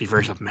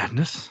Multiverse of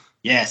Madness.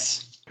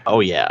 Yes. Oh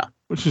yeah.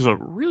 Which is a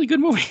really good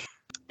movie.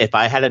 If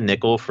I had a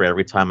nickel for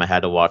every time I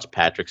had to watch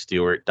Patrick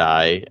Stewart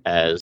die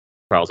as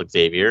Charles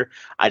Xavier,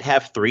 I'd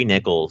have 3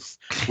 nickels,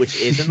 which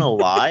isn't a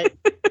lot,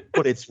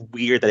 but it's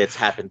weird that it's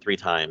happened 3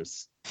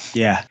 times.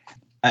 Yeah.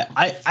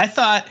 I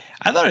thought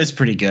it was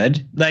pretty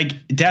good.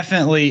 Like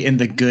definitely in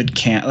the good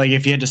camp. Like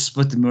if you had to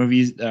split the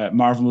movies,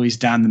 Marvel movies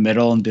down the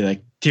middle and be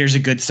like, here's a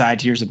good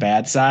side, here's a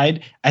bad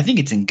side. I think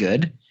it's in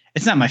good.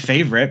 It's not my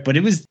favorite, but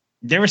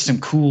there were some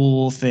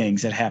cool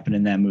things that happened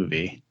in that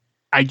movie.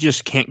 I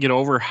just can't get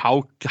over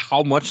how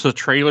much the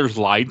trailers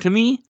lied to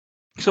me.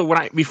 So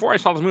before I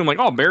saw this movie, I'm like,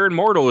 oh, Baron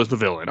Mordo is the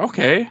villain.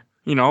 Okay.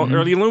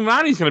 Or the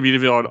Illuminati's going to be the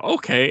villain.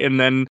 Okay. And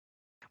then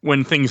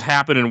when things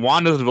happen and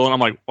Wanda's the villain, I'm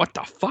like, what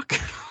the fuck?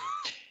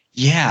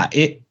 Yeah,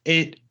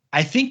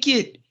 I think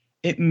it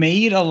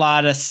made a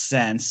lot of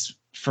sense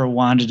for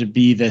Wanda to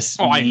be this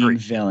main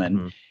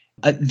villain.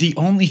 Mm-hmm. The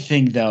only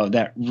thing though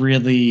that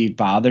really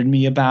bothered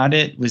me about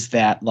it was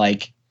that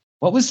like,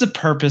 what was the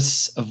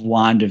purpose of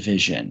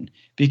WandaVision?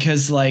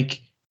 Because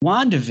like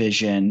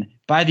WandaVision,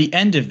 by the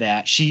end of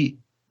that, she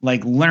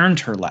like learned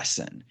her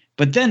lesson.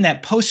 But then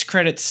that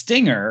post-credit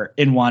stinger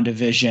in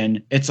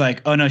WandaVision, it's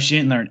like, oh no, she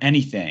didn't learn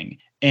anything.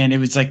 And it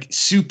was like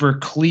super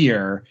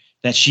clear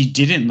that she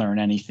didn't learn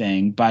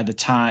anything by the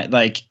time,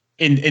 like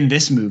in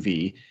this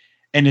movie.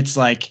 And it's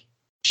like,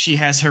 she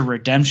has her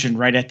redemption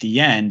right at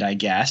the end, I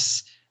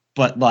guess.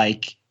 But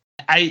like,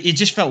 it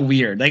just felt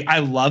weird. Like I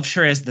loved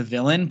her as the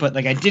villain, but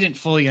like I didn't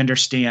fully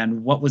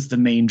understand what was the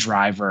main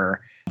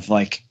driver of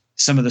like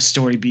some of the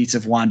story beats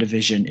of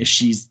WandaVision. If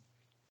she's,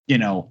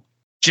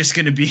 just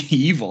going to be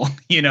evil,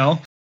 I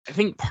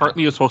think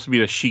partly it was supposed to be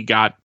that she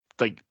got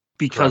like,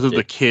 because of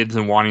the kids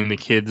and wanting the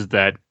kids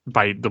that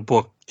by the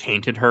book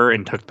tainted her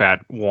and took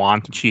that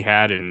wand that she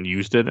had and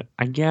used it,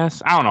 I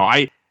guess. I don't know.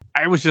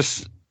 I was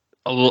just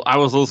I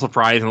was a little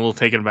surprised and a little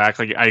taken aback.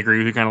 Like I agree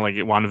with you, kind of like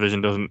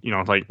WandaVision doesn't,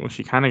 it's like, well,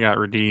 she kind of got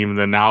redeemed,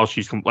 and now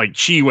she's like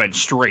she went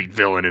straight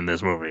villain in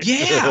this movie.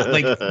 Yeah,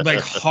 like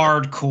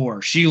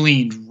hardcore. She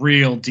leaned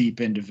real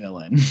deep into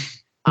villain.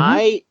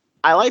 I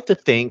like to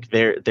think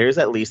there's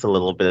at least a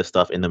little bit of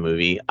stuff in the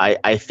movie.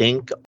 I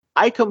think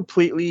I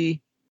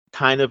completely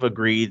kind of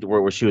agreed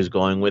where she was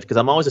going with, because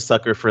I'm always a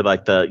sucker for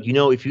like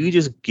if you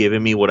just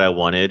given me what I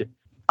wanted,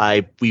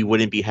 we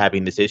wouldn't be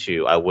having this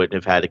issue. I wouldn't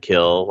have had to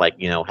kill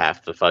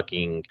half the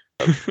fucking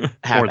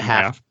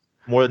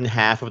more than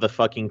half of the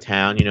fucking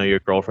town. Your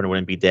girlfriend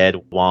wouldn't be dead,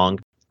 Wong.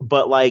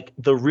 But like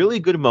the really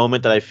good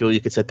moment that I feel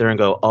you could sit there and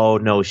go, oh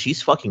no,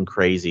 she's fucking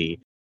crazy,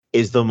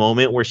 is the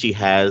moment where she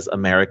has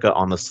America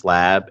on the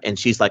slab and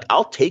she's like,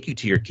 I'll take you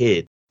to your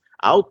kid.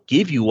 I'll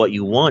give you what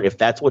you want if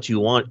that's what you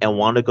want. And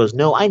Wanda goes,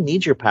 no, I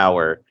need your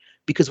power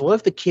because what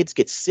if the kids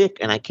get sick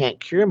and I can't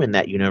cure them in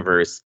that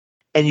universe?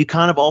 And you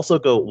kind of also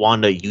go,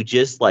 Wanda, you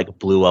just like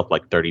blew up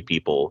like 30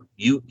 people.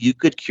 You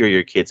could cure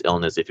your kid's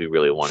illness if you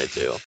really wanted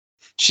to.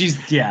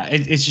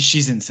 It's just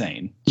she's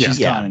insane. She's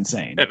gone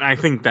insane. And I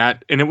think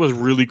that, and it was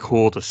really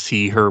cool to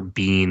see her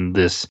being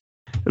this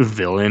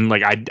villain.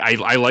 Like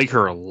I like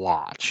her a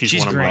lot. She's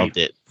one of my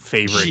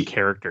favorite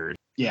characters.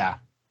 Yeah.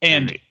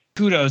 And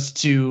kudos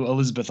to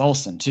Elizabeth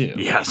Olsen too.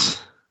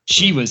 Yes.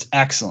 She was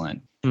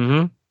excellent.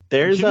 Mm-hmm.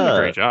 She did a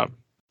great job.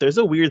 There's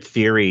a weird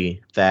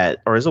theory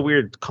there's a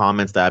weird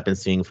comments that I've been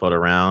seeing float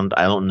around.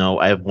 I don't know.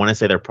 I want to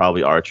say they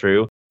probably are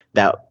true.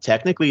 That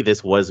technically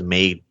this was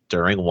made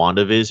during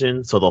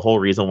WandaVision. So the whole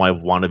reason why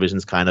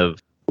WandaVision's kind of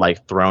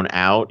like thrown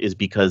out is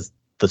because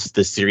the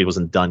series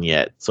wasn't done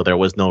yet. So there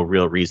was no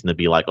real reason to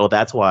be like, oh,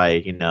 that's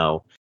why,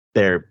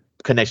 their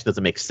connection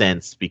doesn't make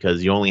sense,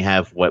 because you only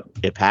have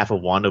if half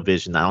of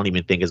WandaVision, I don't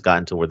even think has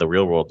gotten to the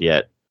real world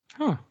yet.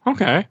 Oh,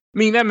 okay. I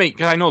mean,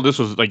 because I know this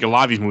was like a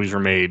lot of these movies were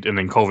made and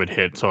then COVID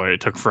hit, so it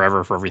took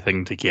forever for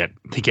everything to get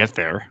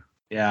there.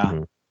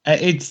 Yeah,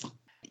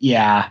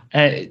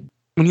 Mm-hmm.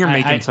 When you're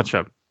making such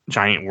a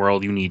giant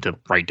world, you need to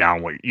write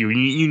down what you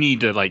need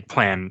to like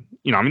plan.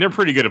 I mean, they're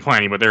pretty good at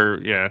planning, but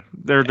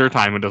their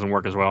time it doesn't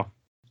work as well.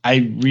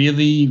 I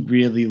really,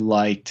 really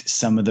liked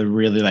some of the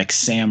really like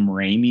Sam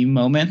Raimi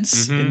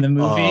moments in the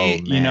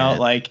movie. Oh,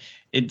 like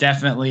it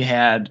definitely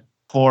had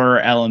horror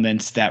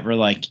elements that were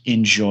like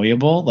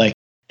enjoyable. Like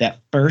that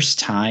first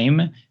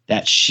time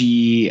that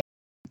she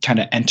kind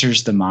of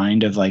enters the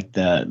mind of like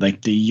the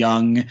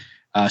young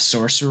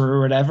sorcerer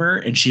or whatever,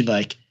 and she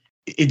like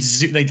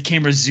the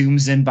camera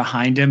zooms in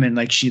behind him and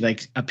like she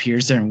like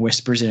appears there and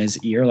whispers in his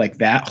ear. Like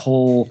that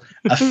whole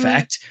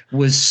effect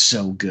was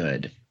so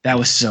good. That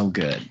was so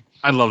good.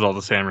 I loved all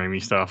the Sam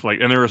Raimi stuff.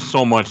 Like, and there was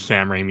so much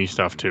Sam Raimi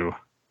stuff too.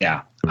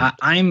 Yeah,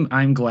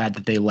 I'm glad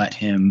that they let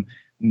him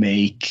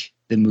make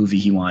the movie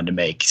he wanted to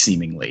make.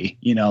 Seemingly,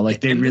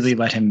 like they really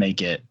let him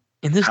make it.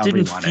 And this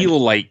didn't feel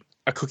like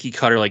a cookie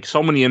cutter. Like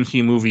so many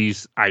MCU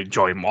movies, I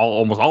enjoy them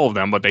almost all of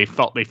them, but they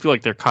feel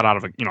like they're cut out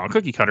of a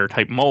cookie cutter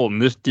type mold,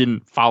 and this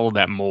didn't follow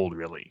that mold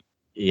really.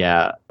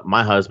 Yeah,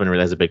 my husband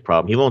really has a big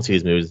problem. He won't see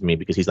his movies with me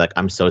because he's like,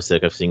 I'm so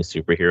sick of seeing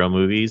superhero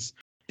movies.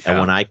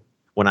 Yeah. And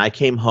when I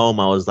came home,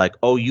 I was like,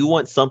 oh, you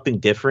want something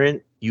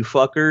different, you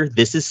fucker?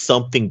 This is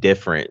something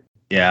different.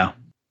 Yeah,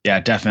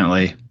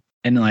 definitely.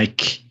 And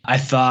like, I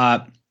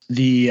thought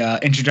the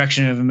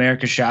introduction of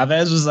America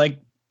Chavez was like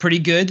pretty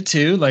good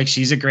too. Like,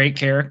 she's a great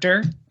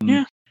character.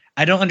 Yeah.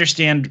 I don't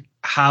understand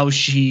how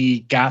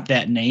she got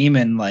that name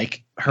and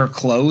like her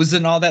clothes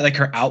and all that, like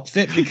her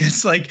outfit,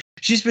 because like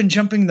she's been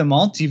jumping the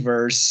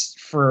multiverse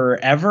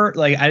forever.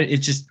 Like,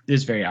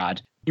 it's very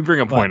odd. You bring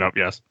a point up,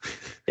 yes.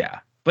 Yeah.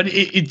 But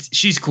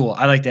she's cool.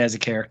 I like that as a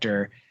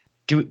character.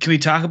 Can we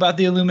talk about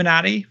the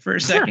Illuminati for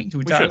a second? Can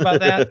we talk about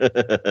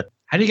that?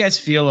 How do you guys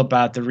feel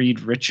about the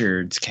Reed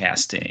Richards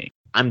casting?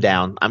 I'm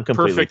down. I'm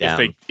completely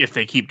down. If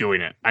they keep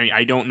doing it.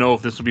 I don't know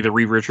if this will be the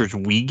Reed Richards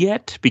we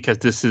get, because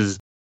this is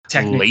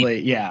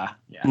technically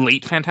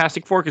late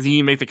Fantastic Four, because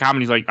he made the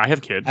comment. He's like, I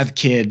have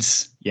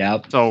kids.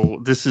 Yep. So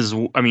this is,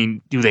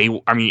 when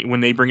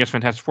they bring us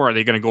Fantastic Four, are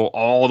they going to go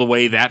all the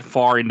way that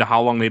far into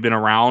how long they've been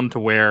around to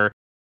where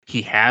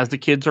he has the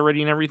kids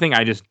already and everything?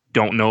 I just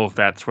don't know if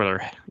that's where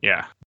they're.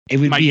 Yeah, it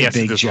would be a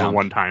big jump.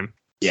 One time.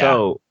 Yeah.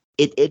 So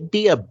it'd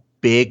be a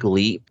big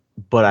leap,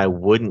 but I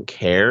wouldn't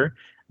care,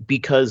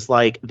 because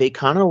like they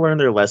kind of learned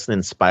their lesson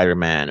in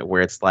Spider-Man,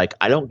 where it's like,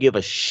 I don't give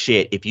a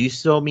shit if you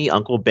show me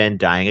Uncle Ben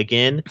dying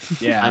again.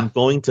 Yeah, I'm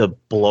going to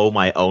blow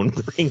my own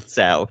brains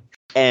out.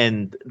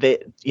 And they,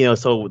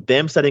 so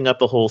them setting up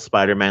the whole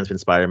Spider-Man's been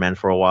Spider-Man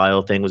for a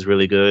while thing was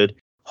really good.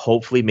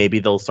 Hopefully, maybe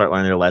they'll start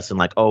learning their lesson,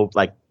 like,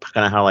 like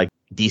kind of how like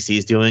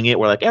DC's doing it,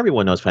 where like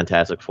everyone knows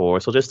Fantastic Four,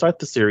 so just start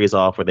the series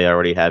off where they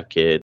already have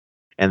kids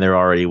and they're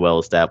already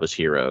well-established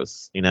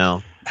heroes.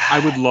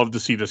 I would love to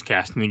see this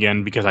casting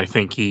again, because I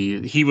think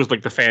he was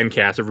like the fan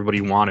cast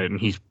everybody wanted, and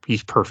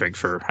he's perfect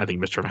for, I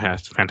think, Mr.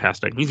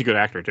 Fantastic. He's a good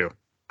actor too.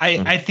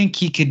 I think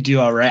he could do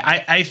all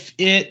right.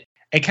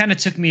 It kind of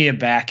took me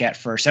aback at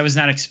first. I was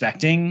not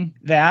expecting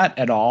that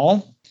at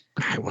all.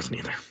 I wasn't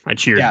either. I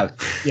cheered.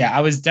 Yeah,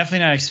 I was definitely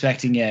not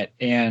expecting it,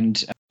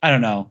 and I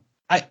don't know.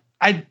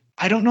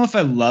 I don't know if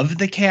I love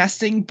the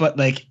casting, but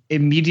like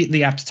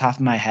immediately off the top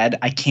of my head,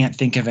 I can't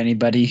think of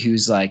anybody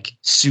who's like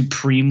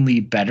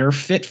supremely better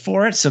fit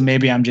for it. So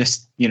maybe I'm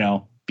just,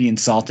 being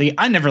salty.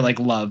 I never like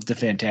loved the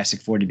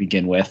Fantastic Four to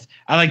begin with.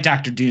 I like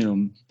Dr.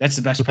 Doom. That's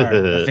the best part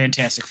of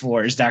Fantastic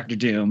Four is Dr.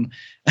 Doom,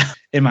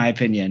 in my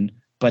opinion.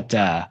 But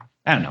I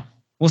don't know.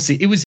 We'll see.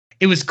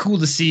 It was cool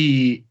to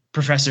see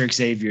Professor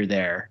Xavier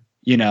there.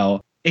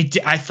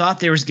 I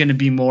thought there was going to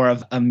be more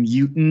of a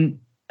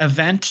mutant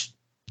event.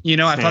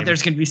 I thought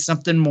there's going to be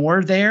something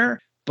more there,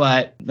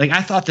 but like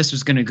I thought this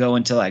was going to go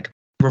into like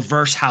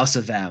reverse House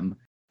of M,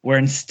 where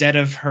instead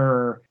of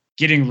her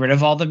getting rid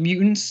of all the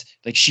mutants,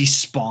 like she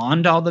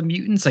spawned all the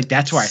mutants. Like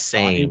that's where I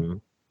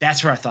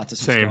thought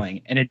this was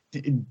going, and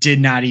it did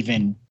not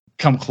even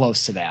come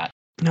close to that.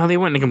 No, they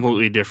went in a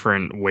completely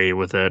different way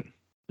with it.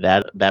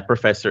 that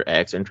Professor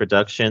X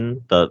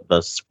introduction, the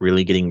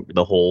really getting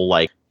the whole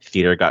like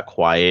theater got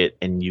quiet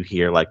and you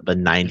hear like the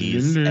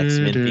 90s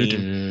X-Men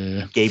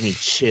theme gave me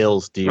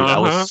chills, dude. I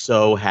was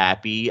so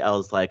happy. I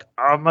was like,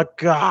 oh my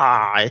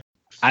god.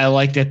 I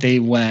like that they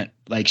went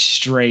like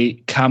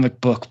straight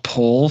comic book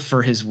pull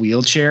for his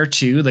wheelchair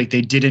too. Like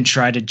they didn't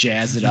try to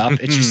jazz it up.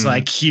 It's just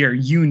like, here,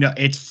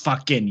 it's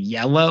fucking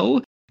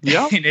yellow.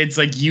 Yeah. And it's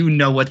like,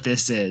 what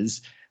this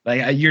is.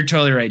 Like, you're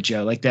totally right,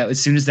 Joe. Like that,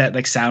 as soon as that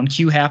like sound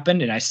cue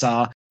happened and I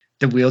saw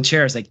the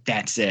wheelchair, I was like,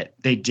 that's it.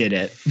 They did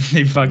it.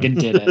 They fucking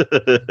did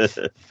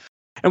it.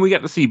 And we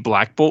got to see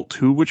Black Bolt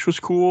too, which was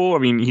cool. I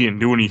mean, he didn't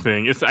do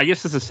anything. I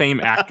guess it's the same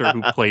actor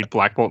who played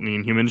Black Bolt in the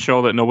Inhuman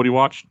show that nobody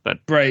watched. That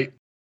right.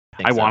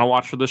 I want to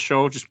watch for this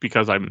show just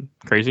because I'm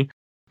crazy.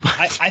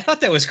 I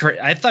thought that was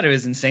I thought it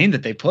was insane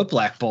that they put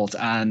Black Bolt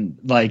on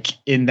like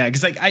in that,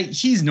 because like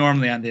he's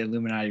normally on the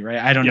Illuminati, right?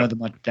 I don't know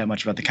that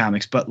much about the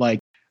comics, but like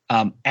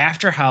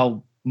after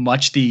how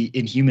much the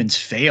Inhumans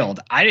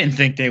failed, I didn't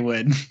think they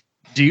would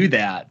do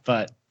that.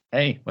 But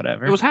hey,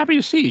 whatever. I was happy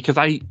to see because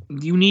they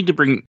need to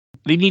bring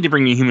the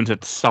Inhumans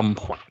at some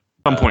point.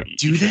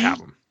 Do they have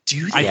them?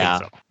 Do they? I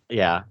think so.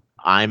 Yeah.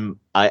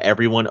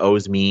 Everyone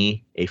owes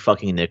me a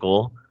fucking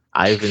nickel.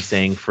 I've been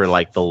saying for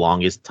like the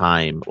longest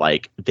time,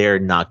 like they're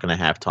not gonna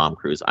have Tom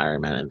Cruise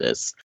Iron Man in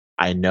this.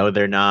 I know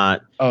they're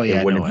not. Oh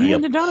yeah, it wouldn't be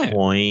a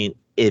point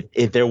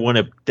if there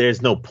wouldn't.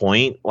 There's no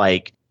point.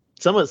 Like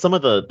some of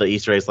the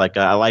Easter eggs, like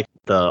I like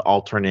the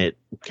alternate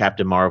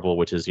Captain Marvel,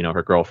 which is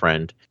her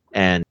girlfriend,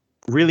 and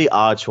really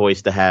odd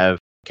choice to have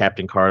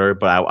Captain Carter.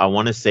 But I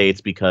want to say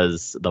it's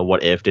because the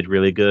What If did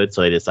really good,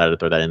 so they decided to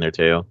throw that in there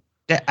too.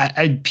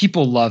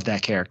 People love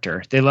that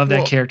character. They love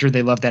that character.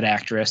 They love that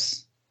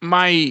actress.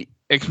 I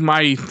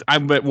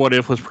bet What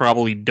If was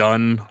probably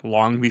done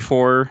long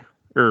before,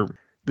 or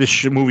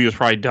this movie was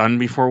probably done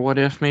before What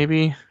If,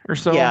 maybe, or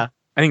so. Yeah.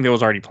 I think that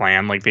was already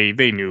planned. Like,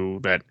 they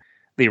knew that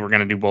they were going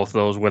to do both of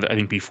those with, I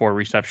think, before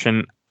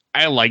reception.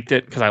 I liked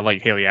it because I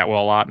like Haley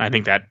Atwell a lot, and I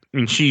think that,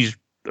 she's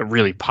a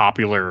really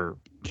popular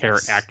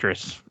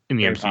actress in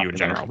the MCU in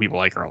general. People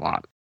like her a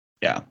lot.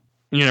 Yeah.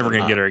 You're never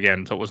going to get her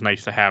again, so it was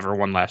nice to have her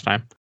one last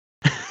time.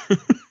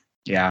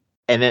 Yeah.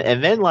 And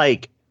then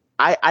like,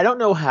 I don't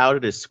know how to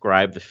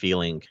describe the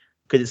feeling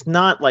because it's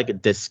not like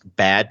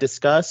bad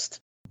disgust,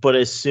 but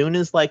as soon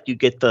as like you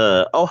get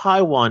the, oh,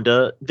 hi,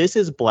 Wanda, this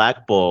is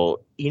Black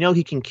Bolt.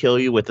 He can kill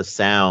you with a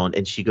sound.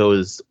 And she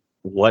goes,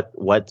 what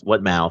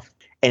mouth?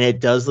 And it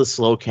does the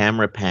slow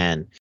camera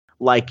pan.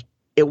 Like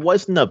it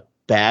wasn't a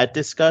bad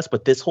disgust,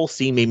 but this whole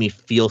scene made me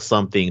feel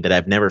something that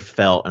I've never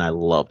felt. And I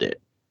loved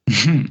it.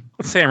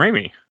 Sam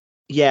Raimi.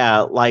 Yeah,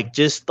 like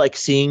just like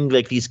seeing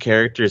like these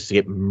characters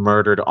get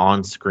murdered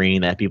on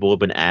screen that people have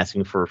been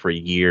asking for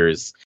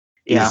years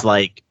is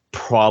like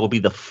probably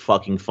the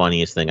fucking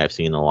funniest thing I've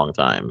seen in a long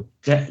time.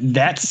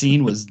 That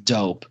scene was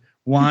dope.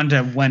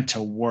 Wanda went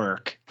to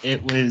work.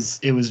 It was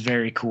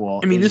very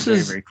cool. This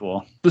is very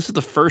cool. This is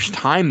the first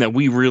time that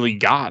we really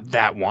got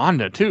that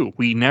Wanda too.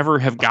 We never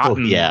have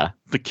gotten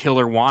the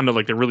killer Wanda,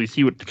 like to really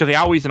see what, because they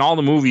always in all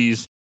the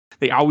movies.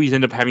 They always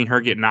end up having her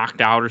get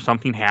knocked out or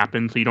something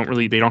happens, so they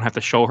don't have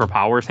to show her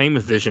power. Same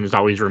with Vision is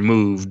always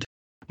removed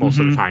most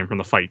of the time from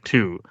the fight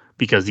too,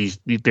 because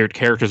they're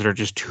characters that are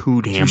just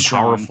too damn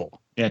powerful.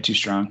 Yeah, too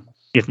strong.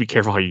 You have to be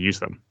careful how you use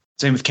them.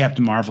 Same with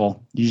Captain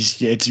Marvel. You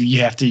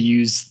have to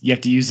use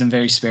them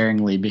very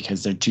sparingly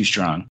because they're too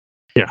strong.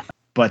 Yeah.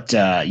 But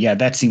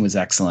that scene was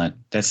excellent.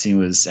 That scene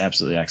was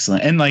absolutely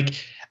excellent. And like,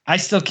 I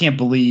still can't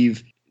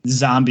believe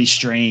Zombie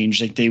Strange.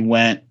 Like they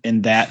went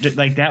in that.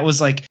 Like that was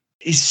like.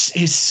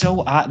 Is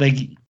so odd, like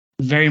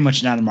very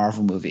much not a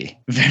Marvel movie.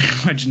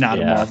 Very much not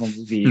a Marvel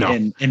movie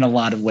in a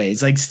lot of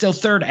ways. Like still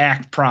third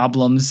act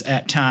problems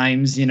at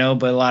times,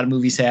 but a lot of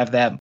movies have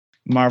that.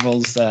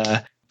 Marvel's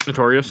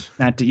notorious.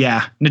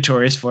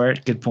 Notorious for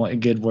it. Good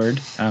point. Good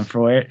word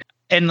for it.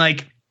 And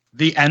like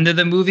the end of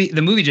the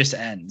movie just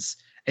ends.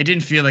 It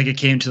didn't feel like it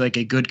came to like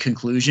a good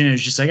conclusion. It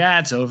was just like,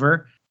 it's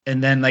over.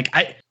 And then like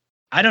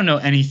I don't know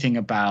anything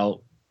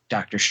about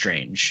Doctor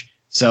Strange.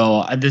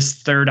 So this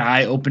third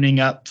eye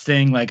opening up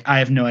thing, like I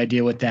have no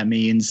idea what that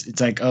means.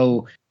 It's like,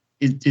 oh,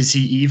 is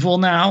he evil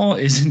now?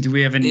 Do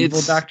we have an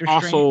evil Doctor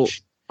Strange? Also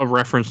a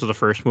reference to the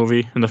first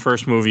movie. In the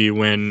first movie,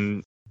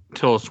 when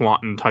Tilda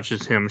Swinton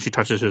touches him, she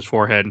touches his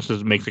forehead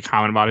and makes a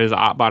comment about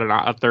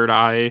a third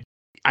eye.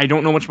 I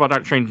don't know much about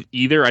Doctor Strange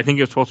either. I think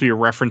it's supposed to be a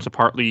reference to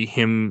partly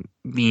him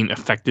being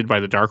affected by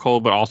the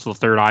Darkhold, but also the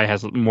third eye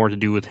has more to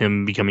do with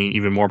him becoming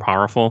even more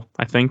powerful,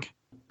 I think.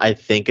 I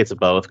think it's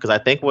both, because I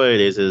think what it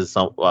is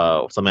something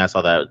I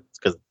saw that,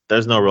 because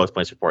there's no real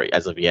explanation for it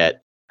as of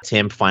yet. It's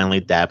him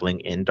finally dabbling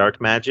in dark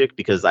magic,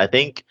 because I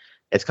think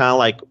it's kind of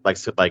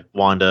like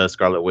Wanda,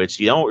 Scarlet Witch.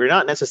 You're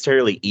not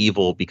necessarily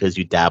evil because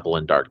you dabble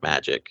in dark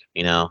magic,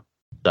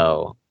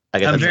 So I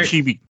guess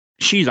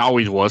she's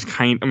always was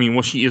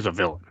she is a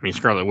villain.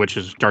 Scarlet Witch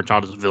starts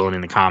out as a villain in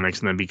the comics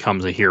and then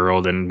becomes a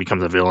hero, then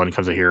becomes a villain,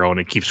 becomes a hero, and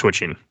it keeps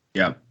switching.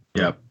 Yep.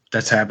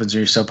 That happens when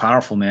you're so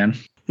powerful, man.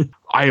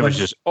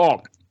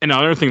 And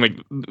another thing, like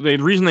the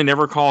reason they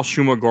never call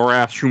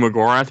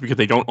Shuma-Gorath because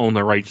they don't own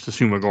the rights to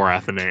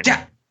Shuma-Gorath the name.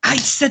 Yeah, I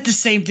said the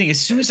same thing. As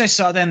soon as I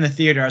saw that in the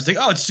theater, I was like,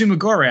 oh, it's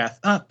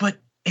Shuma-Gorath. But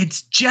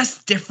it's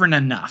just different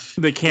enough.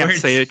 They can't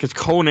say it because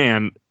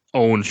Conan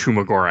owns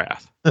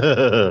Shuma-Gorath.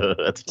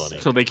 That's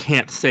funny. So they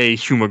can't say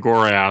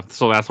Shuma-Gorath.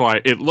 So that's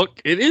why it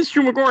is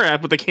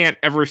Shuma-Gorath, but they can't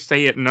ever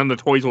say it. None of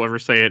the toys will ever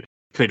say it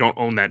because they don't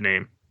own that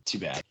name. Too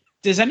bad.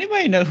 Does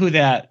anybody know who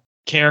that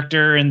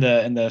character in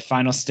the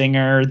final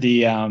stinger,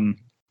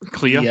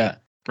 Clea? Yeah.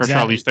 Or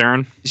Charlize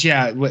Theron?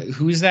 Yeah.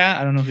 Who's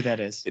that? I don't know who that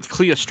is. It's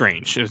Clea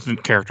Strange is the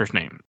character's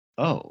name.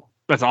 Oh.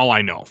 That's all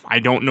I know. I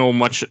don't know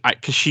much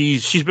because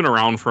she's been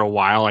around for a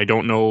while. I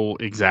don't know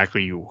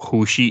exactly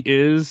who she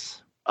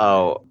is.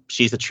 Oh,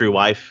 she's the true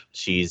wife.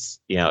 She's,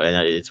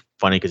 and it's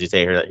funny because you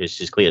say her that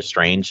she's Clea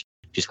Strange.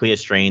 She's Clea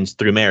Strange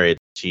through marriage.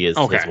 She is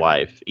his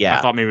wife. Yeah.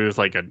 I thought maybe it was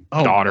like a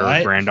daughter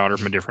or granddaughter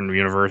from a different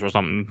universe or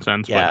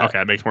something. Yeah. But okay,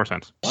 that makes more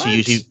sense.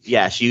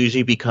 She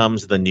usually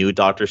becomes the new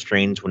Doctor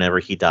Strange whenever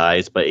he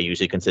dies, but it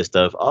usually consists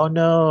of, oh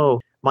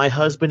no, my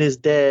husband is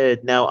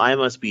dead. Now I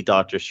must be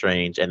Doctor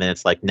Strange. And then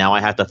it's like, now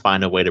I have to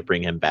find a way to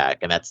bring him back.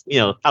 And that's,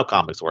 how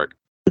comics work.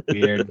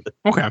 Weird.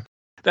 Okay.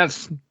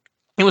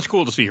 It was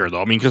cool to see her,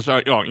 though. I mean, because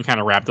you kind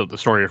of wrapped up the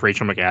story of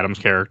Rachel McAdams'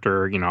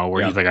 character,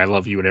 where he's like, I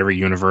love you in every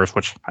universe,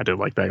 which I did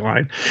like that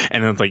line.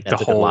 And then, like,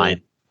 that's the whole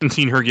line. And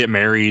seeing her get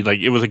married, like,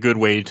 it was a good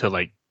way to,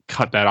 like,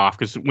 cut that off.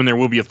 Because when there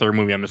will be a third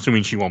movie, I'm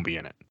assuming she won't be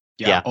in it.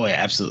 Yeah. Oh, yeah,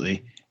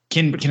 absolutely.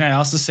 Can I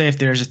also say if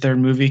there's a third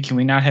movie, can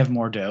we not have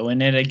Mordo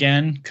in it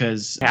again?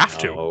 Because we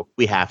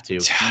have to.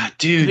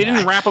 Dude, they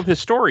didn't wrap up his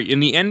story in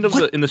the end of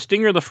in the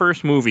stinger of the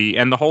first movie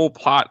and the whole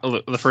plot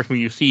of the first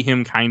movie. You see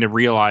him kind of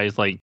realize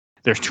like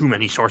there's too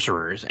many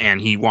sorcerers and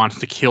he wants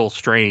to kill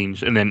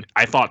Strange. And then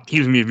I thought he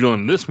was gonna be a villain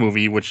in this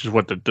movie, which is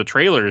what the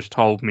trailers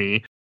told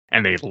me,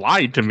 and they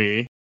lied to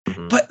me.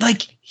 But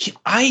like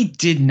I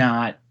did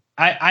not.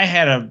 I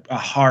had a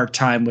hard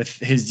time with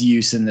his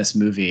use in this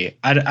movie.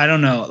 I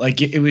don't know.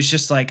 Like it was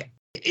just like,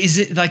 is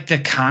it like the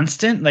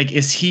constant? Like,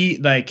 is he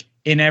like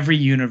in every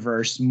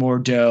universe,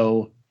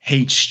 Mordo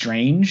hates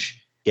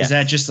Strange? Yes. Is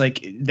that just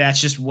like,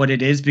 that's just what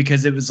it is?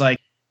 Because it was like,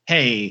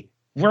 hey,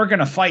 we're going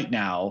to fight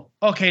now.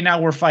 Okay,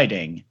 now we're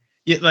fighting.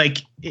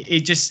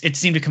 It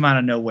seemed to come out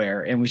of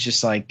nowhere and was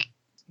just like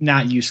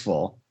not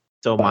useful.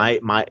 So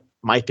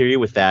my theory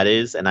with that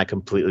is, and I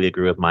completely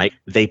agree with Mike,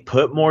 they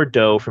put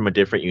Mordo from a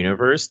different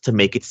universe to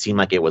make it seem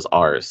like it was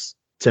ours,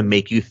 to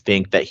make you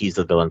think that he's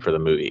the villain for the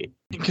movie.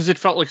 Because it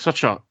felt like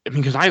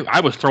because I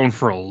was thrown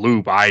for a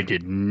loop. I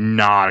did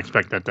not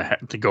expect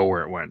that to go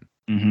where it went.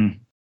 Mm-hmm.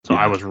 So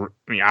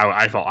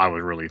I felt I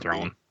was really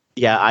thrown.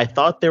 Yeah, I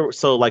thought there were,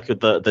 so like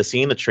the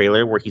scene in the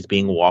trailer where he's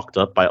being walked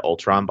up by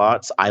Ultron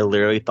bots, I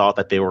literally thought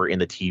that they were in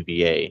the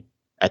TVA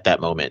at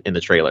that moment in the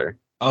trailer.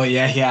 Oh,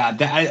 yeah.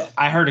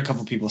 I heard a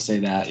couple people say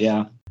that,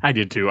 yeah. I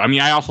did too. I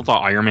mean, I also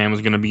thought Iron Man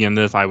was going to be in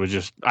this. I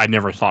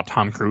never thought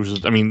Tom Cruise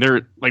was, I mean,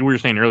 like we were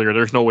saying earlier,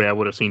 there's no way I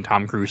would have seen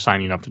Tom Cruise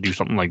signing up to do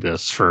something like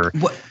this for...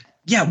 What?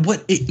 Yeah,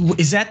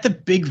 is that the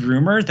big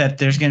rumor that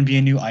there's going to be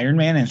a new Iron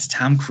Man and it's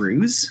Tom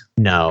Cruise?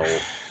 No.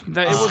 It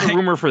was a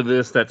rumor for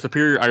this that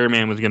Superior Iron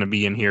Man was going to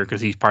be in here because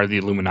he's part of the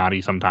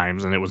Illuminati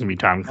sometimes, and it was going to be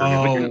Tom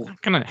Cruise.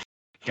 Oh.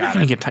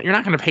 You're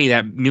not going to pay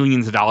that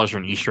millions of dollars for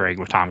an Easter egg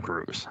with Tom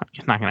Cruise.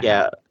 It's not going to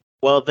happen.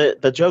 Well,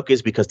 the joke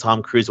is because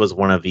Tom Cruise was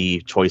one of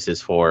the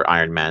choices for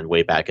Iron Man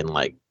way back in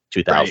like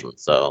 2000. Right.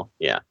 So,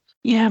 yeah.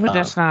 Yeah, but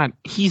that's not...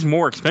 He's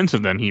more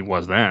expensive than he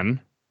was then.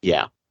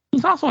 Yeah.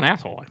 He's also an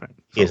asshole, I think.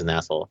 He is an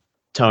asshole.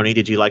 Tony,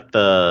 did you like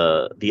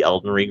the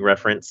Elden Ring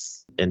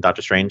reference in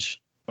Doctor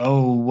Strange?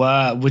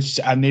 Oh, which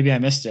maybe I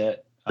missed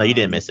it. No, you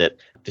didn't miss it.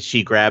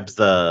 She grabs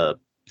the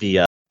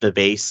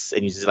vase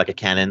and uses it like a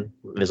cannon.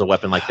 There's a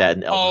weapon like that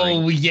in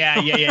Elden Ring.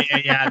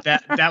 Yeah.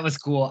 That was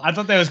cool. I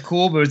thought that was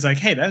cool, but it's like,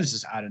 hey, that was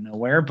just out of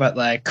nowhere. But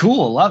like,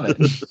 cool, love it.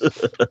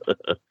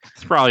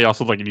 It's probably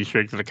also like an Easter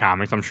egg to the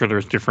comics. I'm sure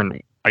there's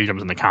different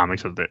items in the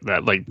comics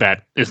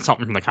that is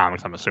something from the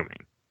comics. I'm assuming.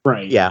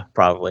 Right. Yeah,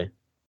 probably.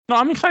 No,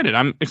 I'm excited.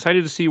 I'm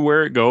excited to see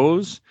where it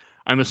goes.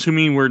 I'm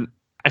assuming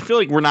I feel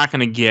like we're not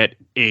going to get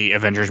a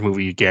Avengers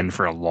movie again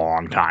for a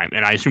long time.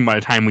 And I assume by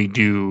the time we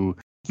do,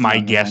 my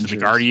guess is the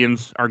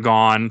Guardians are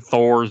gone,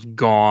 Thor's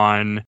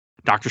gone,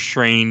 Doctor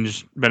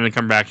Strange, Benedict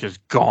Cumberbatch is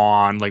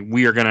gone. Like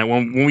we are going to,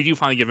 when we do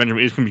finally get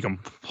Avengers, it's going to be a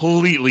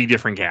completely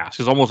different cast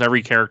because almost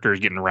every character is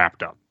getting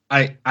wrapped up.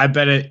 I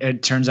bet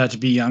it turns out to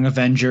be Young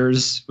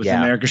Avengers with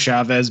America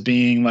Chavez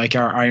being like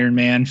our Iron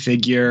Man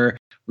figure.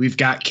 We've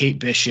got Kate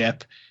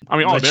Bishop. I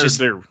mean, they're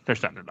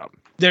setting it up.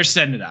 They're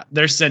setting it up.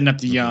 They're setting up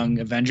the Young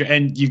Avenger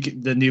and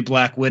the new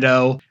Black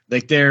Widow.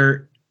 Like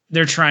they're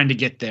trying to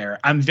get there.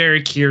 I'm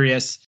very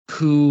curious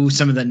who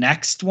some of the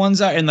next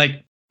ones are. And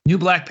like new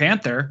Black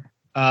Panther,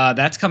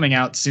 that's coming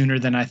out sooner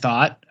than I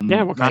thought.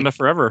 Yeah, Wakanda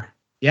Forever.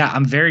 Yeah,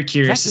 I'm very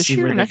curious to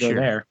see where they go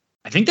there.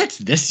 I think that's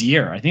this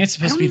year. I think it's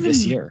supposed to be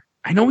this year.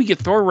 I know we get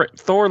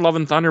Thor Love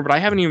and Thunder, but I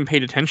haven't even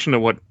paid attention to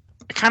what...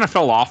 I kind of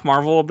fell off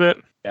Marvel a bit.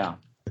 Yeah.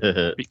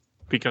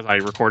 Because I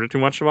recorded too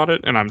much about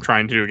it, and I'm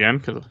trying to again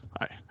because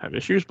I have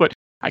issues. But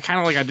I kind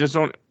of like. I just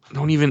don't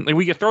even like.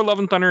 We get Thor: Love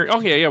and Thunder.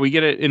 Okay, yeah, we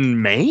get it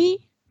in May.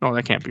 No,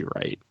 that can't be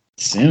right.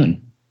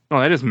 Soon. No,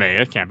 that is May.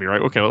 That can't be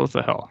right. Okay, what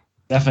the hell?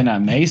 Definitely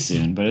not May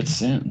soon, but it's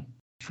soon.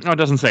 No, it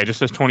doesn't say. It just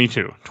says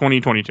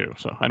 2022.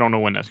 So I don't know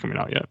when that's coming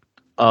out yet.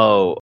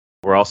 Oh,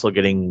 we're also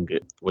getting.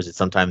 Was it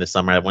sometime this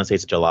summer? I want to say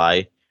it's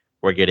July.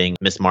 We're getting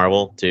Miss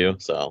Marvel too.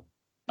 So.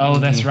 Oh,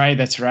 that's right.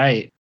 That's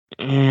right.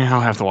 Yeah,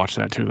 I'll have to watch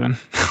that too then.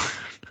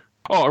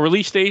 Oh, a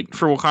release date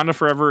for Wakanda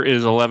Forever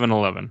is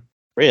 11/11.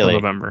 Really?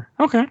 November.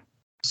 Okay.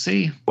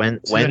 See.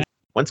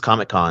 When's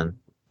Comic-Con?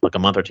 Like a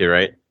month or two,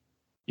 right?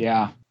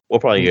 Yeah. We'll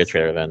probably get a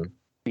trailer then.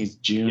 It's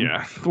June.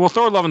 Yeah. Well,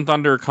 Thor: Love and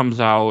Thunder comes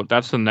out.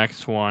 That's the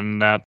next one.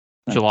 That's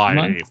Like July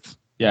 2 months? 8th.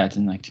 Yeah, it's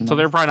in like 2 months. So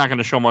they're probably not going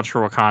to show much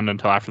for Wakanda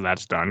until after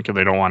that's done because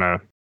they don't want to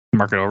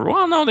mark it over.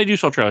 Well, no, they do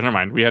show trailers. Never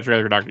mind. We had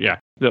trailer for Doctor. Yeah,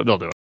 they'll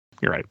do it.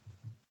 You're right.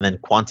 And then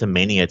Quantum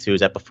Mania 2, is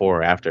that before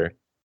or after?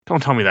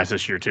 Don't tell me that's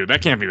this year too.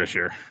 That can't be this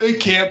year. It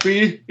can't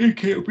be. It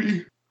can't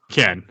be.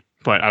 Can,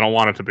 but I don't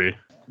want it to be.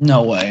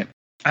 No way.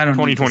 I don't.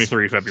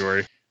 2023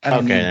 February. I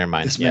don't Okay, need never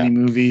mind. This many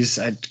movies.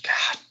 I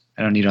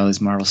don't need all this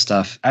Marvel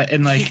stuff. I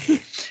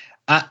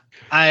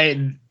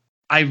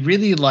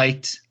really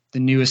liked the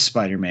newest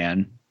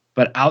Spider-Man,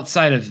 but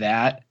outside of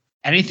that,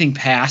 anything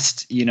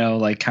past,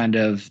 like kind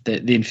of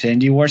the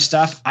Infinity War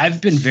stuff, I've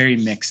been very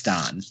mixed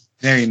on.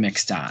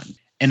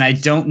 And I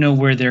don't know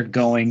where they're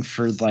going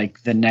for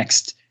like the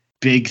next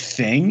big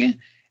thing.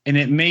 And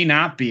it may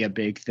not be a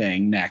big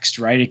thing next,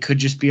 right? It could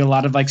just be a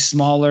lot of like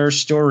smaller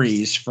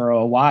stories for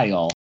a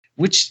while,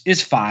 which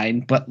is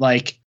fine. But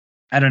like,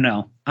 I don't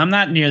know. I'm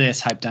not nearly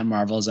as hyped on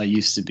Marvel as I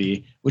used to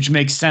be, which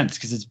makes sense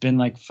because it's been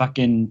like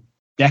fucking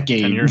 10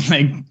 decade. years.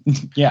 Like,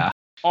 yeah.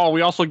 Oh,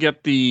 we also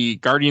get the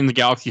Guardians of the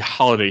Galaxy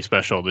holiday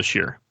special this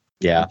year.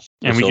 Yeah.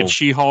 And we get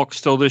She-Hulk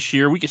still this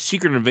year. We get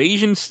Secret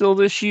Invasion still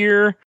this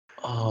year.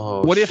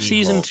 Oh, What If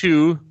She-Hulk. Season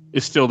 2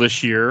 is still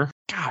this year?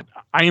 God,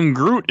 I Am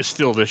Groot is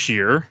still this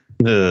year.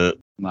 Too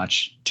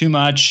much.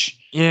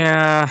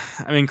 Yeah,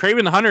 I mean,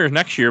 Kraven the Hunter is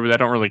next year, but that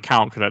don't really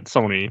count because that's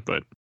Sony.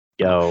 But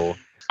Yo.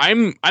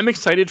 I'm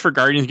excited for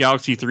Guardians of the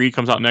Galaxy 3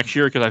 comes out next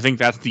year because I think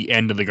that's the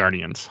end of the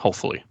Guardians,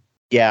 hopefully.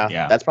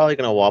 Yeah. That's probably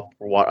going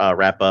to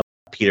wrap up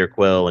Peter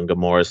Quill and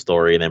Gamora's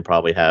story and then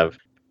probably have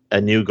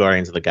a new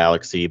Guardians of the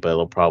Galaxy, but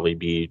it'll probably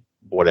be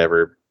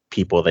whatever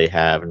people they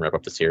have and wrap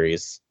up the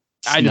series.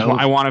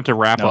 I want it to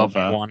wrap up. Nova.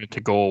 I want it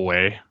to go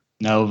away.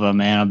 Nova,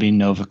 man. I'll be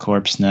Nova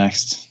Corps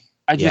next.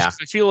 I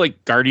feel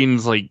like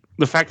Guardians, like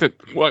the fact that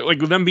like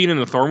with them being in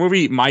the Thor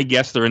movie, my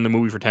guess they're in the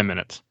movie for 10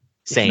 minutes.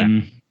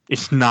 Same.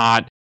 It's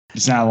not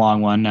a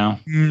long one now.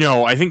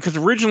 No, I think because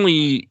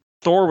originally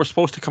Thor was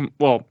supposed to come.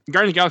 Well,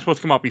 Guardians of the Galaxy was supposed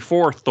to come out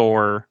before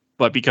Thor,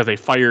 but because they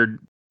fired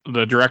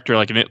the director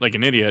like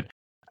an idiot,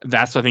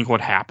 that's I think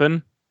what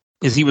happened.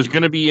 Is he was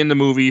going to be in the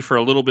movie for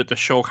a little bit to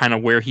show kind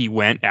of where he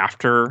went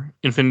after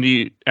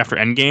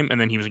Endgame, and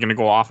then he was going to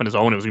go off on his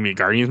own. It was going to be a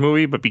Guardians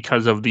movie, but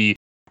because of the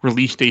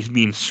release dates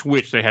being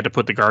switched, they had to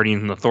put the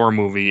Guardians in the Thor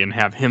movie and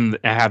have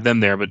them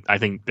there. But I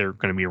think they're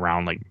going to be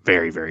around like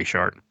very, very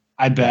short.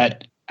 I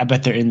bet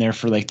they're in there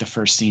for like the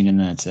first scene and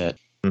then that's it.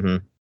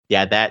 Mm-hmm.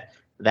 Yeah,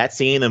 that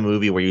scene in the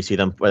movie where you see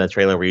them, in the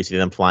trailer where you see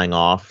them flying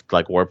off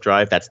like warp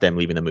drive, that's them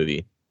leaving the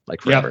movie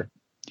like forever.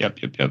 Yep.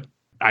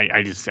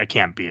 I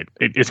can't be it.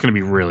 It's going to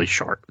be really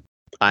short.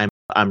 I'm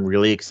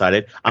really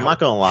excited. I'm not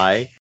gonna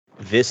lie,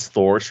 this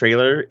Thor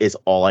trailer is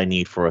all I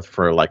need for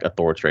like a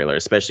Thor trailer,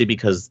 especially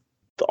because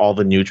all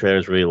the new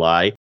trailers really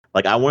lie.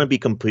 Like I want to be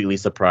completely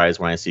surprised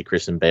when I see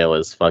Christian Bale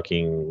as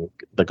fucking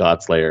the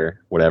Godslayer,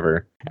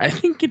 whatever. I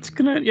think it's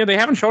gonna. Yeah, they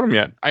haven't showed him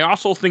yet. I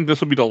also think this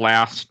will be the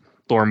last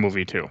Thor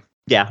movie too.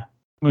 Yeah,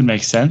 would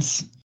make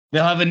sense.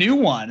 They'll have a new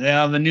one. They'll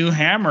have a new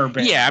Hammer.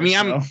 Band, yeah, I mean,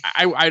 so.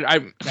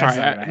 I'm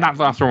sorry, not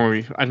the last Thor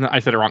movie. I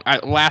said it wrong.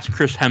 Last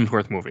Chris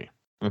Hemsworth movie.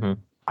 Mm-hmm.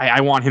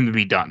 I want him to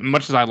be done.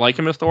 Much as I like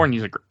him as Thor, and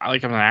I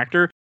like him as an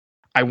actor,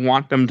 I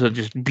want them to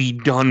just be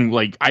done.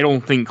 Like I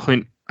don't think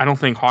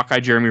Hawkeye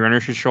Jeremy Renner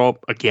should show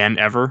up again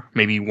ever.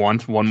 Maybe one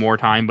more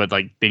time, but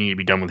like they need to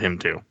be done with him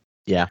too.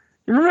 Yeah.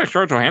 You remember that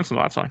Scarlett Johansson?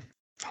 That's the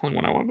only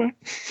one I want back.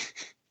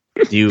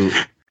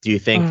 Do you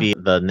think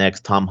the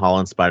next Tom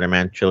Holland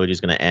Spider-Man trilogy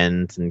is going to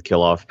end and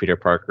kill off Peter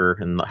Parker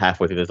and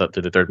halfway through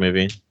the third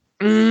movie?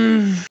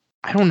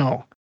 I don't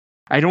know.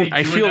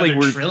 I feel like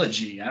we're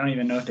trilogy. I don't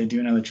even know if they do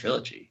another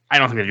trilogy. I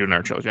don't think they do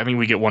another trilogy. I think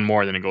we get one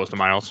more, then it goes to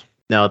Miles.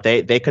 No,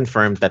 they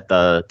confirmed that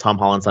the Tom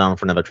Holland's on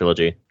for another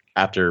trilogy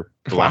after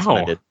the last one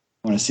ended.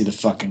 I want to see the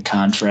fucking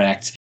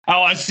contract. I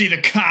want to see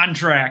the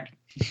contract.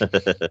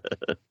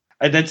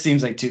 That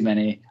seems like too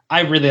many.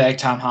 I really like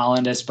Tom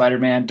Holland as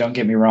Spider-Man. Don't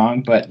get me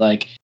wrong, but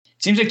like,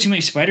 it seems like too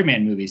many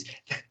Spider-Man movies.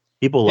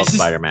 People love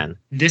Spider-Man.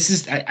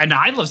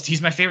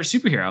 He's my favorite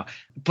superhero.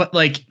 But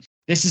like,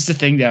 this is the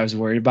thing that I was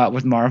worried about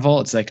with Marvel.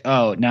 It's like,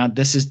 oh, now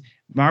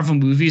Marvel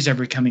movies are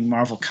becoming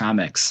Marvel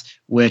comics,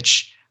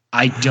 which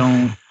I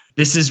don't.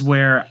 This is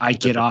where I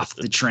get off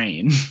the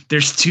train.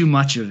 There's too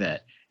much of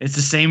it. It's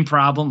the same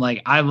problem.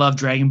 Like, I love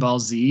Dragon Ball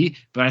Z,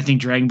 but I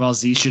think Dragon Ball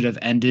Z should have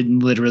ended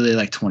literally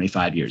like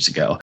 25 years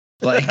ago.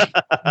 Like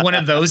one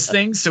of those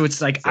things. So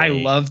it's like, I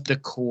love the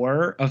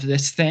core of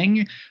this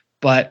thing,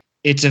 but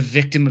it's a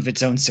victim of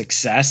its own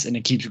success, and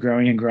it keeps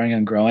growing and growing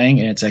and growing.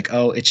 And it's like,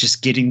 oh, it's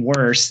just getting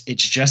worse.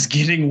 It's just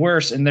getting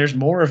worse, and there's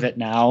more of it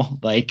now.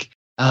 Like,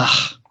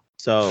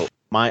 So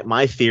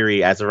my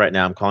theory, as of right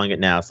now, I'm calling it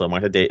now. So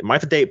Martha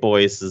Date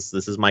boys, this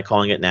is my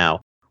calling it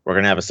now. We're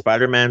gonna have a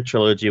Spider-Man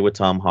trilogy with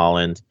Tom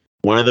Holland.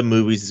 One of the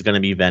movies is gonna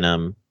be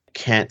Venom.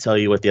 Can't tell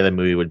you what the other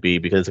movie would be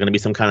because it's gonna be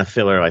some kind of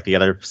filler like the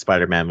other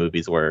Spider-Man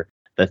movies were.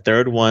 The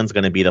third one's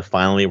gonna be we're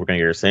gonna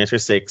get a Sinister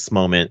Six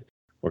moment.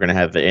 We're gonna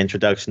have the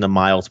introduction to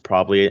Miles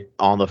probably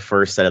on the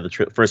first set of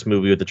the first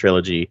movie of the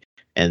trilogy,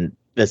 and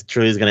this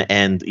trilogy is gonna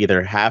end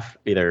either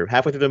halfway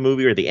through the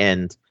movie or the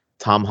end.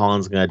 Tom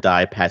Holland's gonna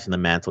die, passing the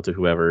mantle to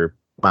whoever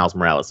Miles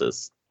Morales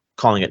is.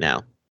 Calling it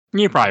now.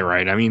 You're probably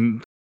right. I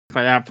mean,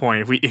 by that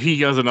point, if he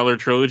does another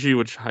trilogy,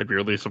 which I'd be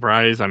really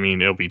surprised, I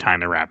mean, it'll be time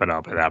to wrap it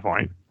up at that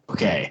point.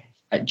 Okay.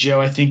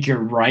 Joe, I think you're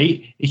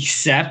right,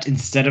 except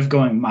instead of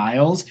going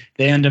Miles,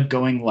 they end up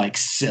going like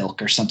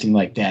Silk or something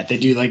like that. They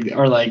do like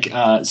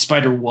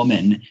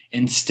Spider-Woman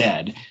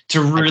instead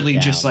to really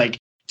just like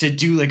to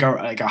do like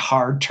a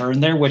hard turn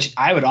there, which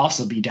I would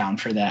also be down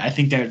for that. I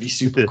think that would be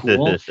super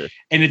cool.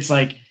 And it's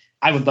like,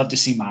 I would love to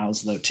see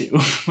Miles though too.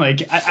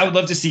 Like I would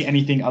love to see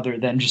anything other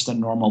than just a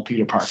normal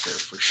Peter Parker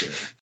for sure.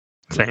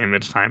 Same,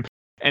 it's time.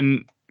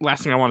 And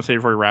last thing I want to say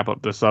before we wrap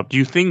up this up, do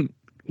you think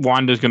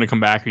Wanda's going to come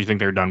back, or do you think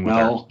they're done with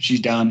her? No, she's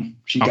done.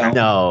 She's done.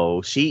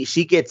 No, she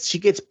gets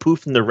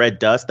poofed in the red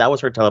dust. That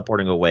was her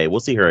teleporting away. We'll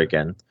see her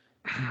again.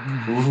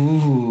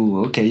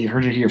 Ooh, okay, you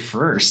heard it here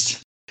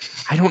first.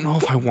 I don't know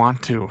if I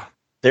want to.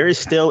 There is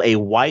still a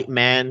white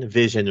man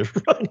Vision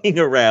running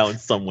around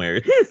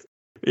somewhere.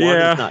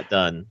 Yeah, not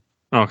done.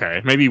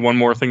 Okay, maybe one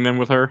more thing then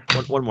with her.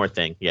 One more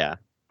thing, yeah.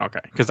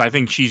 Okay, because I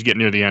think she's getting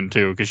near the end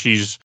too, because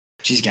she's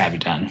got to be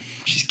done.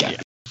 She's got.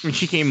 Yeah. I mean,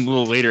 she came a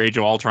little later, Age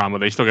of Ultron, but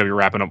they still got to be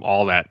wrapping up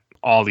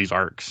all these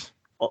arcs.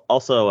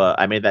 Also,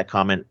 I made that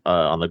comment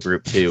on the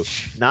group too.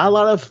 Not a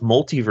lot of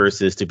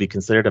multiverses to be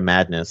considered a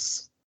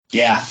madness.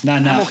 Yeah,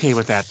 not. I'm okay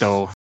with that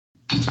though.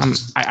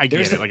 I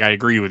get it. Like I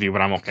agree with you,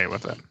 but I'm okay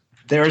with it.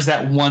 There was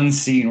that one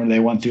scene where they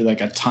went through like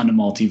a ton of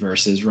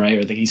multiverses, right?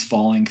 Or that he's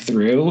falling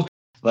through.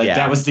 Like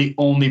that was the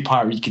only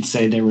part where you could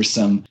say there was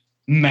some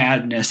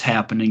madness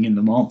happening in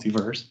the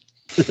multiverse.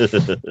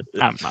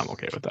 I'm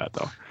okay with that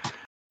though.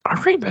 All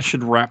right, that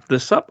should wrap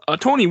this up.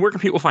 Tony, where can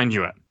people find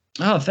you at?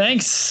 Oh,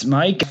 thanks,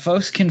 Mike.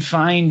 Folks can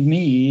find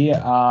me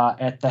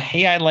at the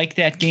Hey I Like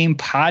That Game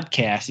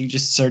podcast. You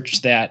just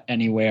search that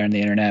anywhere on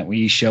the internet.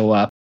 We show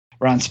up.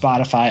 We're on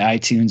Spotify,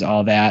 iTunes,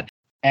 all that.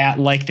 At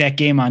Like That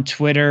Game on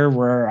Twitter.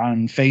 We're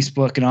on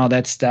Facebook and all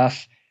that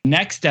stuff.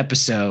 Next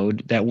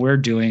episode that we're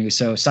doing,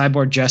 so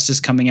Cyborg Justice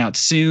coming out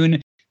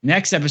soon.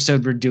 Next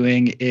episode we're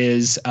doing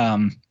is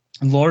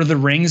Lord of the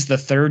Rings: The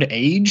Third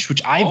Age,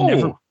 which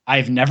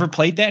I've never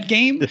played that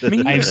game.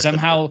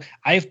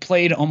 I've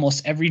played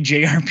almost every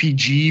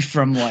JRPG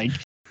from like,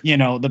 you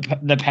know,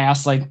 the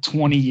past like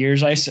 20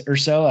 years or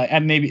so.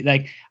 And maybe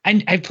like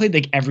I've played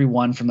like every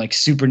one from like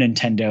Super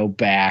Nintendo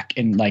back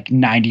and like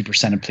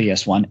 90% of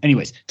PS1.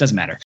 Anyways, doesn't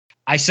matter.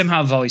 I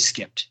somehow have always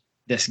skipped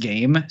this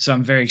game, so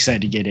I'm very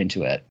excited to get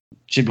into it.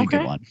 Should be a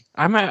good one.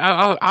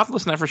 I'll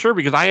listen to that for sure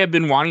because I have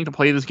been wanting to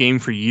play this game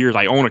for years.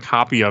 I own a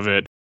copy of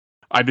it.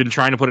 I've been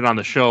trying to put it on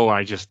the show.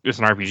 It's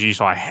an RPG,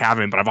 so I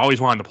haven't, but I've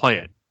always wanted to play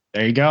it.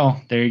 There you go.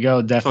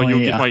 Definitely. So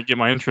you'll get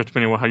my interest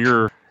depending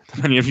on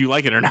if you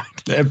like it or not.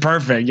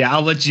 Perfect. Yeah,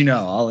 I'll let you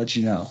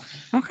know.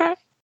 Okay.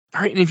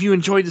 All right, and if you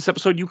enjoyed this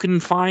episode, you can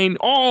find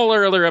all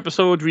our other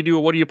episodes. We do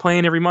What Are You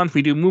Playing every month.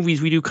 We do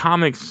movies. We do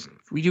comics.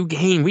 We do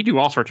game. We do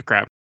all sorts of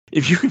crap.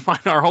 If you can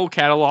find our whole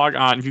catalog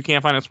if you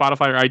can't find it on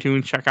Spotify or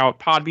iTunes, check out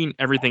Podbean.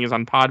 Everything is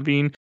on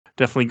Podbean.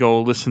 Definitely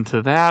go listen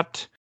to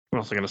that. What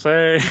else am I going to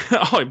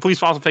say? Please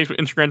follow us on Facebook,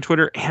 Instagram,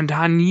 Twitter, and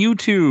on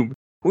YouTube.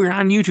 We're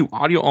on YouTube,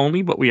 audio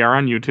only, but we are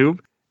on YouTube.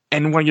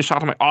 And want to give a shout out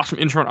to my awesome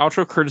intro and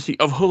outro, courtesy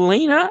of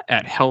Helena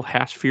at Hell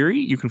Has Fury.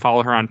 You can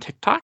follow her on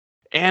TikTok.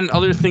 And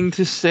other thing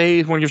to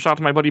say, want to give a shout out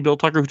to my buddy Bill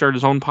Tucker, who started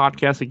his own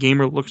podcast, A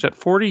Gamer Looks at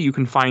 40. You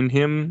can find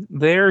him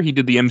there. He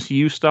did the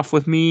MCU stuff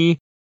with me.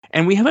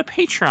 And we have a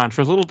Patreon.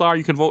 For as little dollar,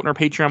 you can vote in our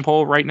Patreon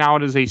poll. Right now,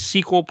 it is a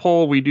sequel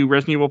poll. We do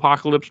Resident Evil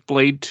Apocalypse,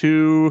 Blade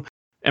 2,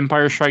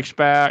 Empire Strikes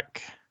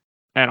Back,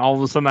 and all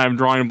of a sudden, I'm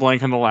drawing a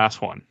blank on the last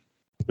one.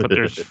 But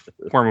there's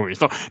 4 movies.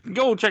 So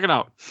go check it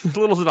out. As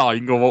little as a dollar,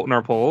 you can go vote in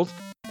our polls.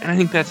 And I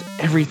think that's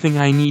everything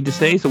I need to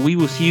say. So we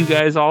will see you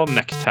guys all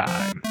next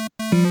time.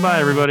 Bye,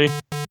 everybody.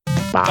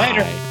 Bye.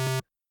 Later.